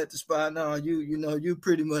hotel at the spa. No, you know, you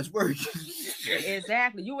pretty much working.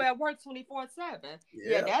 Exactly. You at work 24/7. Yeah,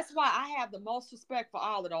 Yeah. that's why I have the most respect for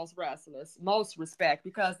all of those wrestlers. Most respect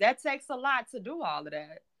because that takes a lot to do all of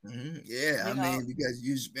that. Yeah, I You know. mean, because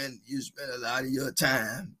you spend a lot of your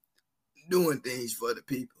time doing things for the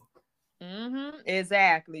people.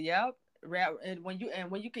 Exactly. Yep. And when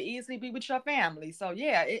you could easily be with your family. So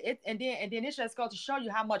yeah, and then it just goes to show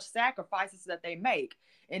you how much sacrifices that they make.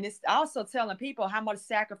 And it's also telling people how much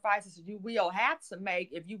sacrifices you will have to make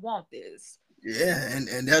if you want this. Yeah,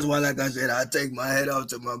 and that's why, like I said, I take my head off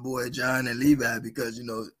to my boy John and Levi because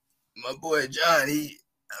my boy John,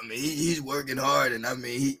 he's working hard, and I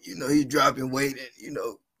mean he's dropping weight and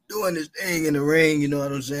doing his thing in the ring. You know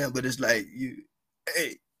what I'm saying? But it's like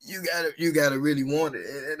hey, you gotta really want it,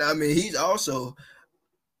 and I mean he's also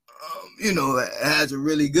has a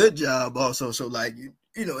really good job also. So like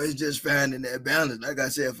it's just finding that balance. Like I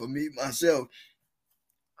said, for me myself,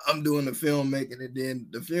 I'm doing the filmmaking and then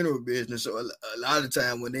the funeral business. So a lot of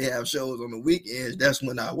time when they have shows on the weekends, that's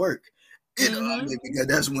when I work. I mean, because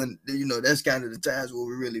that's when that's kind of the times where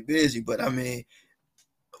we're really busy. But I mean,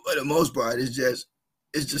 for the most part, it's just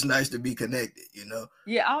nice to be connected.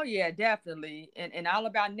 Yeah. Oh yeah, definitely. And all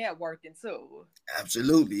about networking too.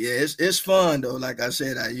 Absolutely, yeah. It's fun though. Like I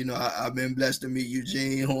said, I've been blessed to meet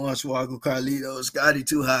Eugene, Hornswoggle, Carlito, Scotty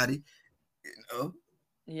Too Hottie. You know,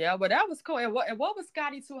 Yeah, but that was cool. And what was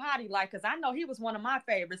Scotty Too Hottie like? Because I know he was one of my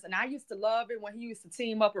favorites, and I used to love it when he used to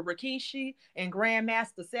team up with Rikishi and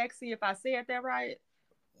Grandmaster Sexy, if I said that right.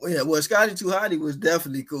 well, yeah. Well, Scotty Too Hottie was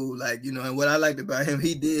definitely cool. Like and what I liked about him,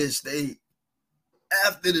 he did stay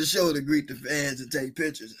after the show to greet the fans and take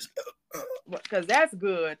pictures and stuff. Because that's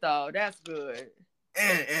good, though. That's good.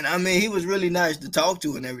 And I mean, he was really nice to talk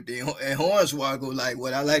to and everything. And Hornswoggle, like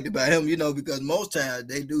what I liked about him, because most times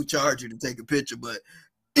they do charge you to take a picture, but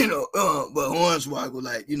but Hornswoggle,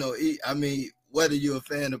 like I mean, whether you're a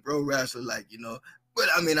fan of pro wrestling, like but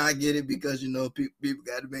I mean, I get it because people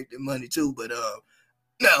got to make their money too. But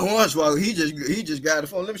now Hornswoggle, he just got the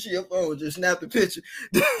phone. Let me see your phone. Just snap the picture.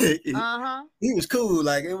 He was cool.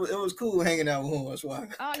 Like it was cool hanging out with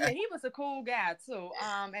Hornswoggle. Oh yeah, he was a cool guy too.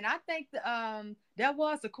 And I think that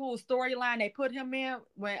was a cool storyline they put him in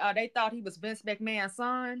when they thought he was Vince McMahon's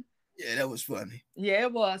son. Yeah, that was funny. Yeah,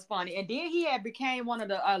 it was funny. And then he had became one of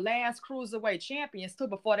the last cruiserweight champions too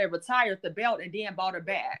before they retired the belt and then bought it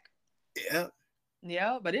back. Yeah.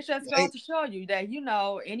 Yeah, but it just goes to show you that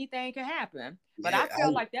anything can happen. But I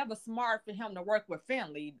felt like that was smart for him to work with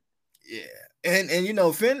Finlay. Yeah, and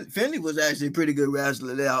Finlay was actually a pretty good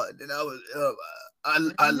wrestler.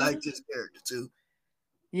 I liked his character too.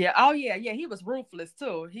 Yeah. Oh yeah. Yeah. He was ruthless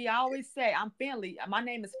too. He always say, "I'm Finlay. My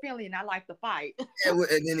name is Finlay, and I like to fight." Yeah,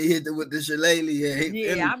 and then he hit it with the shillelagh.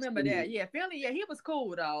 Yeah, I remember that. Yeah, Finlay. Yeah, he was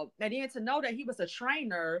cool though. And then to know that he was a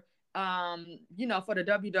trainer, for the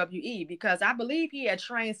WWE because I believe he had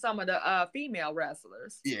trained some of the female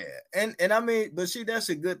wrestlers. Yeah, and I mean, but see, that's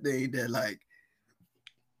a good thing that like.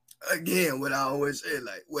 Again, what I always say,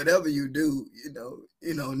 like whatever you do,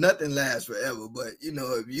 nothing lasts forever. But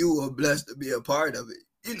if you are blessed to be a part of it,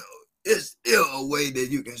 it's still a way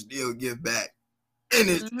that you can still give back, and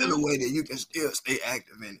it's still a way that you can still stay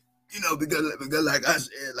active in it. Because like I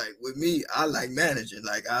said, like with me, I like managing.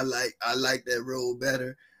 Like I like that role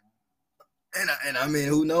better. And I mean,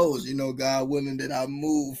 who knows? God willing that I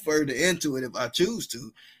move further into it if I choose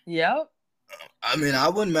to. Yep. I mean, I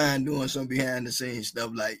wouldn't mind doing some behind the scenes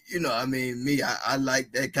stuff. Like, I mean, me, I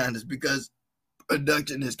like that kind of because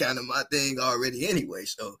production is kind of my thing already anyway.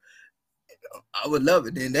 So, I would love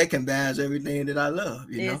it. Then that combines everything that I love,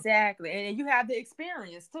 Exactly. And you have the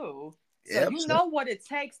experience too. So you know what it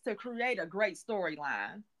takes to create a great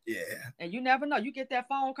storyline. Yeah. And you never know. You get that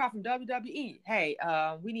phone call from WWE. Hey,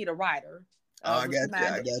 we need a writer. I got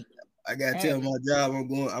to tell my job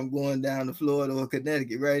I'm going down to Florida or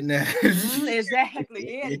Connecticut right now.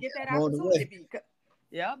 Exactly. Yeah, to get that opportunity.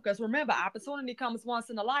 Yeah, because remember, opportunity comes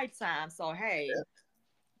once in a lifetime. So hey,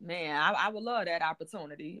 man, I would love that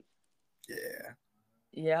opportunity. Yeah.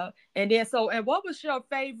 Yeah. And what was your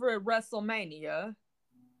favorite WrestleMania?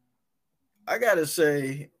 I gotta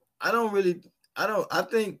say, I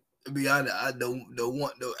think to be honest, the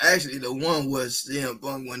one was CM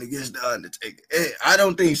Punk when against the Undertaker. I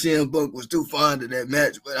don't think CM Punk was too fond of that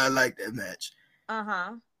match, but I like that match.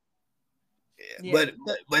 Yeah.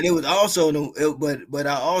 But it was also but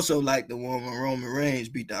I also like the one when Roman Reigns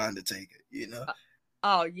beat the Undertaker.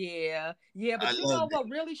 Oh yeah, but what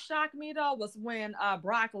really shocked me though was when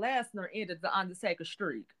Brock Lesnar ended the Undertaker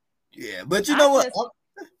streak. Yeah, but you know what?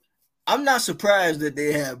 I'm not surprised that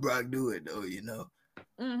they had Brock do it though.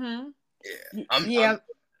 Mm-hmm. Yeah, Yeah.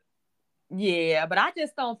 Yeah, but I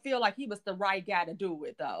just don't feel like he was the right guy to do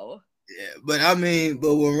it though. yeah, but I mean,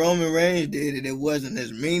 but when Roman Reigns did it, it wasn't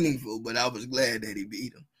as meaningful. But I was glad that he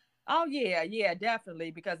beat him. Oh yeah, yeah,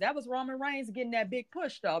 definitely. Because that was Roman Reigns getting that big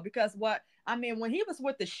push though. Because what I mean, when he was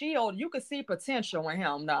with the Shield, you could see potential in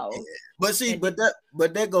him though. Yeah. But see, And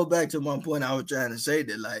but that go back to my point. I was trying to say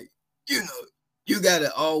that, like, you got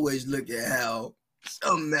to always look at how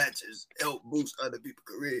some matches help boost other people's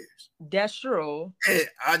careers. that's true. And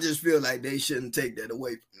I just feel like they shouldn't take that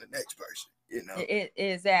away from the next person.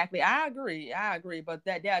 Exactly. I agree. I agree. But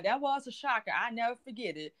that was a shocker. I never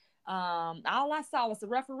forget it. All I saw was the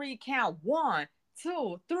referee count 1,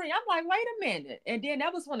 2, 3. I'm like, wait a minute. And then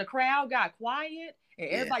that was when the crowd got quiet and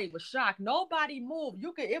Yeah. everybody was shocked. Nobody moved.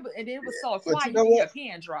 And it was so But quiet you you know could hear what? a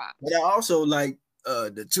pin drop. But I also like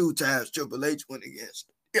the 2 times Triple H went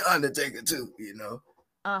against Undertaker too.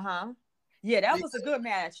 Uh-huh. Yeah, that was a good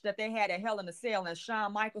match that they had at Hell in a Cell, and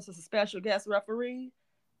Shawn Michaels was a special guest referee.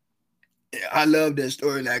 Yeah, I love that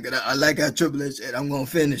storyline. I like how Triple H said, "I'm gonna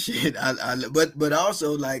finish it." But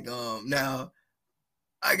also like now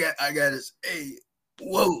I got to say,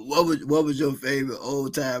 what was your favorite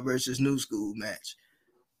old time versus new school match?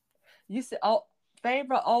 You said, oh,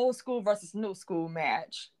 favorite old school versus new school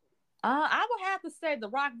match. I would have to say The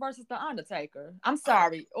Rock versus The Undertaker. I'm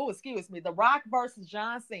sorry. Oh, excuse me. The Rock versus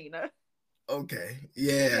John Cena. Okay,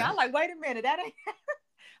 Yeah, yeah. I'm like, wait a minute, that ain't.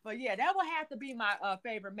 But yeah, that would have to be my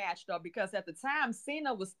favorite match though, because at the time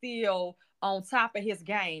Cena was still on top of his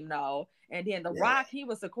game though, and then The Yeah. Rock, he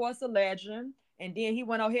was of course a legend, and then he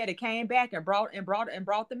went ahead and came back and brought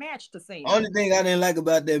the match to Only Cena. thing I didn't like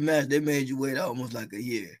about that match, they made you wait almost like a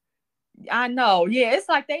year. I know. Yeah, it's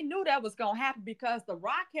like they knew that was going to happen because The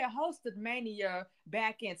Rock had hosted Mania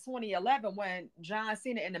back in 2011 when John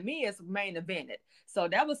Cena and The Miz main evented. So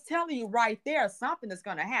that was telling you right there something is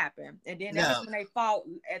going to happen. And then that was Now when they fought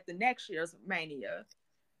at the next year's Mania.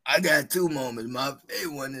 I got 2 moments. My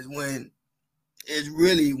favorite one is when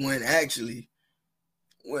actually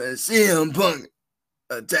when CM Punk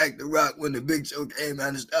attacked The Rock when the Big Show came out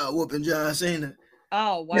and started whooping John Cena.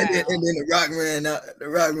 Oh, And then wow. The Rock ran out. The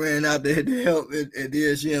Rock ran out there to help, and then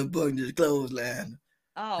CM Punk just clotheslined.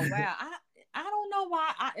 Oh, wow. I don't know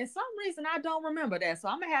why. In some reason, I don't remember that. So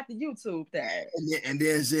I'm going to have to YouTube that. And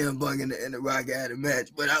then CM Punk and the Rock had a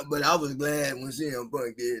match. But I was glad when CM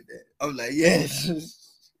Punk did that. I was like,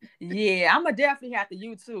 yes. Yeah, I'm going to definitely have to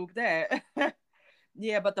YouTube that.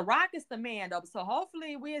 Yeah, but The Rock is the man, though. So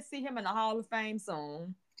hopefully we'll see him in the Hall of Fame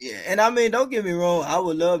soon. Yeah, and I mean, don't get me wrong. I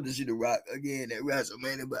would love to see The Rock again at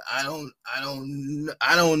WrestleMania, but I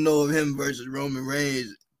don't know if him versus Roman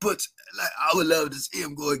Reigns puts like I would love to see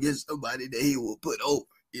him go against somebody that he will put over.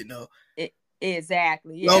 It,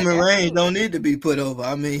 exactly. Yeah, Roman that's Reigns don't true. need to be put over.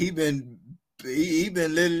 I mean, he been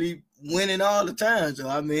literally winning all the time. So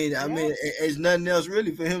Yep. it's nothing else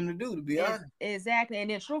really for him to do, to be Is honest. exactly. And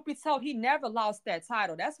then truth be told, he never lost that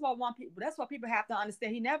title. That's what people have to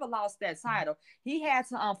understand. He never lost that title. He had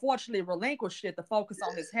to unfortunately relinquish it to focus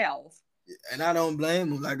on his health. And I don't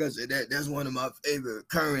blame him. Like I said, that's one of my favorite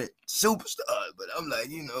current superstars. But I'm like,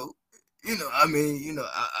 I mean,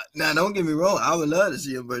 now don't get me wrong. I would love to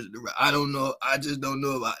see him versus The Rock. I don't know. I just don't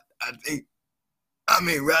know if I think. I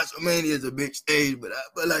mean, WrestleMania is a big stage, but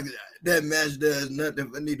like that match does nothing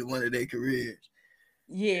for neither one of their careers.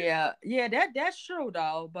 Yeah, yeah, that's true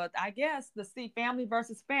though. But I guess to see family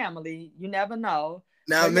versus family, you never know.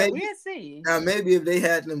 Now But yeah, maybe we'll see. now maybe if they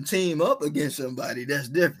had them team up against somebody, that's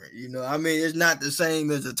different. I mean, it's not the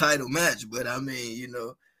same as a title match, but I mean,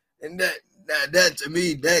 and that to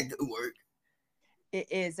me that could work.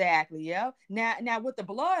 Exactly. Yeah. Now with the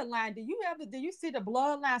bloodline, do you see the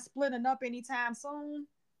bloodline splitting up anytime soon?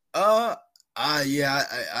 Uh, yeah,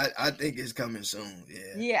 I think it's coming soon.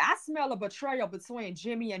 Yeah, Yeah, I smell a betrayal between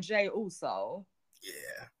Jimmy and Jay Uso.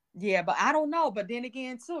 yeah. Yeah, but I don't know. But then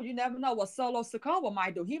again, too, you never know what Solo Sokoa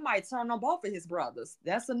might do. He might turn on both of his brothers.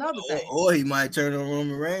 That's another Or, thing. or he might turn on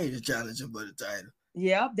Roman Reigns and challenge him for the title.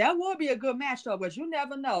 Yeah, that would be a good match though. But you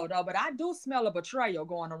never know though. But I do smell a betrayal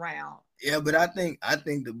going around. Yeah, but I think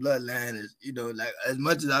the bloodline is, like as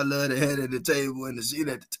much as I love the head of the table and the seat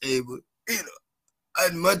at the table,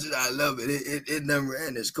 as much as I love it never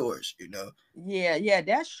ran its course. Yeah, yeah,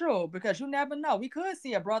 that's true because you never know. We could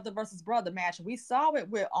see a brother versus brother match. We saw it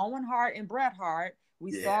with Owen Hart and Bret Hart.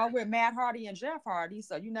 We Yeah. saw it with Matt Hardy and Jeff Hardy.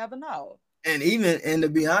 So you never know. And to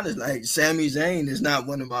be honest, like Sami Zayn is not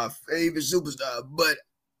one of my favorite superstars, but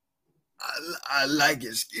I like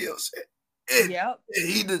his skill set. And, Yep. and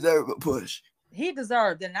he deserves a push. He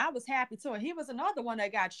deserved it, and I was happy too. And he was another one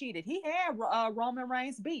that got cheated. He had Roman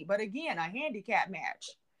Reigns beat, but again, a handicap match.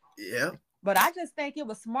 Yeah. But I just think it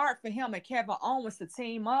was smart for him and Kevin Owens to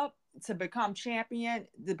team up to become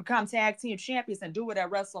tag team champions and do it at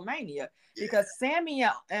WrestleMania. Because Sammy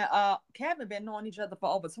and Kevin been knowing each other for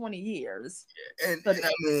over 20 years. And I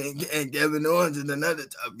mean, and Kevin Owens is another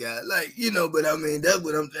top guy. Like, but I mean, that's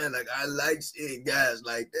what I'm saying. Like, I like seeing guys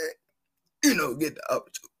like that, get the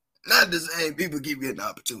opportunity. Not the same people keep getting the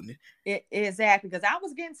opportunity. Exactly, because I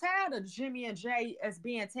was getting tired of Jimmy and Jay as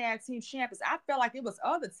being tag team champions. I felt like it was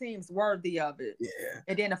other teams worthy of it. Yeah.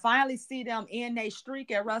 And then to finally see them in a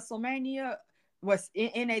streak at WrestleMania, was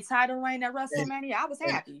in a title reign at WrestleMania, I was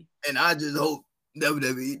happy. And I just hope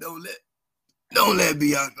WWE don't let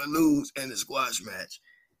Bianca lose in the squash match.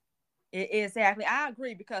 Exactly, I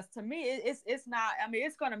agree, because to me it's not. I mean,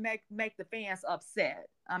 it's gonna make the fans upset.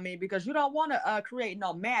 I mean, because you don't want to create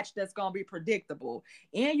no match that's gonna be predictable,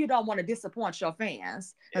 and you don't want to disappoint your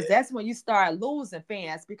fans, because that's when you start losing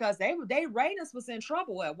fans, because they ratings was in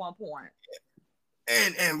trouble at one point.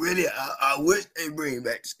 And really, I wish they bring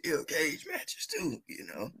back steel cage matches too.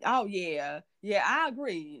 Oh yeah, I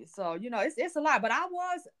agree. So it's a lot, but I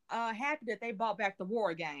was happy that they brought back the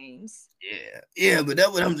War Games. Yeah, but that's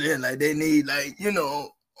what I'm saying. Like, they need, like,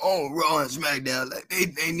 on Raw and SmackDown, like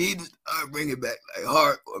they need to start bringing back like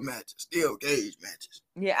hardcore matches, steel cage matches.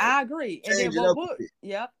 Yeah, I agree. And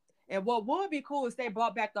then and what would be cool is they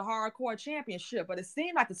brought back the Hardcore Championship, but it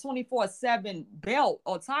seemed like the 24/7 belt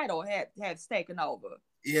or title had taken over.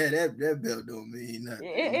 Yeah, that belt don't mean nothing.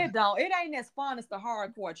 It don't. It ain't as fun as the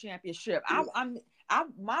Hardcore Championship.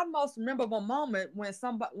 My most memorable moment when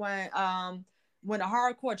the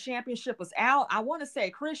Hardcore Championship was out, I want to say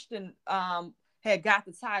Christian had got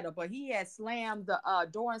the title, but he had slammed the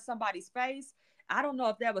door in somebody's face. I don't know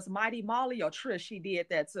if that was Mighty Molly or Trish. He did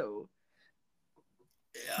that too.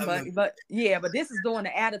 But this is during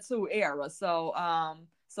the Attitude Era. So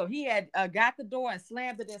he had got the door and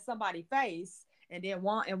slammed it in somebody's face, and then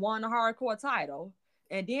won the Hardcore title.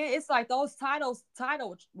 And then it's like those titles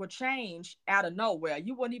would change out of nowhere.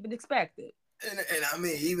 You wouldn't even expect it. And I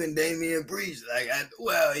mean, even Damian Priest, like,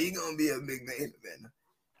 he gonna be a big main eventer.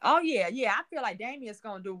 Oh yeah. I feel like Damian's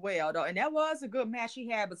gonna do well though, and that was a good match he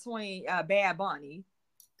had between Bad Bunny.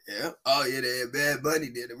 Yeah. Oh yeah, Bad Bunny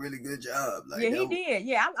did a really good job. Like, he did.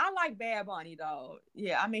 Yeah, I like Bad Bunny though.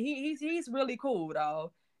 Yeah, I mean he's really cool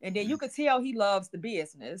though, and then you could tell he loves the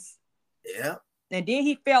business. Yeah. And then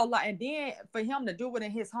he felt like, and then for him to do it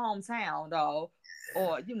in his hometown though,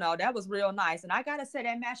 or that was real nice. And I gotta say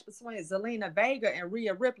that match between Zelina Vega and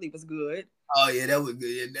Rhea Ripley was good. Oh yeah, that was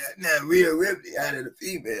good. Now Rhea Ripley out of the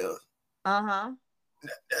females.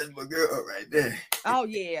 That's my girl right there. Oh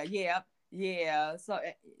yeah. So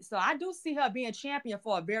I do see her being champion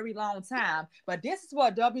for a very long time. But this is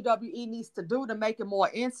what WWE needs to do to make it more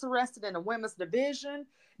interesting in the women's division.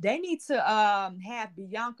 They need to have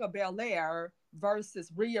Bianca Belair versus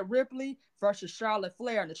Rhea Ripley versus Charlotte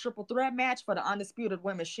Flair in the triple threat match for the Undisputed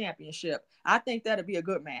Women's Championship. I think that'll be a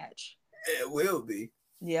good match. It will be.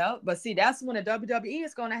 Yeah, but see, that's when the WWE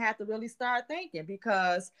is going to have to really start thinking,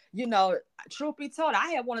 because, truth be told,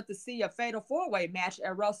 I had wanted to see a fatal 4-way match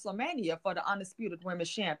at WrestleMania for the Undisputed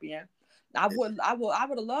Women's Champion. I would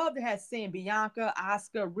have loved to have seen Bianca,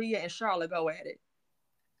 Asuka, Rhea, and Charlotte go at it.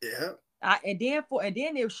 Yeah. And then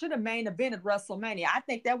it should have main evented WrestleMania. I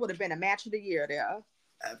think that would have been a match of the year there.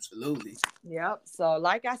 Absolutely. Yep. So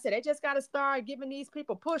like I said, they just got to start giving these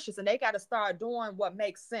people pushes, and they got to start doing what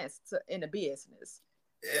makes sense in the business.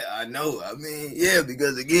 Yeah, I know. I mean, yeah,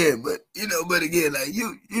 because again, like, and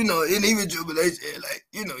even Triple H said, like,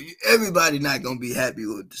 everybody not gonna be happy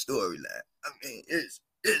with the storyline. I mean, it's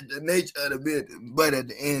the nature of the business. But at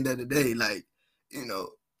the end of the day, like,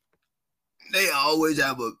 they always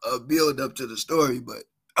have a build up to the story. But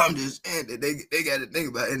I'm just saying that they got to think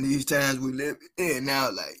about it in these times we live in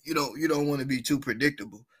now. Like, you don't want to be too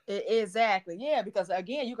predictable. Exactly. Yeah, because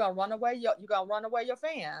again, you're gonna run away your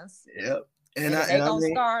fans. Yep. And they're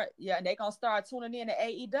gonna start tuning in to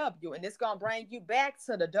AEW, and it's gonna bring you back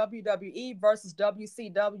to the WWE versus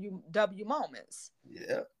WCW moments.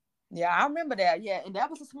 Yeah, I remember that. Yeah, and that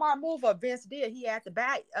was a smart move of Vince did. He had to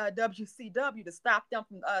back WCW to stop them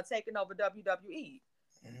from taking over WWE.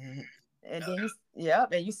 Mm-hmm. And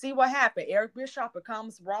then you see what happened. Eric Bischoff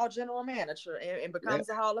becomes Raw general manager and becomes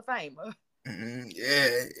a Hall of Famer. Mm-hmm.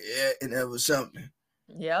 Yeah, and that was something.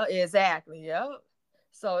 Yeah, exactly. Yeah.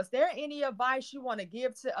 So is there any advice you want to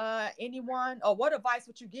give to anyone, or what advice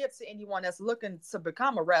would you give to anyone that's looking to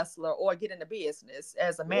become a wrestler or get into business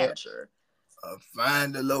as a manager?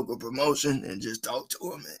 Find a local promotion and just talk to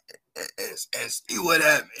them and see what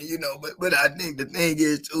happens, But I think the thing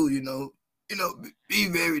is too, be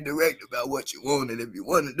very direct about what you want, and if you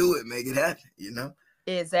want to do it, make it happen,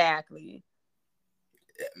 Exactly.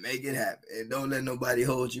 Yeah, make it happen, and don't let nobody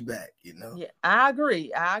hold you back. Yeah, I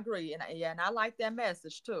agree. I agree. And I like that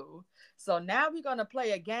message too. So now we're gonna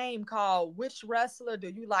play a game called Which Wrestler Do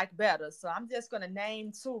You Like Better? So I'm just gonna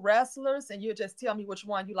name two wrestlers and you just tell me which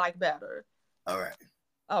one you like better. All right.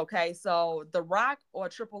 Okay, so The Rock or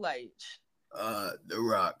Triple H? The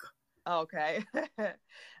Rock. Okay.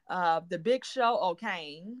 The Big Show or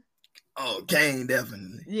Kane? Oh, Kane,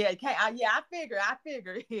 definitely. Yeah, Kane. I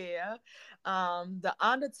figure. Yeah. The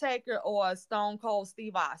Undertaker or Stone Cold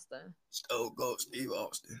Steve Austin? Stone Cold Steve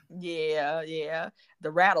Austin. Yeah.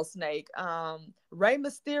 The Rattlesnake. Rey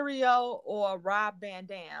Mysterio or Rob Van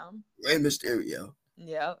Dam? Rey Mysterio.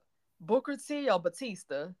 Yep. Booker T or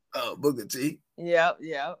Batista? Booker T. Yep.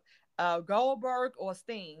 Goldberg or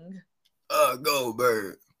Sting?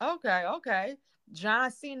 Goldberg. Okay.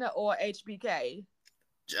 John Cena or HBK?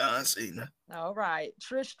 John Cena. All right.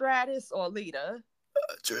 Trish Stratus or Lita?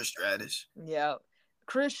 Trish Stratus. Yep.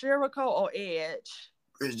 Chris Jericho or Edge?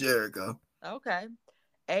 Chris Jericho. Okay.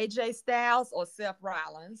 AJ Styles or Seth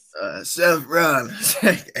Rollins? Seth Rollins.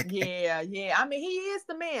 Yeah. I mean, he is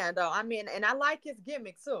the man, though. I mean, and I like his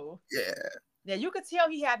gimmick too. Yeah, you could tell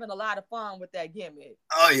he having a lot of fun with that gimmick.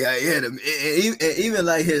 Oh yeah, and even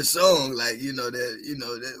like his song, like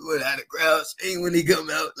that without the crowd sing when he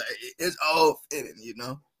come out, like it's all fitting,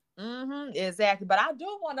 Exactly. But I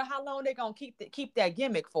do wonder how long they're gonna keep that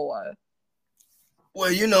gimmick for.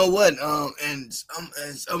 Well, you know what? And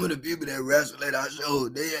some of the people that wrestle at our show,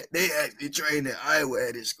 they actually trained in Iowa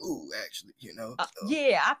at his school, actually, So.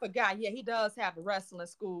 Yeah, I forgot. Yeah, he does have a wrestling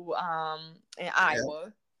school in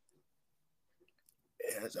Iowa.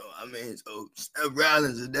 Yeah, so I mean, so Seth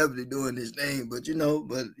Rollins is definitely doing his thing, but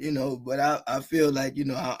I feel like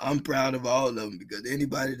I'm proud of all of them because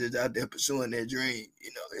anybody that's out there pursuing their dream,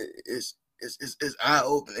 it's eye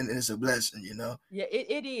opening and it's a blessing, Yeah,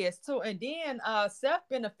 it is too. And then Seth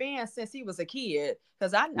been a fan since he was a kid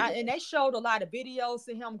because and they showed a lot of videos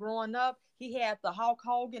of him growing up. He had the Hulk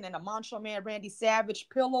Hogan and the Macho Man Randy Savage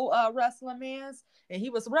pillow wrestling mans, and he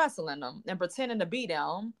was wrestling them and pretending to beat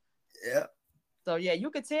them. Yeah. So yeah, you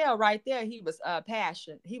could tell right there he was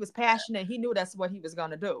passionate. He was passionate. He knew that's what he was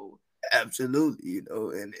gonna do. Absolutely,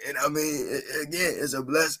 and I mean, again, it's a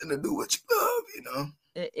blessing to do what you love,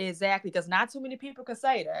 Exactly, because not too many people can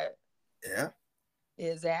say that. Yeah.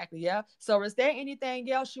 Exactly. Yeah. So, is there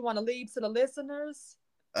anything else you want to leave to the listeners?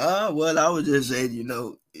 Well, I would just say,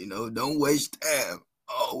 don't waste time.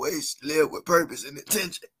 Always live with purpose and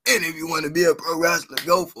intention. And if you want to be a pro wrestler,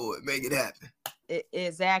 go for it. Make it happen.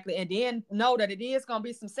 Exactly. And then know that it is going to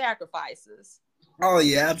be some sacrifices. Oh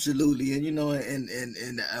yeah, absolutely. And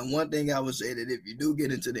and one thing I would say that if you do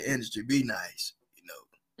get into the industry, be nice.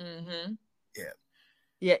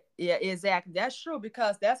 Yeah, exactly. That's true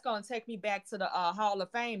because that's going to take me back to the Hall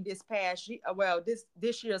of Fame this past year. Well,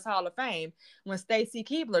 this year's Hall of Fame when Stacy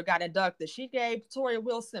Keibler got inducted. She gave Tori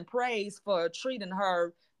Wilson praise for treating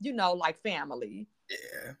her, like family.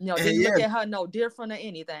 Yeah. Didn't look at her no different or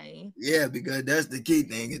anything. Yeah, because that's the key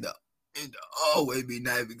thing. It always be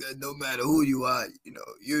nice because no matter who you are,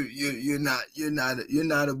 you're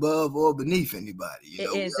not above or beneath anybody.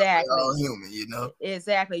 Exactly. We're all human,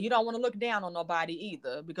 Exactly. You don't want to look down on nobody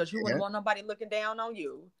either because you wouldn't want nobody looking down on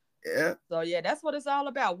you. Yeah. So yeah, that's what it's all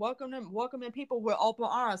about. Welcoming people with open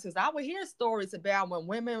arms. Because I would hear stories about when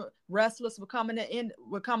women wrestlers would come in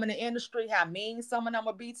the industry, how mean some of them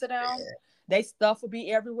would be to them. Yeah. They stuff would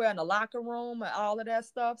be everywhere in the locker room and all of that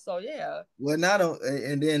stuff. So yeah. Well, not only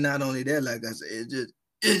that, like I said,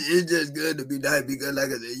 it's just good to be nice because, like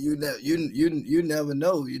I said, you never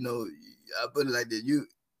know. I put it like this.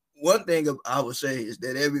 One thing I would say is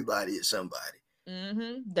that everybody is somebody.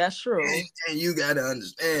 That's true. And you got to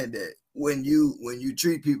understand that when you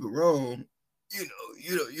treat people wrong,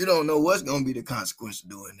 you don't know what's gonna be the consequence of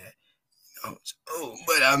doing that.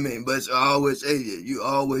 But I always say that you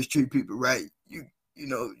always treat people right. You're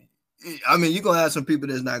gonna have some people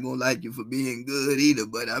that's not gonna like you for being good either.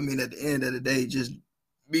 But I mean, at the end of the day, just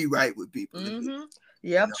be right with people.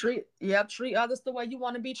 Treat others the way you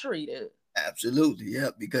want to be treated. Absolutely,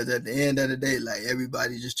 yep. Because at the end of the day, like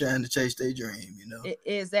everybody's just trying to chase their dream,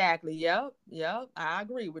 Exactly. Yep. I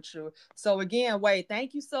agree with you. So again, Wade,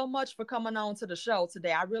 thank you so much for coming on to the show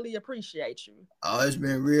today. I really appreciate you. Oh, it's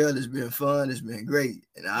been real. It's been fun. It's been great,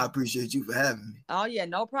 and I appreciate you for having me. Oh yeah,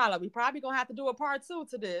 no problem. We probably gonna have to do a part 2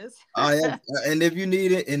 to this. Oh yeah, and if you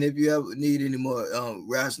need it, and if you ever need any more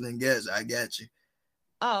wrestling guests, I got you.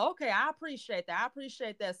 Oh, okay. I appreciate that.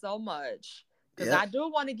 So much. Because I do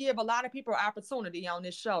want to give a lot of people opportunity on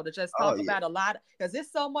this show to just talk about a lot, because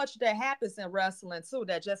there's so much that happens in wrestling too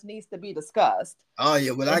that just needs to be discussed. Oh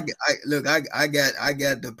yeah, well, I got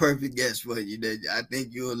the perfect guest for you that I think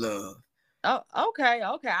you'll love. Oh, okay,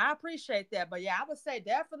 I appreciate that. But yeah, I would say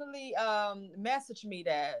definitely message me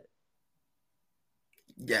that.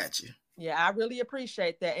 Gotcha. Yeah, I really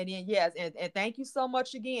appreciate that. And then yes, and thank you so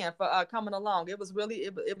much again for coming along. It was really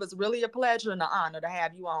a pleasure and an honor to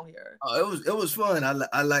have you on here. Oh, it was fun.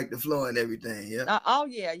 I like the flow and everything. Yeah. Oh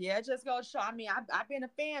yeah. It just goes to show. I mean, I've been a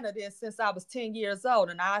fan of this since I was 10 years old,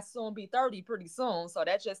 and I soon be 30 pretty soon. So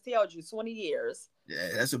that just tells you 20 years. Yeah,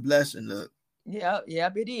 that's a blessing. Look. Yep,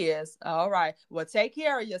 it is. All right. Well, take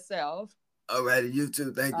care of yourself. All righty, you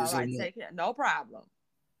too. Thank you so much. Take care. No problem.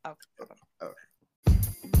 Okay. All right.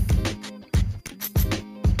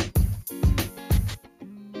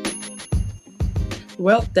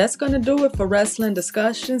 Well, that's going to do it for Wrestling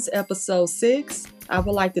Discussions, episode 6. I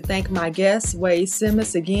would like to thank my guest, Wade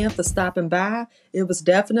Simmons, again for stopping by. It was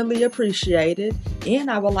definitely appreciated. And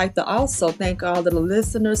I would like to also thank all of the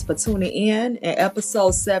listeners for tuning in. And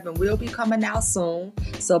episode 7 will be coming out soon.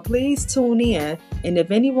 So please tune in. And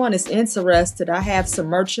if anyone is interested, I have some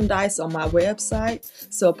merchandise on my website.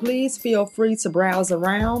 So please feel free to browse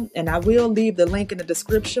around. And I will leave the link in the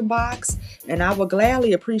description box. And I will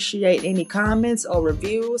gladly appreciate any comments or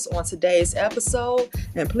reviews on today's episode.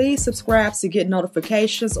 And please subscribe to get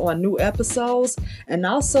notifications on new episodes. And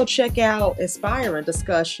also check out Inspiring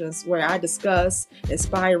Discussions, where I discuss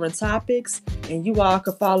inspiring topics. And you all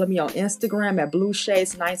can follow me on Instagram at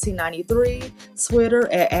BlueShades1993,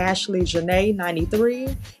 Twitter at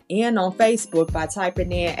AshleyJanae93, and on Facebook by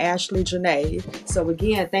typing in Ashley Janae. So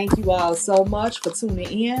again, thank you all so much for tuning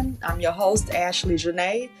in. I'm your host, Ashley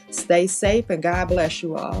Janae. Stay safe and God bless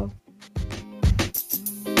you all.